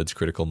Fume Hood's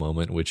critical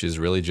moment, which is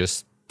really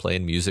just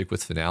playing music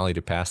with Finale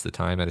to pass the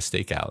time at a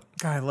stakeout.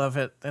 God, I love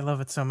it. I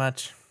love it so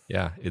much.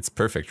 Yeah, it's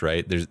perfect,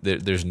 right?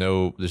 There's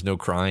no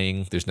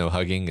crying, there's no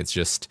hugging. It's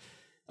just,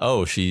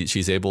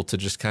 she's able to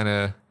just kind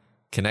of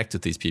connect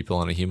with these people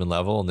on a human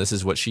level, and this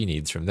is what she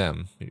needs from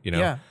them.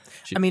 Yeah,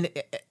 I mean,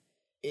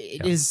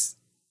 it is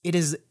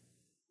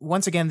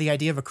once again, the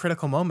idea of a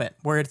critical moment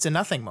where it's a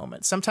nothing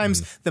moment.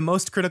 Sometimes the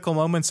most critical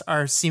moments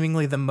are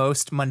seemingly the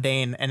most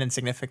mundane and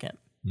insignificant.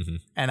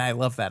 And I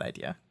love that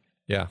idea.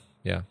 Yeah.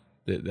 Yeah.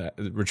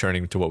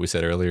 Returning to what we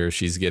said earlier,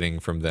 she's getting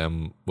from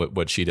them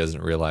what she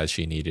doesn't realize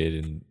she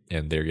needed,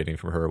 and they're getting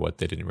from her what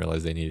they didn't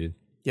realize they needed.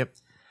 Yep.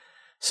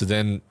 So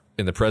then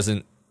in the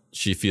present,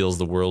 she feels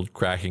the world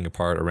cracking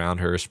apart around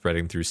her,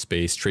 spreading through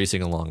space,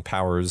 tracing along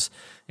powers,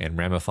 and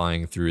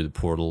ramifying through the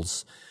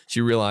portals.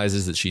 She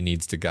realizes that she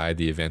needs to guide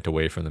the event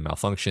away from the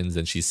malfunctions,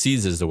 and she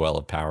seizes the well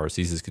of power,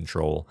 seizes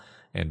control,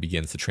 and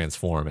begins to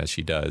transform as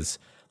she does.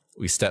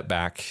 We step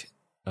back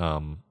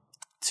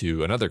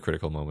to another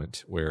critical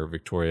moment where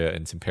Victoria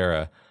and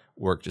Tempera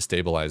work to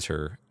stabilize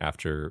her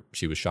after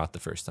she was shot the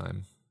first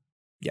time.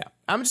 Yeah.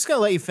 I'm just going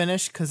to let you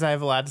finish because I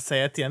have a lot to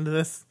say at the end of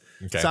this.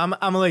 Okay. So I'm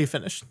going to let you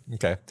finish.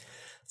 Okay.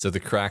 So the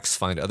cracks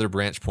find other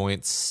branch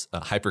points,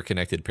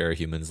 hyper-connected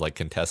parahumans like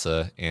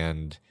Contessa,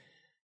 and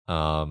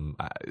from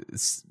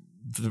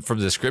the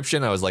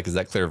description, I was like, is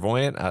that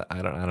clairvoyant?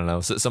 I don't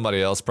know. So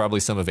somebody else, probably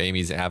some of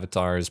Amy's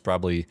avatars,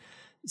 probably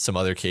some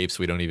other capes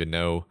we don't even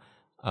know.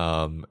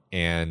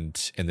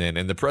 And then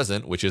in the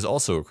present, which is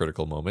also a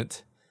critical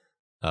moment,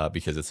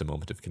 because it's a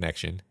moment of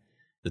connection,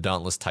 the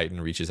Dauntless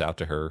Titan reaches out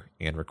to her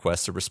and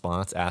requests a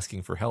response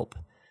asking for help.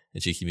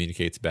 And she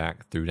communicates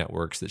back through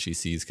networks that she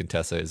sees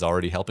Contessa is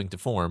already helping to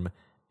form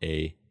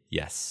a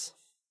yes.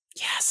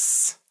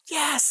 Yes.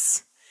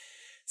 Yes.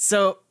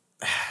 So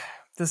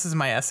this is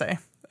my essay.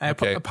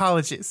 Okay.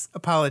 Apologies.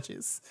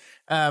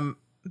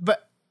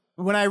 But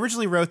when I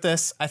originally wrote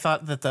this, I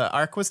thought that the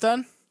arc was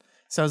done.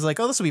 So I was like,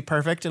 oh, this will be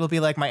perfect. It'll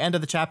be like my end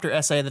of the chapter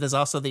essay that is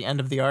also the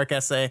end of the arc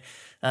essay.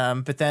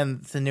 But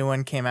then the new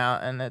one came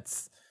out and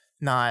it's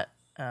not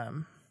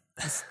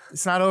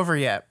it's not over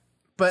yet.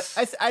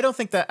 But I don't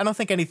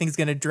think anything's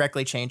going to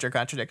directly change or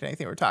contradict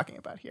anything we're talking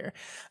about here.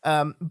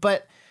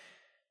 But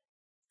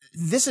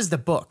this is the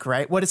book,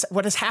 right?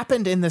 What has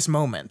happened in this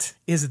moment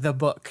is the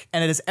book,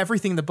 and it is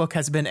everything the book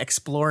has been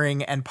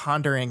exploring and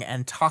pondering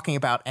and talking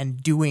about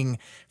and doing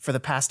for the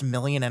past 1.5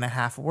 million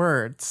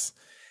words.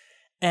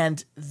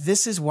 And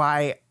this is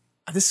why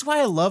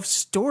I love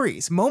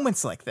stories,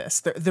 moments like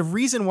this. The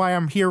reason why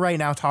I'm here right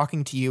now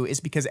talking to you is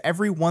because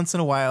every once in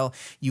a while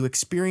you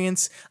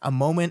experience a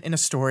moment in a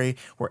story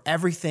where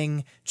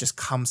everything just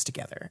comes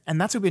together. And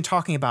that's what we've been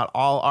talking about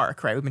all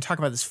arc, right? We've been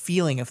talking about this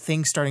feeling of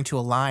things starting to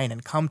align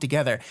and come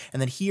together.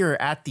 And then here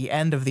at the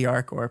end of the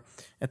arc, or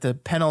at the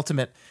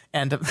penultimate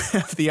end of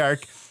the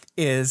arc,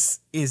 is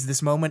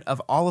this moment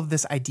of all of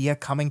this idea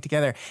coming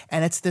together.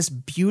 And it's this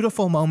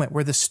beautiful moment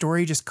where the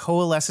story just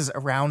coalesces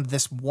around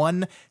this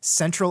one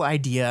central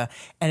idea.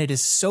 And it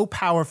is so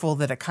powerful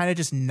that it kind of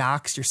just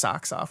knocks your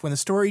socks off. When the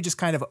story just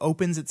kind of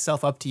opens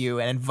itself up to you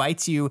and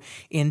invites you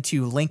in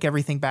to link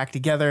everything back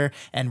together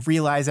and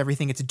realize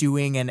everything it's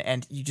doing.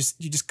 And you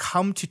just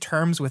come to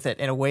terms with it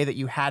in a way that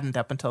you hadn't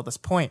up until this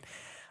point.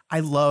 I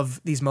love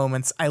these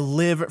moments. I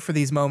live for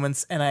these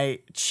moments and I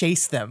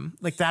chase them.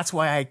 Like, that's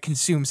why I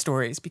consume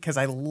stories, because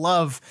I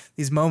love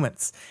these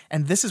moments.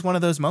 And this is one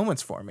of those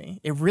moments for me.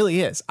 It really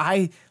is.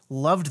 I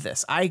loved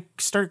this. I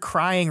started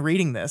crying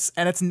reading this,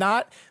 and it's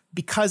not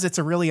because it's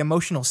a really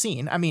emotional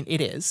scene. I mean,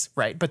 it is,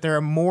 right? But there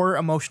are more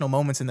emotional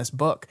moments in this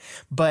book.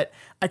 But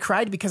I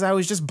cried because I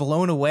was just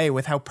blown away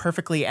with how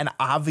perfectly and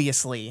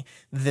obviously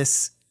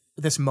this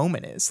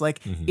moment is. Like,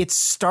 it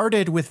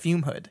started with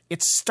Fumehood.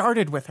 It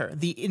started with her.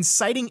 The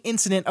inciting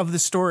incident of the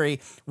story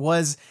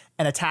was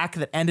an attack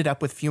that ended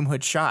up with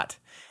Fumehood shot.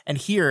 And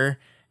here,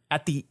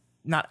 at the,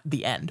 not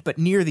the end, but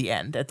near the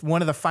end, at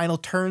one of the final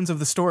turns of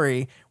the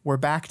story, we're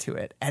back to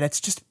it. And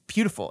it's just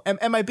beautiful.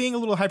 Am I being a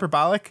little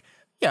hyperbolic?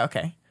 Yeah,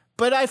 okay.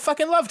 But I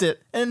fucking loved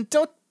it. And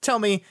don't tell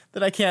me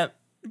that I can't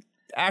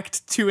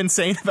act too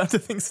insane about the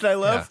things that I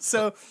love. Yeah.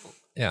 So,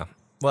 yeah.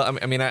 Well,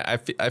 I mean, I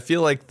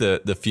feel like the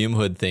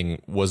Fumehood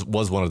thing was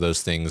one of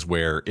those things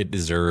where it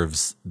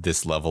deserves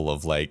this level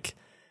of like,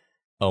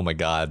 oh my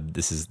God,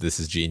 this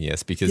is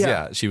genius. Because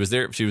yeah, she was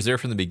there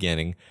from the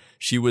beginning.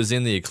 She was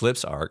in the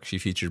Eclipse arc. She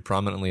featured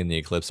prominently in the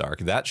Eclipse arc.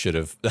 That should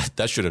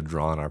have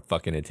drawn our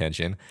fucking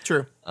attention.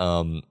 True.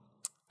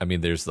 I mean,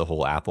 there's the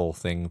whole Apple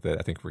thing that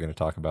I think we're going to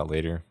talk about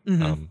later.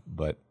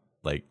 But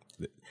like,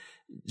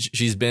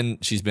 she's been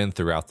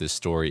throughout this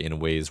story in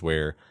ways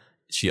where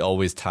she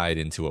always tied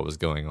into what was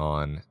going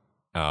on.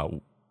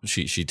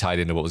 She tied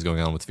into what was going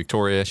on with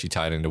Victoria. She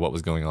tied into what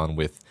was going on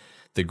with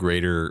the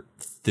greater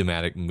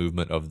thematic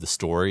movement of the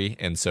story.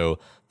 And so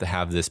to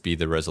have this be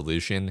the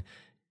resolution,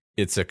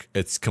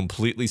 it's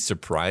completely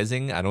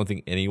surprising. I don't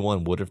think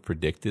anyone would have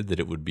predicted that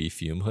it would be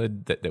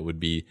Fumehood, that would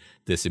be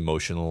this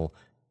emotional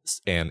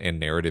and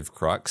narrative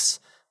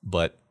crux.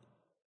 But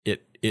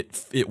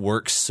it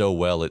works so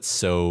well. It's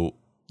so,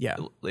 yeah,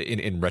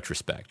 in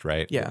retrospect,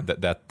 right? Yeah.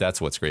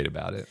 That's what's great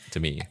about it to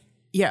me.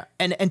 Yeah.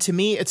 And to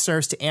me, it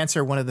serves to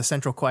answer one of the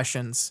central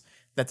questions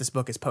that this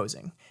book is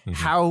posing.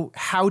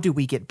 How do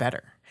we get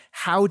better?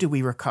 How do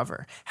we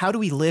recover? How do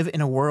we live in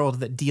a world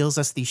that deals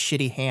us these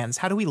shitty hands?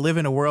 How do we live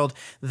in a world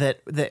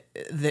that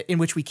in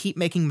which we keep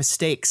making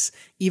mistakes,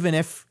 even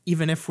if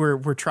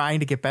we're trying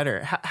to get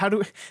better? How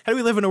do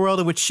we live in a world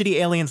in which shitty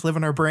aliens live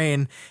in our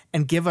brain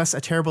and give us a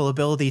terrible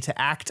ability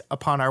to act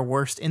upon our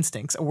worst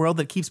instincts? A world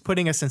that keeps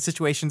putting us in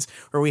situations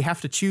where we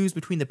have to choose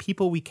between the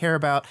people we care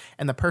about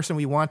and the person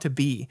we want to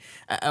be.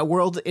 A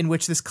world in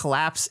which this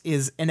collapse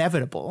is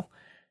inevitable.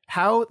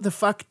 How the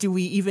fuck do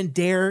we even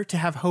dare to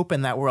have hope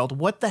in that world?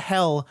 What the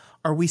hell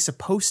are we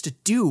supposed to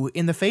do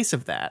in the face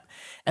of that?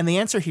 And the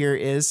answer here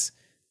is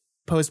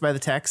posed by the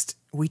text.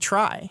 We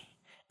try.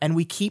 And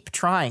we keep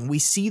trying. We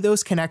see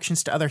those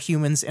connections to other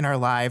humans in our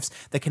lives,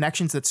 the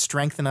connections that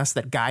strengthen us,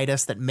 that guide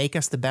us, that make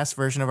us the best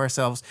version of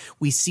ourselves.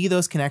 We see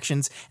those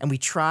connections and we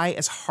try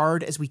as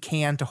hard as we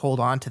can to hold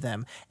on to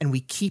them. And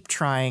we keep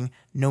trying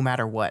no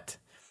matter what.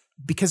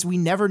 Because we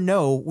never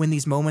know when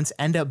these moments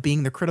end up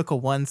being the critical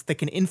ones that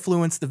can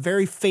influence the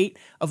very fate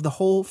of the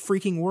whole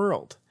freaking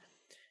world.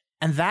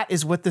 And that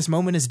is what this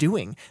moment is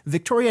doing.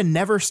 Victoria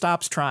never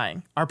stops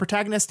trying. Our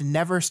protagonist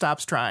never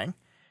stops trying.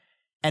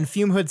 And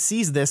Fume Hood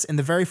sees this in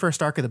the very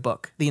first arc of the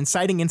book, the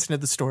inciting incident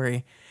of the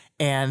story.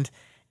 And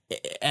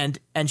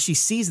she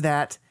sees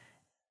that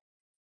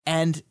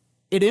and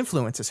it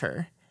influences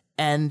her.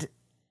 And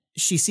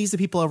she sees the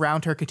people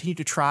around her continue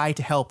to try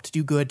to help, to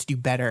do good, to do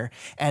better.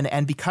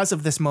 And because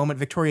of this moment,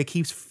 Victoria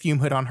keeps Fume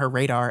Hood on her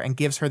radar and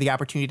gives her the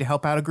opportunity to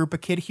help out a group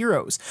of kid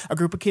heroes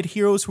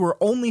who are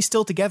only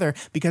still together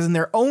because in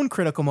their own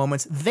critical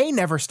moments, they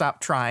never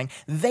stopped trying.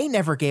 They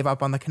never gave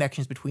up on the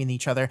connections between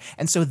each other.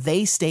 And so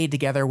they stayed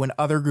together when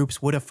other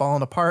groups would have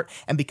fallen apart.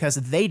 And because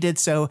they did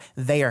so,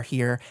 they are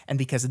here. And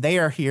because they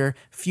are here,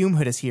 Fume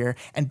Hood is here.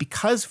 And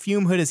because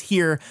Fume Hood is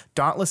here,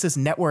 Dauntless's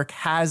network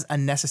has a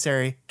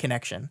necessary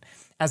connection.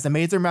 As the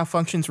major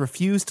malfunctions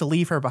refuse to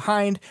leave her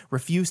behind,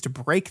 refuse to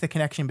break the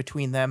connection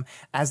between them,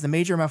 as the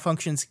major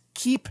malfunctions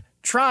keep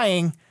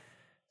trying,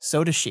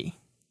 so does she.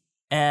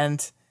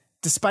 And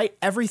despite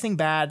everything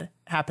bad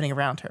happening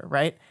around her,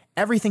 right?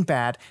 Everything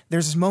bad,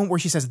 there's this moment where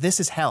she says, "This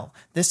is hell.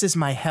 This is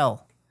my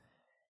hell."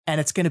 And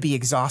it's going to be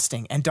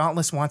exhausting. And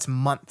Dauntless wants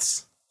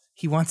months.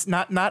 He wants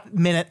not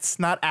minutes,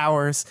 not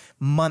hours,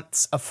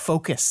 months of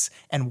focus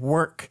and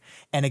work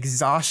and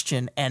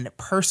exhaustion and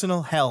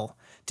personal hell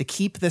to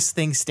keep this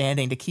thing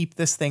standing, to keep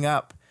this thing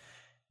up.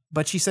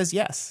 But she says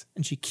yes,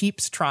 and she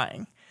keeps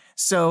trying.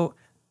 So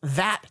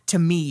that, to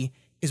me,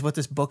 is what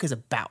this book is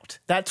about.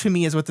 That, to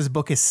me, is what this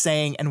book is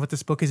saying and what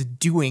this book is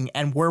doing.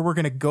 And where we're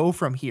going to go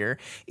from here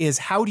is,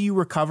 how do you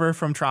recover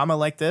from trauma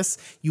like this?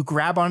 You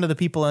grab onto the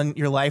people in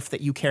your life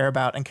that you care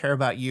about and care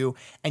about you,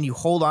 and you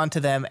hold on to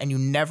them, and you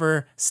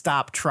never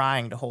stop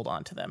trying to hold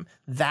on to them.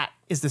 That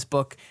is this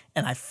book,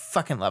 and I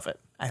fucking love it.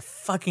 I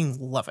fucking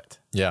love it.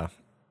 Yeah.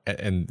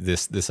 And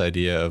this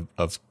idea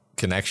of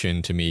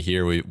connection, to me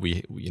here,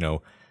 we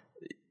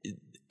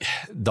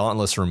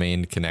Dauntless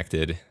remained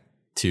connected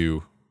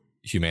to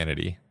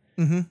humanity.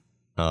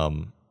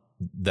 Mm-hmm.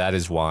 That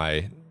is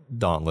why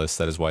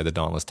the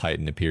Dauntless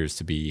Titan appears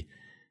to be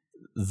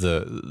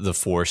the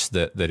force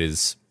that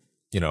is,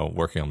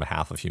 working on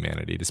behalf of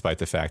humanity, despite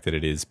the fact that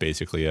it is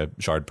basically a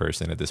shard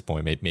person at this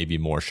point, maybe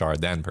more shard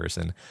than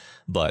person,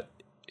 but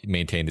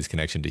maintained his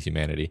connection to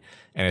humanity.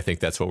 And I think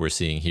that's what we're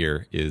seeing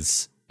here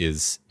is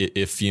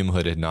if Fume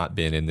Hood had not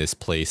been in this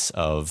place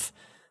of,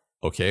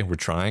 okay, we're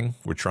trying,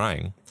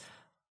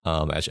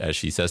 as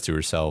she says to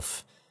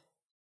herself,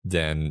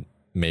 then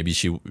maybe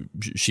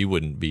she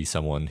wouldn't be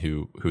someone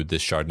who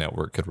this shard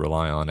network could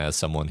rely on as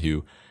someone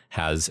who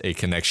has a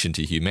connection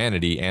to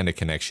humanity and a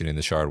connection in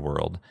the shard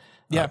world.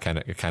 Yeah,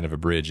 kind of a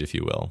bridge, if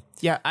you will.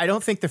 Yeah, I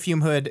don't think the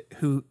Fume Hood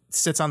who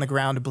sits on the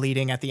ground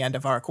bleeding at the end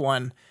of Arc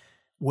 1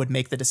 would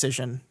make the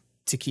decision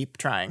to keep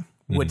trying.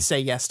 Would say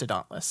yes to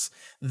Dauntless.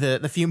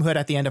 The Fume Hood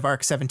at the end of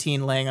Arc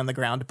 17 laying on the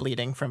ground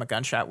bleeding from a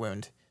gunshot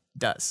wound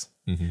does.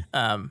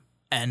 Mm-hmm.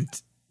 And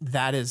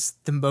that is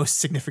the most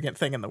significant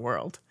thing in the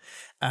world.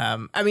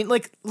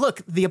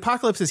 Look, the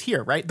apocalypse is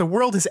here, right? The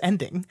world is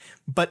ending,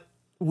 but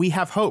we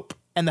have hope.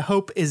 And the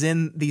hope is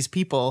in these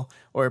people,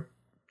 or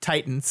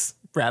titans,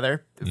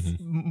 rather,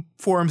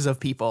 forms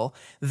of people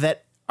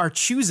that are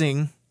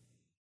choosing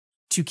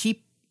to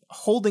keep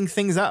holding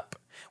things up.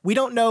 We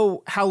don't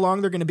know how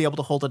long they're going to be able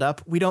to hold it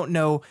up. We don't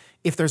know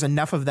if there's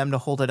enough of them to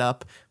hold it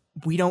up.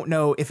 We don't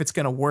know if it's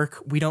going to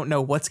work. We don't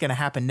know what's going to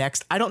happen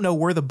next. I don't know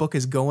where the book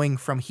is going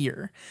from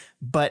here,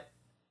 but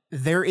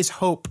there is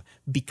hope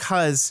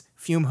because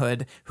Fume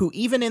Hood, who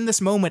even in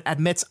this moment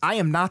admits, I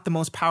am not the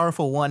most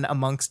powerful one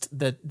amongst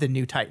the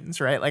new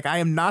Titans, right? Like, I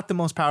am not the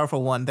most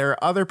powerful one. There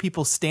are other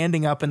people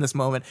standing up in this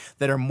moment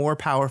that are more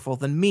powerful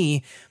than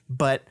me,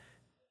 but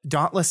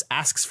Dauntless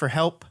asks for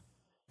help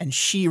and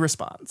she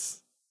responds.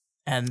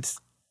 And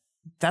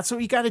that's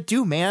what you got to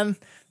do, man.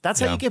 That's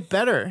how you get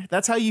better.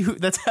 That's how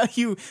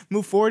you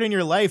move forward in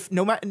your life,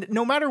 no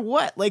matter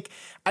what.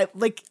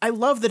 I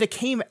love that it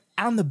came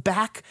on the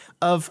back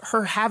of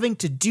her having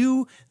to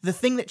do the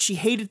thing that she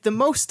hated the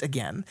most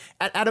again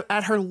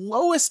at her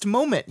lowest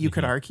moment. You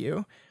could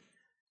argue.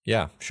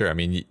 Yeah, sure. I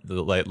mean,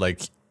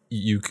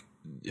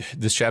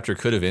 this chapter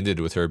could have ended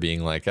with her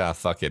being like,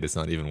 fuck it, it's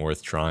not even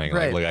worth trying.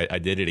 Right. Like I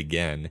did it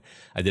again.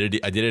 I did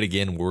it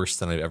again worse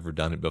than I've ever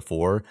done it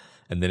before,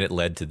 and then it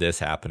led to this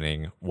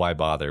happening. Why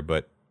bother?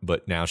 But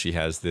now she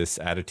has this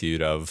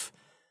attitude of,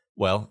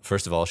 well,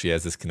 first of all, she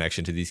has this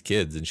connection to these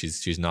kids, and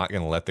she's not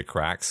going to let the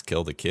cracks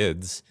kill the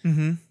kids.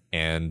 Mm-hmm.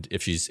 And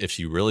if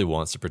she really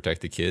wants to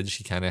protect the kids,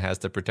 she kind of has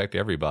to protect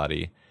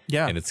everybody.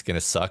 Yeah. And it's going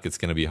to suck. It's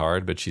going to be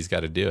hard, but she's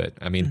got to do it.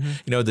 I mean,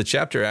 the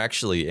chapter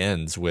actually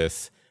ends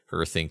with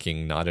her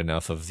thinking not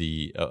enough of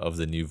the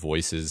new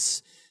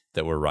voices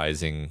that were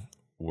rising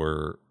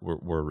were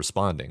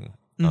responding,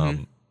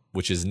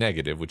 which is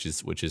negative, which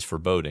is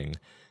foreboding.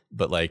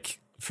 But like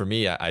for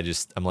me,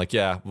 I'm like,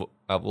 yeah,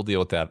 we'll deal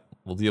with that.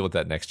 We'll deal with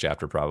that next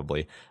chapter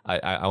probably.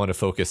 I want to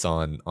focus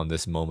on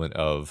this moment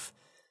of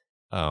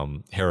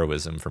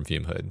heroism from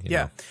Fume Hood. You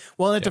know?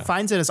 Well, it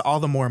defines it as all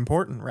the more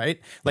important,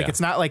 right? Like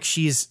it's not like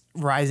she's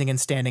rising and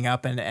standing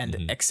up and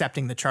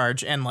accepting the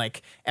charge, and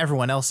like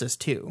everyone else is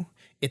too.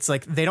 It's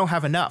like they don't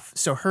have enough,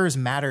 so hers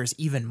matters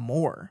even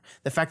more.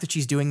 The fact that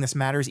she's doing this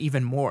matters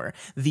even more.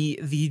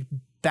 The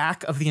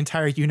back of the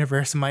entire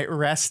universe might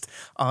rest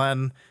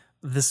on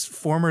this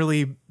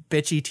formerly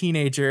bitchy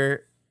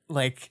teenager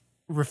like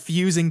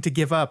refusing to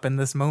give up in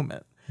this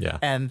moment. Yeah.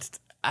 And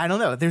I don't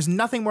know. There's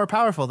nothing more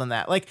powerful than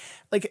that. Like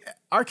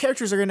our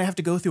characters are going to have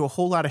to go through a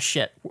whole lot of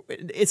shit.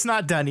 It's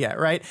not done yet,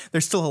 right?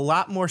 There's still a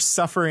lot more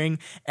suffering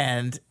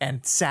and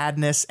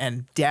sadness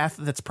and death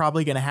that's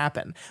probably going to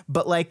happen.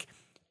 But like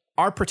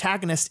our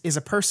protagonist is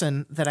a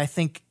person that I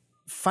think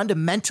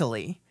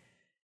fundamentally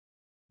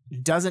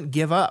doesn't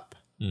give up.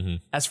 Mm-hmm.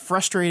 As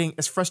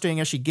frustrating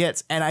as she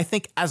gets. And I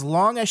think as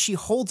long as she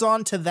holds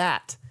on to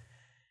that,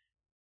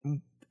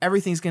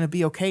 everything's going to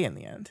be okay in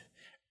the end.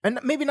 And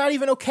maybe not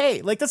even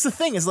okay. Like that's the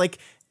thing is like,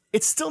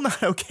 it's still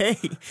not okay.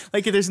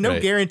 Like there's no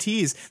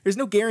guarantees. There's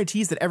no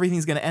guarantees that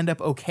everything's going to end up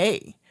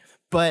okay.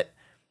 But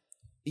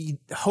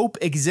hope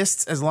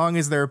exists as long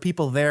as there are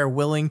people there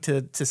willing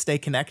to stay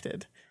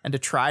connected and to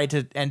try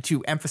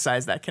to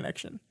emphasize that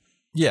connection.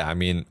 Yeah. I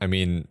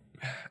mean,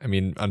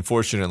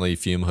 unfortunately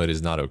Fume Hood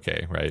is not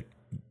okay. Right.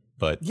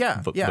 But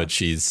but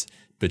she's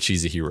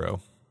a hero.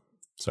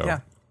 So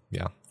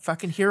yeah.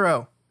 Fucking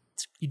hero.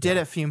 You did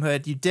it, Fume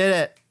Hood. You did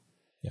it.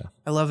 Yeah.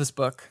 I love this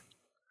book.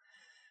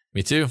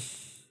 Me too.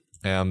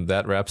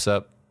 That wraps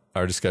up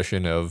our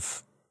discussion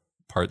of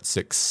part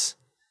 6.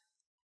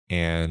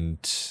 And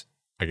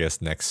I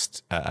guess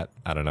next, I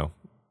don't know.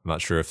 I'm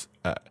not sure if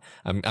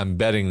I'm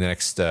betting the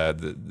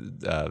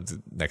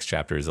next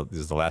chapter is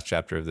the last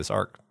chapter of this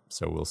arc.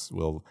 So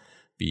we'll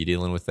be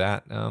dealing with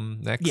that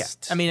next. Yeah,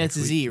 I mean it's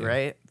Z,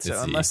 right?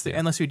 So it's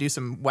unless we do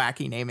some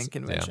wacky naming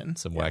convention,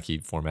 some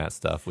wacky format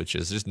stuff, which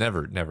is just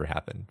never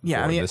happened.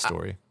 Yeah, I mean in this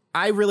story.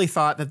 I really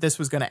thought that this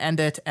was going to end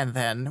it, and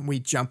then we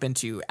jump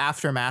into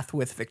Aftermath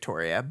with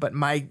Victoria. But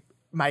my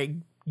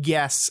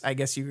guess, I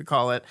guess you could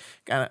call it,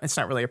 it's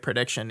not really a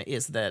prediction,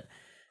 is that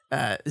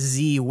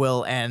Z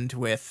will end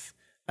with,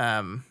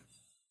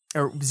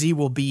 or Z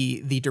will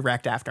be the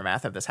direct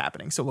aftermath of this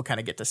happening. So we'll kind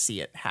of get to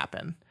see it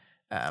happen.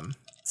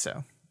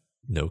 So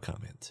no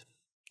comment.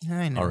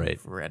 I know. All right.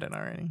 I've read it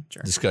already.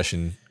 Sure.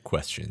 Discussion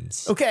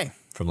questions. Okay.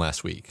 From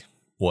last week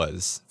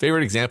was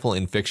favorite example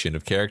in fiction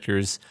of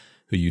characters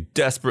who you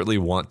desperately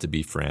want to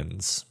be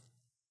friends.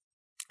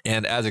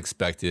 And as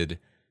expected,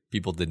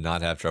 people did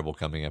not have trouble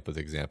coming up with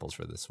examples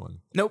for this one.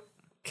 Nope.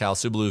 Cal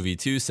Subalu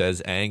V2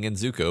 says Aang and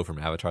Zuko from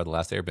Avatar: The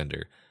Last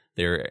Airbender.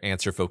 Their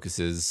answer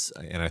focuses,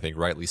 and I think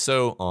rightly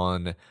so,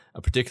 on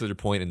a particular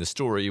point in the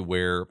story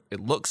where it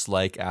looks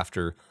like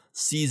after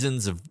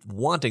seasons of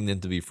wanting them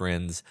to be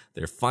friends,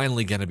 they're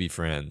finally going to be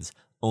friends,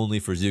 only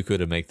for Zuko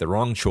to make the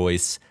wrong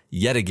choice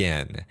yet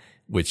again,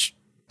 which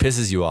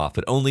pisses you off,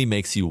 but only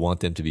makes you want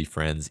them to be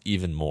friends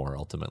even more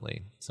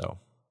ultimately. So,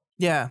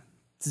 yeah,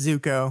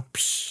 Zuko.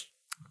 Psh.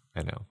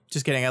 I know.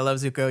 Just kidding. I love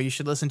Zuko. You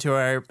should listen to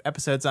our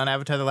episodes on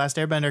Avatar: The Last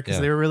Airbender because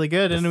they were really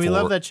good, and we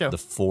love that show. The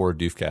 4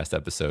 Doofcast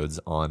episodes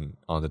on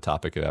the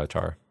topic of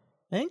Avatar.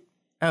 Think?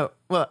 Oh,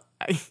 well,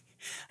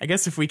 I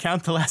guess if we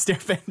count The Last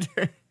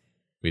Airbender.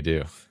 We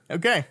do.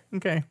 Okay.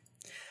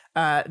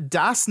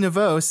 Das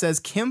Nouveau says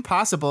Kim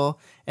Possible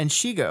and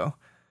Shigo.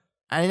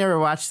 I never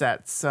watched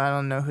that, so I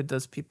don't know who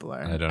those people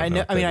are. I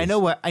know.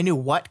 I knew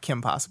what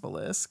Kim Possible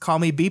is. Call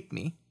Me Beep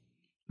Me.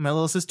 My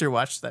little sister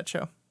watched that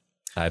show.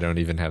 I don't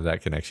even have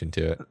that connection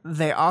to it.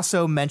 They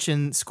also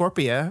mention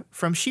Scorpia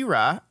from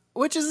She-Ra,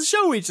 which is a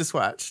show we just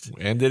watched.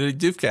 And did a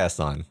Doofcast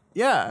on.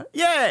 Yeah.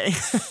 Yay.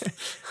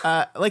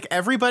 Like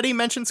everybody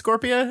mentioned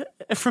Scorpia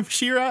from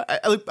She-Ra.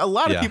 A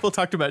lot of people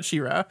talked about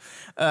She-Ra.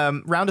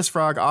 Roundest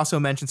Frog also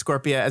mentioned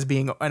Scorpia as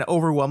being an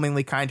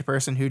overwhelmingly kind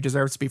person who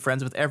deserves to be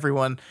friends with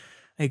everyone.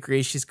 I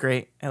agree. She's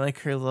great. I like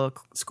her little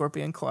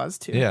scorpion claws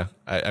too. Yeah.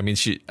 I mean,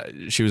 she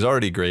was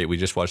already great. We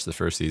just watched the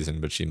first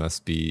season, but she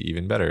must be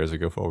even better as we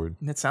go forward.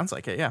 It sounds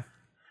like it. Yeah.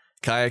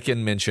 Kayakin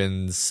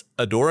mentions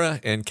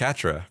Adora and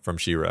Katra from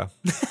She-Ra.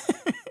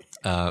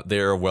 They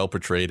are well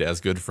portrayed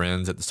as good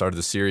friends at the start of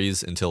the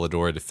series until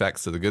Adora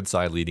defects to the good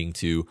side, leading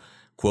to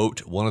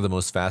Quote, one of the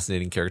most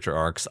fascinating character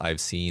arcs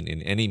I've seen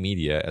in any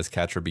media as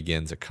Catra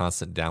begins a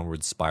constant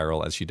downward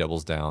spiral as she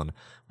doubles down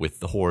with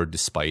the Horde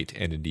despite,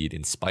 and indeed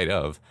in spite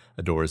of,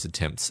 Adora's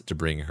attempts to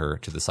bring her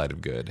to the side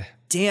of good.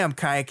 Damn,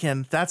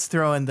 Kaiken, that's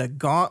throwing the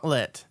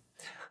gauntlet.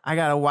 I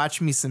gotta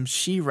watch me some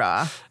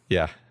She-Ra.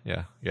 Yeah.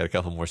 You got a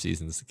couple more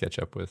seasons to catch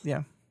up with.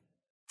 Yeah.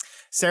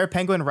 Sarah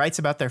Penguin writes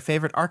about their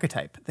favorite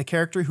archetype, the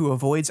character who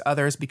avoids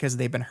others because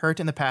they've been hurt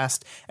in the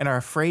past and are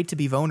afraid to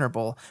be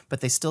vulnerable, but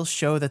they still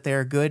show that they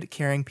are good,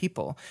 caring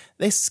people.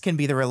 This can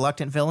be the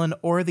reluctant villain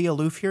or the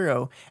aloof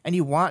hero, and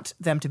you want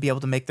them to be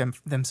able to make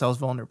themselves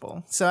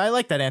vulnerable. So I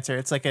like that answer.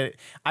 It's like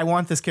I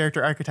want this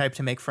character archetype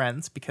to make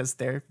friends because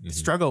they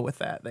struggle with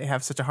that. They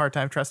have such a hard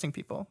time trusting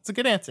people. It's a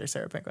good answer,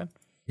 Sarah Penguin.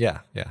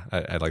 Yeah,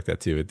 I like that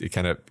too. It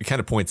kind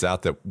of points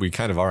out that we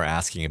kind of are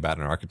asking about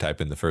an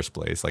archetype in the first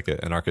place, like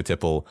an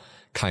archetypal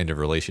kind of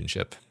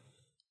relationship.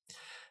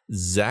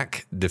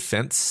 Zach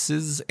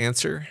Defense's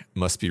answer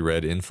must be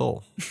read in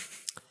full.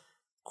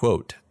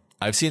 Quote,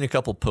 I've seen a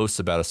couple posts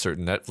about a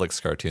certain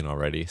Netflix cartoon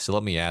already, so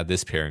let me add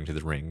this pairing to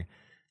the ring.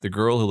 The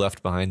girl who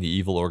left behind the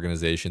evil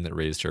organization that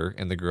raised her,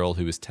 and the girl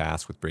who was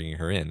tasked with bringing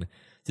her in.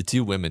 The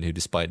two women who,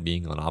 despite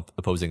being on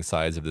opposing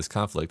sides of this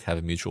conflict, have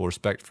a mutual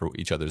respect for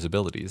each other's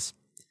abilities.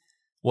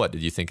 What,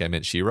 did you think I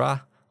meant She-Ra?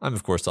 I'm,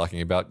 of course,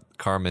 talking about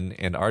Carmen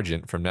and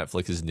Argent from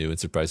Netflix's new and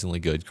surprisingly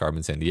good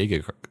Carmen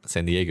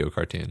Sandiego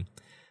cartoon.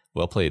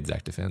 Well played,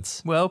 Zach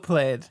Defense. Well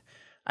played.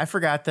 I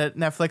forgot that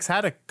Netflix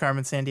had a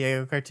Carmen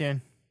Sandiego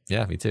cartoon.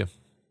 Yeah, me too.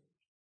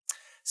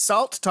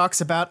 Salt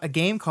talks about a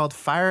game called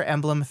Fire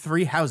Emblem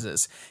Three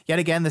Houses. Yet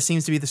again, this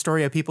seems to be the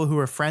story of people who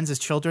were friends as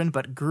children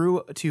but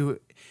grew to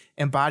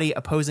embody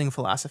opposing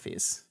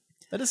philosophies.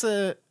 That is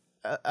a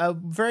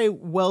very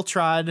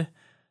well-trod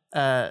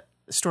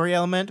story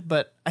element,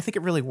 but I think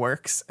it really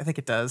works. I think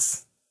it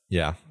does.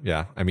 Yeah.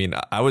 I mean,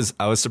 I was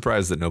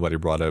surprised that nobody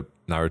brought up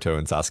Naruto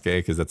and Sasuke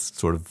because that's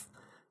sort of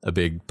a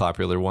big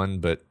popular one.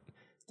 But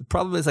the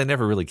problem is I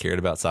never really cared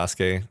about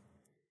Sasuke.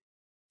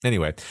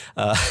 Anyway,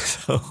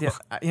 so yeah,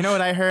 you know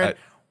what I heard?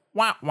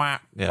 Wah wah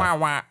wah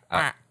wah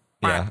wah.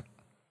 Yeah,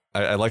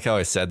 I like how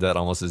I said that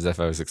almost as if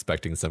I was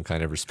expecting some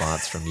kind of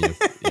response from you.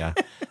 Yeah.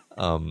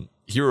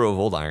 Hero of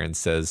Old Iron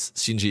says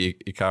Shinji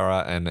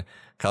Ikara and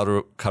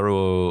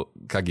Karuo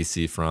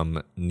Kagisi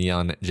from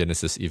Neon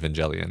Genesis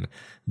Evangelion.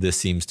 This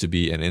seems to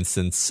be an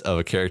instance of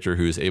a character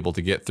who is able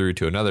to get through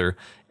to another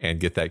and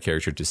get that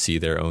character to see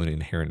their own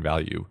inherent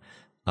value.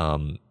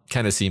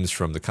 Kind of seems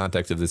from the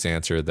context of this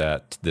answer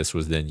that this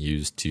was then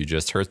used to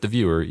just hurt the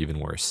viewer even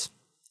worse.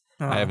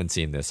 I haven't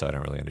seen this, so I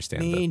don't really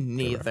understand. Me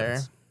neither.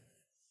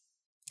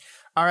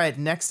 All right,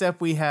 next up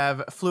we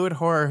have Fluid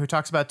Horror, who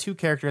talks about two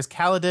characters,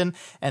 Kaladin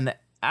and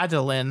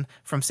Adolin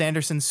from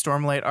Sanderson's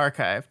Stormlight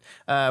Archive.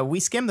 We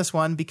skimmed this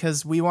one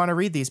because we want to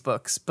read these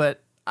books,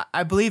 but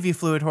I believe you,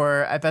 Fluid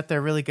Horror. I bet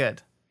they're really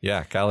good.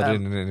 Yeah,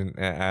 Kaladin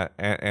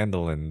and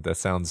Adolin. That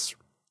sounds,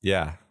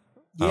 yeah.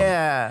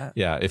 Yeah.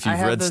 Yeah, if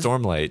you've read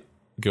Stormlight,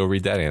 go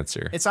read that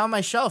answer. It's on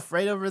my shelf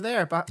right over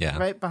there,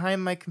 right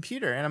behind my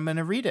computer, and I'm going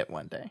to read it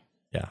one day.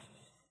 Yeah.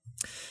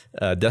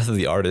 Death of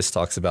the Artist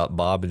talks about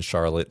Bob and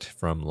Charlotte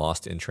from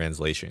Lost in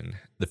Translation.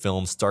 The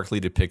film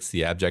starkly depicts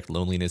the abject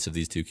loneliness of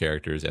these two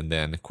characters, and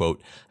then,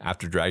 quote,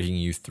 after dragging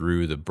you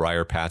through the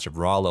briar patch of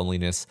raw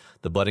loneliness,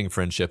 the budding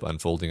friendship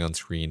unfolding on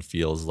screen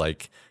feels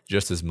like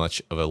just as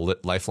much of a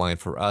lifeline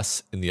for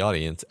us in the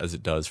audience as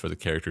it does for the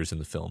characters in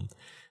the film.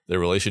 Their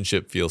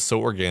relationship feels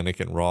so organic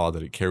and raw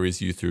that it carries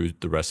you through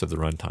the rest of the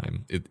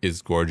runtime. It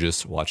is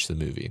gorgeous. Watch the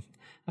movie.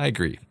 I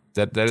agree.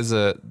 That is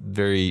a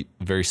very,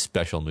 very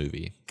special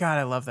movie. God,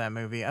 I love that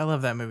movie. I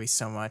love that movie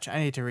so much. I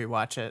need to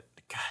rewatch it.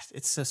 God,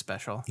 it's so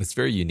special. It's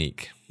very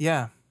unique.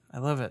 Yeah, I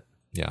love it.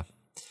 Yeah.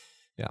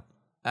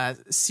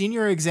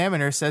 Senior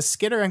Examiner says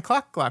Skitter and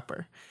Clock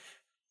Blocker.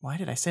 Why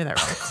did I say that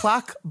wrong?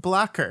 Clock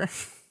Blocker.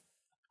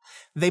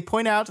 They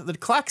point out that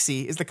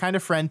Cloxy is the kind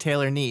of friend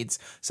Taylor needs,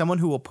 someone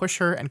who will push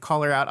her and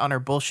call her out on her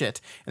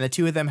bullshit, and the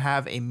two of them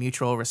have a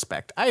mutual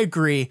respect. I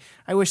agree.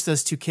 I wish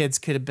those two kids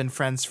could have been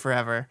friends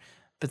forever.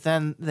 But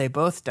then they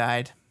both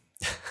died.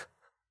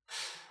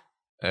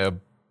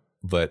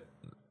 But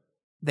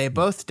they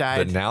both died.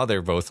 But now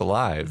they're both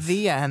alive.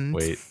 The end.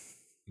 Wait,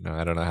 no,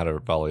 I don't know how to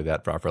volley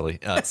that properly.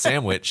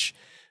 Sandwich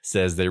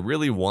says they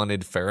really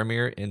wanted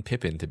Faramir and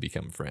Pippin to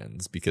become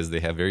friends because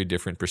they have very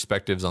different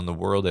perspectives on the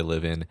world they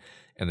live in,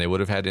 and they would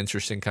have had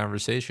interesting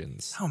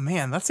conversations. Oh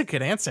man, that's a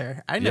good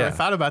answer. I never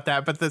thought about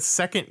that, but the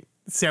second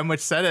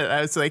Sandwich said it,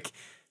 I was like,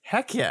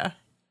 heck yeah.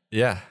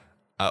 Yeah.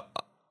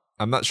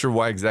 I'm not sure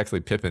why exactly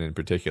Pippin in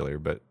particular,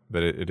 but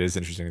it is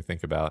interesting to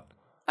think about.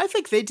 I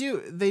think they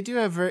do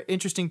have very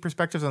interesting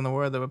perspectives on the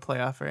world that would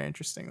play off very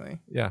interestingly.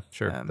 Yeah,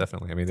 sure,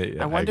 definitely. I mean,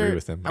 I agree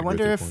with them. I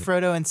wonder if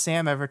Frodo and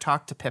Sam ever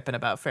talked to Pippin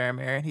about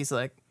Faramir, and he's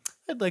like,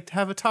 I'd like to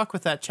have a talk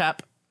with that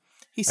chap.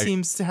 He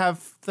seems to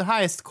have the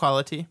highest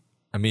quality.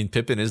 I mean,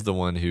 Pippin is the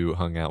one who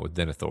hung out with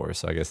Denethor,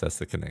 so I guess that's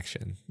the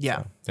connection.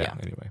 Yeah. So,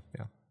 anyway,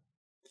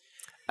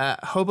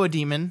 Hobo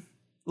Demon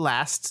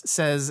last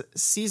says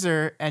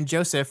Caesar and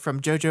Joseph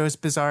from JoJo's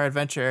Bizarre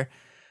Adventure.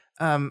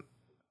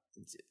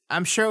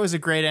 I'm sure it was a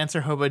great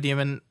answer, Hobo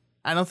Demon.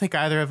 I don't think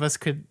either of us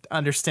could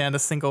understand a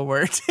single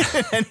word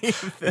in any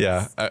of this.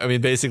 Yeah, I mean,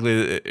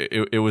 basically,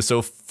 it was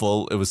so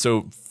full, it was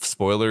so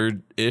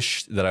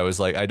spoiler-ish that I was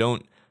like, I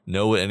don't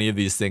know what any of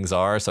these things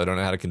are, so I don't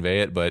know how to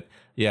convey it. But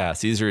yeah,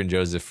 Caesar and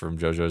Joseph from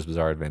JoJo's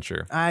Bizarre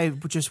Adventure. I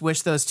just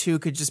wish those two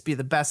could just be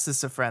the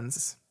bestest of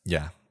friends.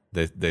 Yeah,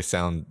 they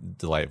sound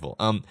delightful.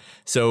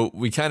 So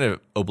we kind of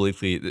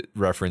obliquely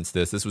referenced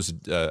this. This was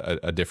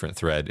a different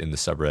thread in the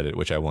subreddit,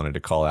 which I wanted to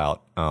call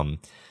out.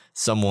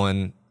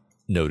 Someone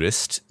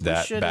noticed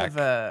that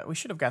we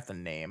should have got the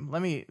name.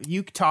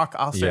 You talk,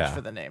 I'll search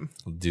for the name.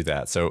 I'll do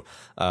that. So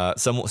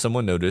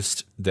someone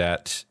noticed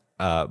that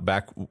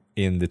back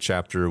in the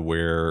chapter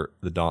where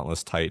the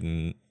Dauntless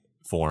Titan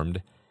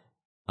formed,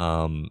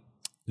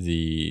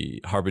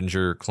 the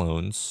Harbinger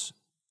clones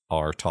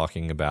are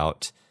talking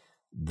about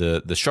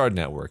the Shard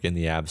Network in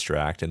the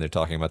abstract, and they're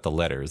talking about the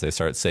letters. They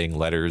start saying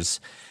letters.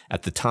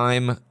 At the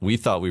time, we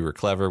thought we were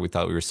clever. We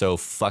thought we were so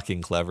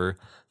fucking clever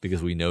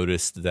because we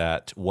noticed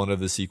that one of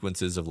the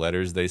sequences of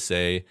letters they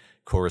say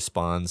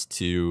corresponds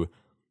to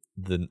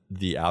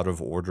the out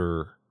of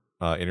order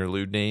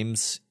interlude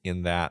names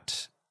in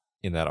that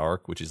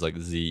arc, which is like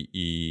Z,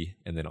 E,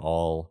 and then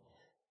all,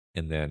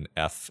 and then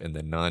F, and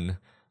then none,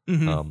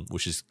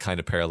 which is kind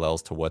of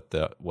parallels to what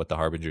the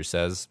Harbinger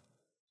says.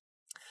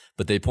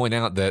 But they point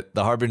out that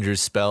the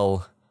Harbingers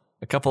spell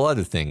a couple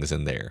other things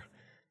in there.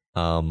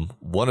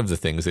 One of the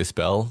things they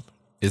spell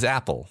is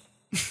apple.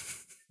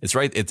 It's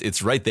right.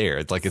 It's right there.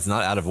 It's like, it's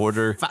not out of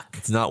order. Fuck.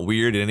 It's not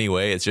weird in any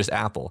way. It's just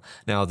apple.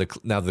 Now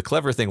the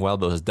clever thing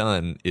Wildbow has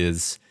done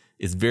is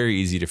it's very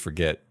easy to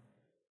forget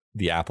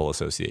the apple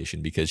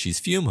association because she's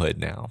Fume Hood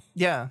now.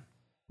 Yeah.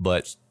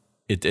 But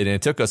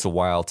it took us a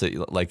while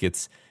to, like,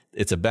 it's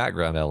a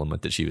background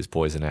element that she was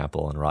Poison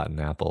Apple and Rotten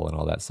Apple and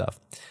all that stuff.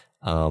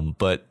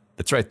 But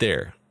it's right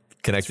there,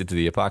 connected to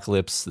the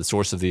apocalypse, the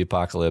source of the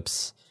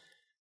apocalypse.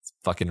 It's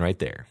fucking right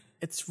there.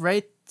 It's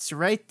right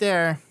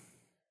there.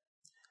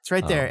 It's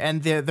right there.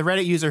 And the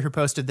Reddit user who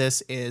posted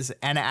this is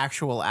an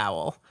actual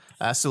owl.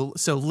 So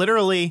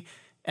literally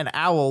an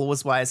owl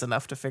was wise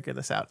enough to figure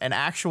this out. An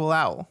actual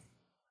owl.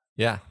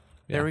 Yeah.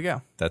 There we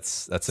go.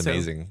 That's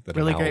amazing that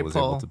really an owl was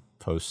able to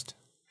post.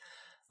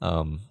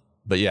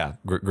 But yeah,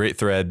 great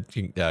thread.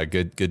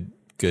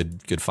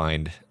 Good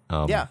find.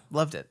 Yeah,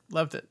 loved it.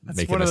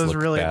 That's one of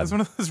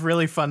those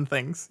really fun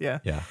things. Yeah.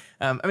 Yeah.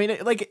 I mean,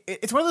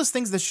 it's one of those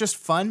things that's just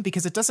fun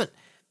because it doesn't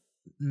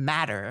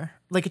matter.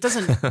 Like, it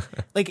doesn't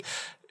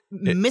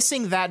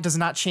missing that does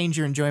not change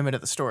your enjoyment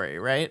of the story,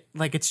 right?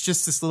 Like, it's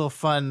just this little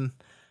fun.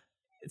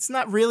 It's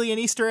not really an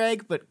Easter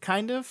egg, but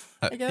kind of,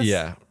 I guess.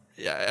 Yeah.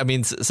 Yeah. I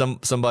mean,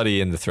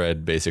 somebody in the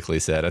thread basically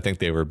said, I think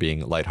they were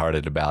being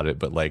lighthearted about it,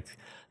 but like,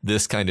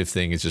 this kind of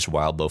thing is just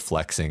Wildbow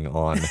flexing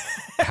on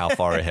how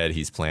far ahead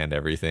he's planned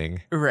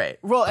everything. Right.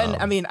 Well,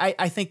 and I mean,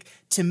 I think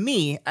to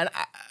me, and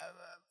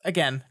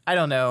again, I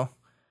don't know,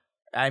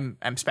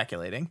 I'm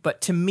speculating, but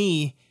to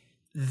me,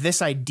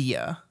 this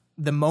idea,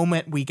 the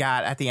moment we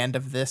got at the end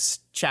of this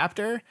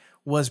chapter,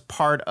 was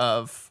part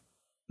of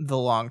the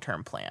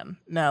long-term plan.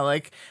 Now,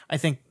 like, I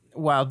think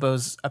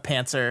Wildbow's a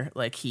pantser,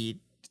 like, he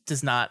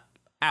does not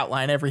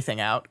outline everything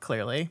out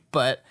clearly,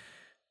 but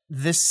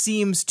this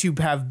seems to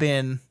have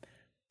been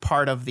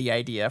part of the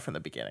idea from the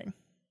beginning.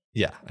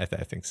 Yeah, I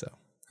think so.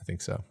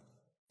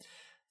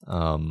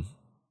 I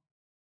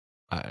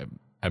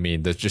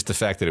mean, that's just the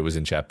fact that it was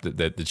in chapter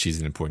that she's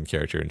an important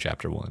character in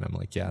chapter 1. I'm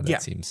like,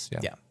 seems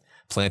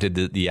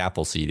planted the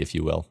apple seed, if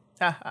you will.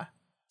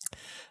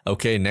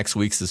 Okay, next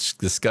week's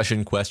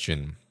discussion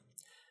question: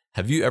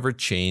 have you ever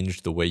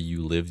changed the way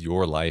you live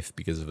your life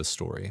because of a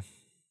story?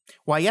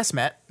 Why, yes,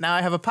 Matt. Now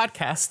I have a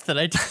podcast that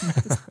I do.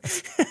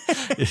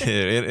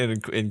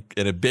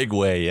 in a big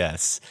way,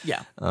 yes.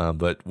 Yeah.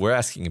 But we're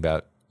asking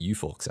about you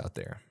folks out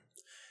there.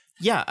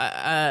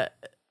 Yeah.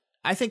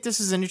 I think this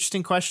is an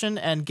interesting question,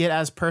 and get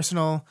as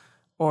personal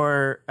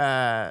or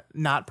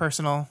not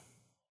personal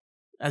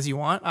as you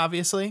want,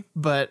 obviously.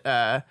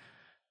 But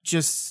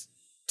just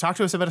talk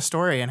to us about a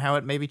story and how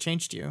it maybe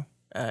changed you.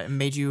 It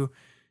made you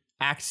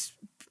act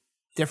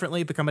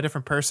differently, become a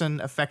different person,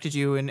 affected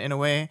you in a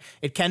way.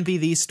 It can be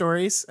these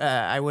stories.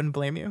 I wouldn't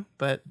blame you,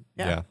 but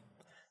yeah.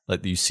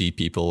 Let you see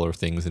people or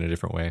things in a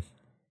different way.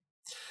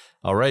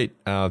 All right.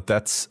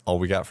 That's all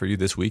we got for you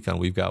this week on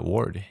We've Got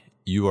Ward.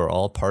 You are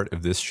all part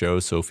of this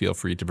show, so feel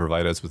free to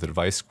provide us with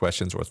advice,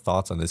 questions, or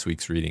thoughts on this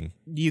week's reading.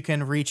 You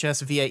can reach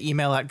us via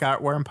email at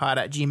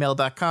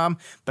gotwormpod@gmail.com,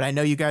 but I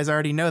know you guys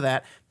already know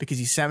that because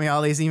you sent me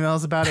all these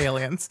emails about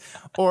aliens,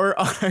 or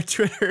on our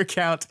Twitter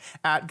account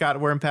at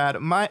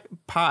gotwormpod.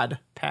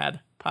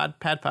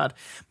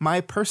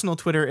 My personal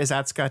Twitter is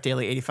at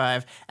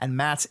ScottDaily85, and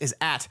Matt's is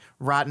at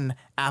Rotten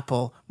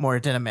Apple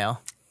Moradinamail.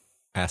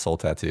 Asshole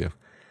tattoo.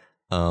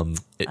 I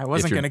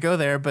wasn't going to go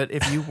there, but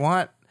if you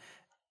want...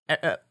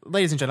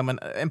 ladies and gentlemen,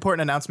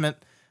 important announcement.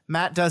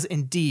 Matt does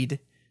indeed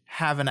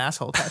have an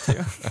asshole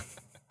tattoo.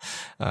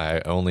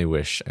 I only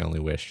wish.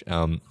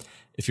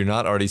 If you're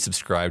not already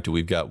subscribed to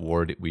We've Got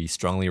Ward, we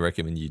strongly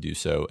recommend you do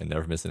so and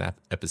never miss an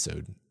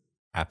episode.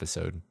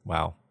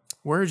 Wow.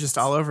 We're just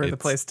all over the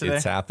place today.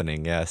 It's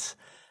happening, yes.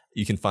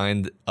 You can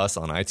find us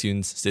on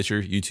iTunes,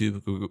 Stitcher,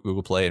 YouTube,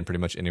 Google Play, and pretty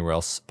much anywhere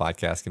else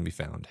podcasts can be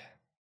found.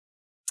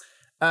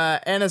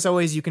 And as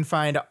always, you can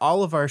find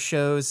all of our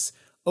shows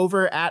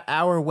over at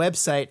our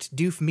website,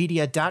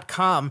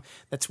 doofmedia.com.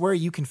 That's where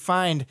you can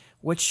find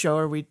which show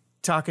are we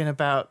talking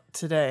about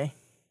today.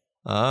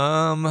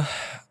 What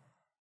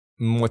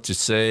to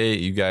say?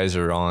 You guys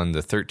are on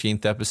the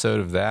 13th episode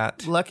of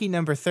that. Lucky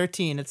number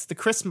 13. It's the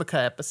Christmas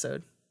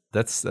episode.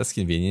 That's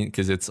convenient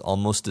because it's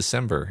almost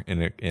December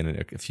in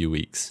a few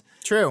weeks.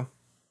 True.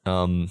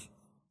 The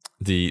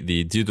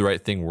do the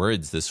right thing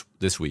words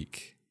this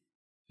week.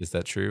 Is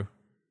that true?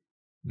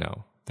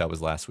 No, that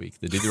was last week.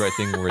 The do the right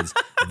thing words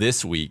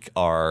this week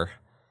are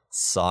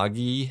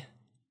soggy,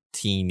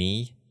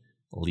 teeny,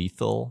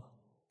 lethal,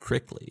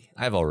 prickly.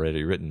 I've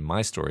already written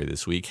my story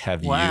this week.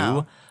 Have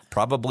you?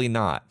 Probably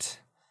not.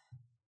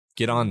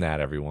 Get on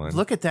that, everyone.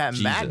 Look at that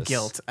Matt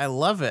guilt. I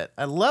love it.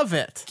 I love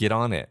it. Get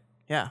on it.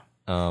 Yeah.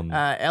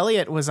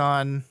 Elliot was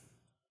on.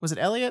 Was it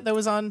Elliot that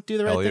was on Do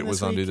the Right Thing this week? Elliot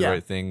was on Do the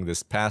Right Thing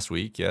this past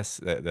week.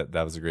 Yes, that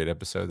was a great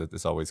episode.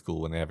 That's always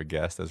cool when they have a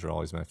guest. Those are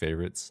always my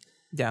favorites.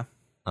 Yeah.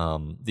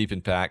 Deep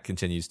Impact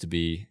continues to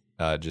be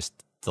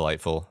just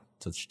delightful.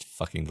 Just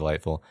fucking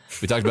delightful.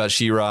 We talked about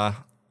She-Ra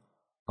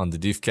on the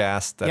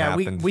Doofcast. That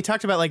happened. We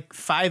talked about like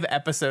 5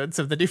 episodes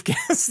of the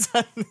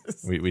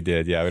Doofcast. we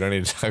did. Yeah, we don't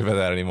need to talk about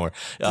that anymore.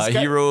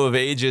 Hero of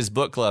Ages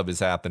book club is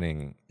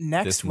happening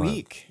next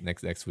week.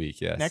 Next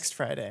week. Yes. Next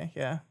Friday.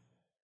 Yeah.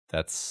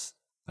 That's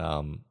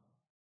I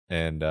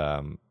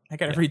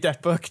gotta read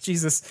that book.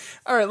 Jesus.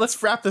 All right,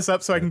 let's wrap this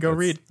up so I can go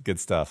read. Good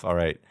stuff. All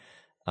right.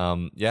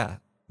 Yeah.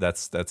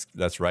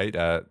 That's right.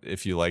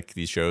 If you like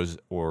these shows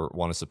or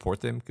want to support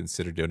them,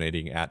 consider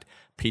donating at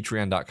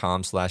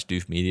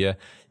patreon.com/doofmedia.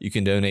 You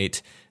can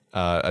donate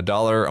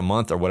 $1 a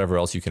month or whatever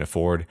else you can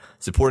afford.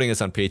 Supporting us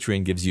on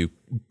Patreon gives you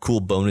cool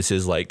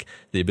bonuses like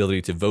the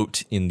ability to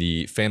vote in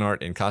the fan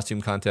art and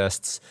costume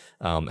contests,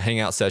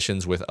 hangout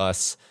sessions with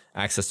us,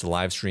 access to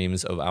live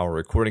streams of our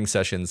recording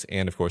sessions,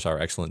 and of course our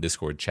excellent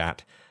Discord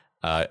chat.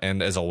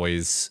 And as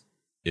always,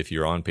 if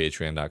you're on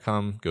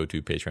patreon.com, go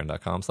to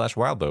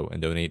patreon.com/wildbow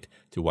and donate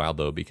to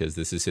Wildbow because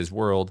this is his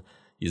world.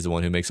 He's the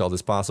one who makes all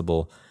this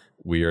possible.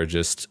 We are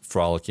just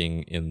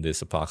frolicking in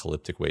this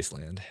apocalyptic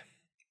wasteland.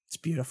 It's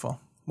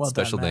beautiful. Well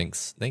Special done,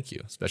 thanks. Thank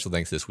you. Special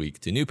thanks this week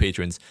to new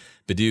patrons,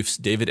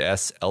 Bedoofs, David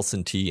S.,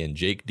 Elson T., and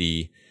Jake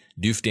D.,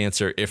 Doof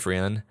Dancer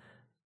Ifran,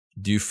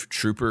 Doof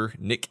Trooper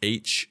Nick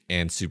H.,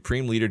 and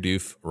Supreme Leader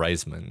Doof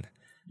Reisman.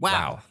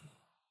 Wow.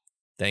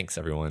 Thanks,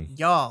 everyone.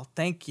 Y'all,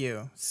 thank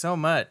you so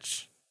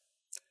much.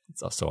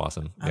 It's so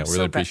awesome. Yeah, we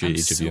really appreciate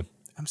each of you.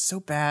 I'm so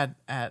bad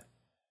at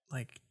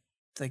I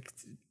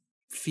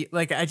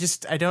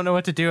don't know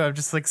what to do. I'm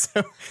just like,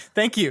 so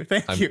thank you.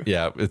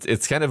 Yeah,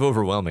 it's kind of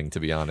overwhelming, to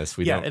be honest.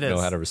 We don't know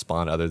how to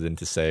respond other than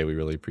to say we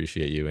really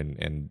appreciate you,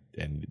 and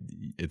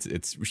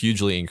it's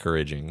hugely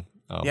encouraging.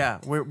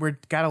 We're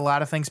got a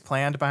lot of things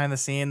planned behind the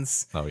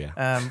scenes. Oh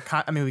yeah.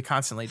 We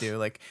constantly do.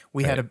 Like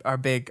we had our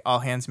big all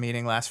hands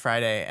meeting last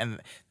Friday,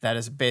 and that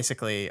is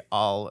basically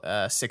all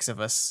 6 of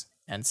us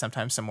and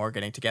sometimes some more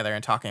getting together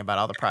and talking about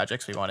all the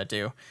projects we want to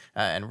do,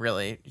 and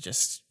really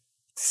just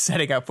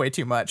setting up way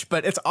too much.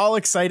 But it's all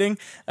exciting.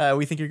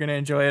 We think you're going to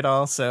enjoy it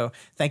all. So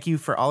thank you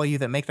for all of you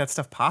that make that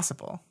stuff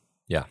possible.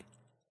 Yeah.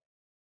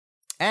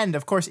 And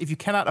of course, if you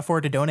cannot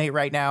afford to donate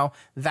right now,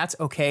 that's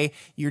okay.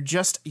 You're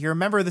a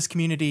member of this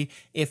community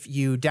if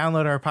you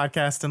download our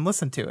podcast and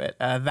listen to it.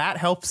 That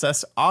helps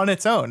us on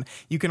its own.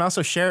 You can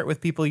also share it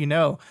with people you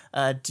know.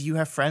 Do you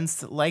have friends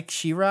that like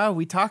She-Ra?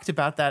 We talked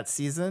about that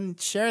season.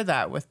 Share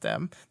that with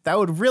them. That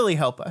would really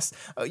help us.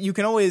 You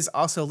can always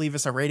also leave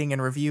us a rating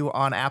and review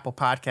on Apple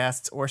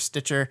Podcasts or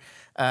Stitcher,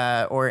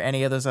 or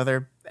any of those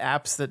other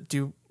apps that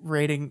do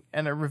rating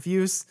and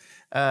reviews.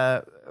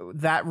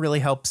 That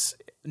really helps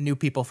new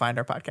people find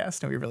our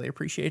podcast, and we really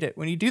appreciate it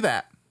when you do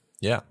that.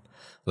 Yeah.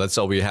 Well, that's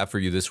all we have for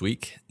you this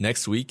week.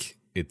 Next week,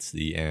 it's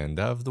the end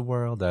of the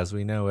world as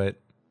we know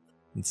it.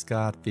 And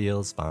Scott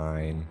feels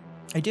fine.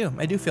 I do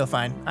feel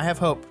fine. I have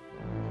hope.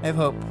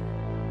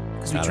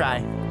 Because we try.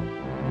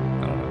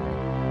 I don't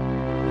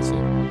know.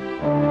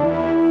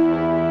 We'll see.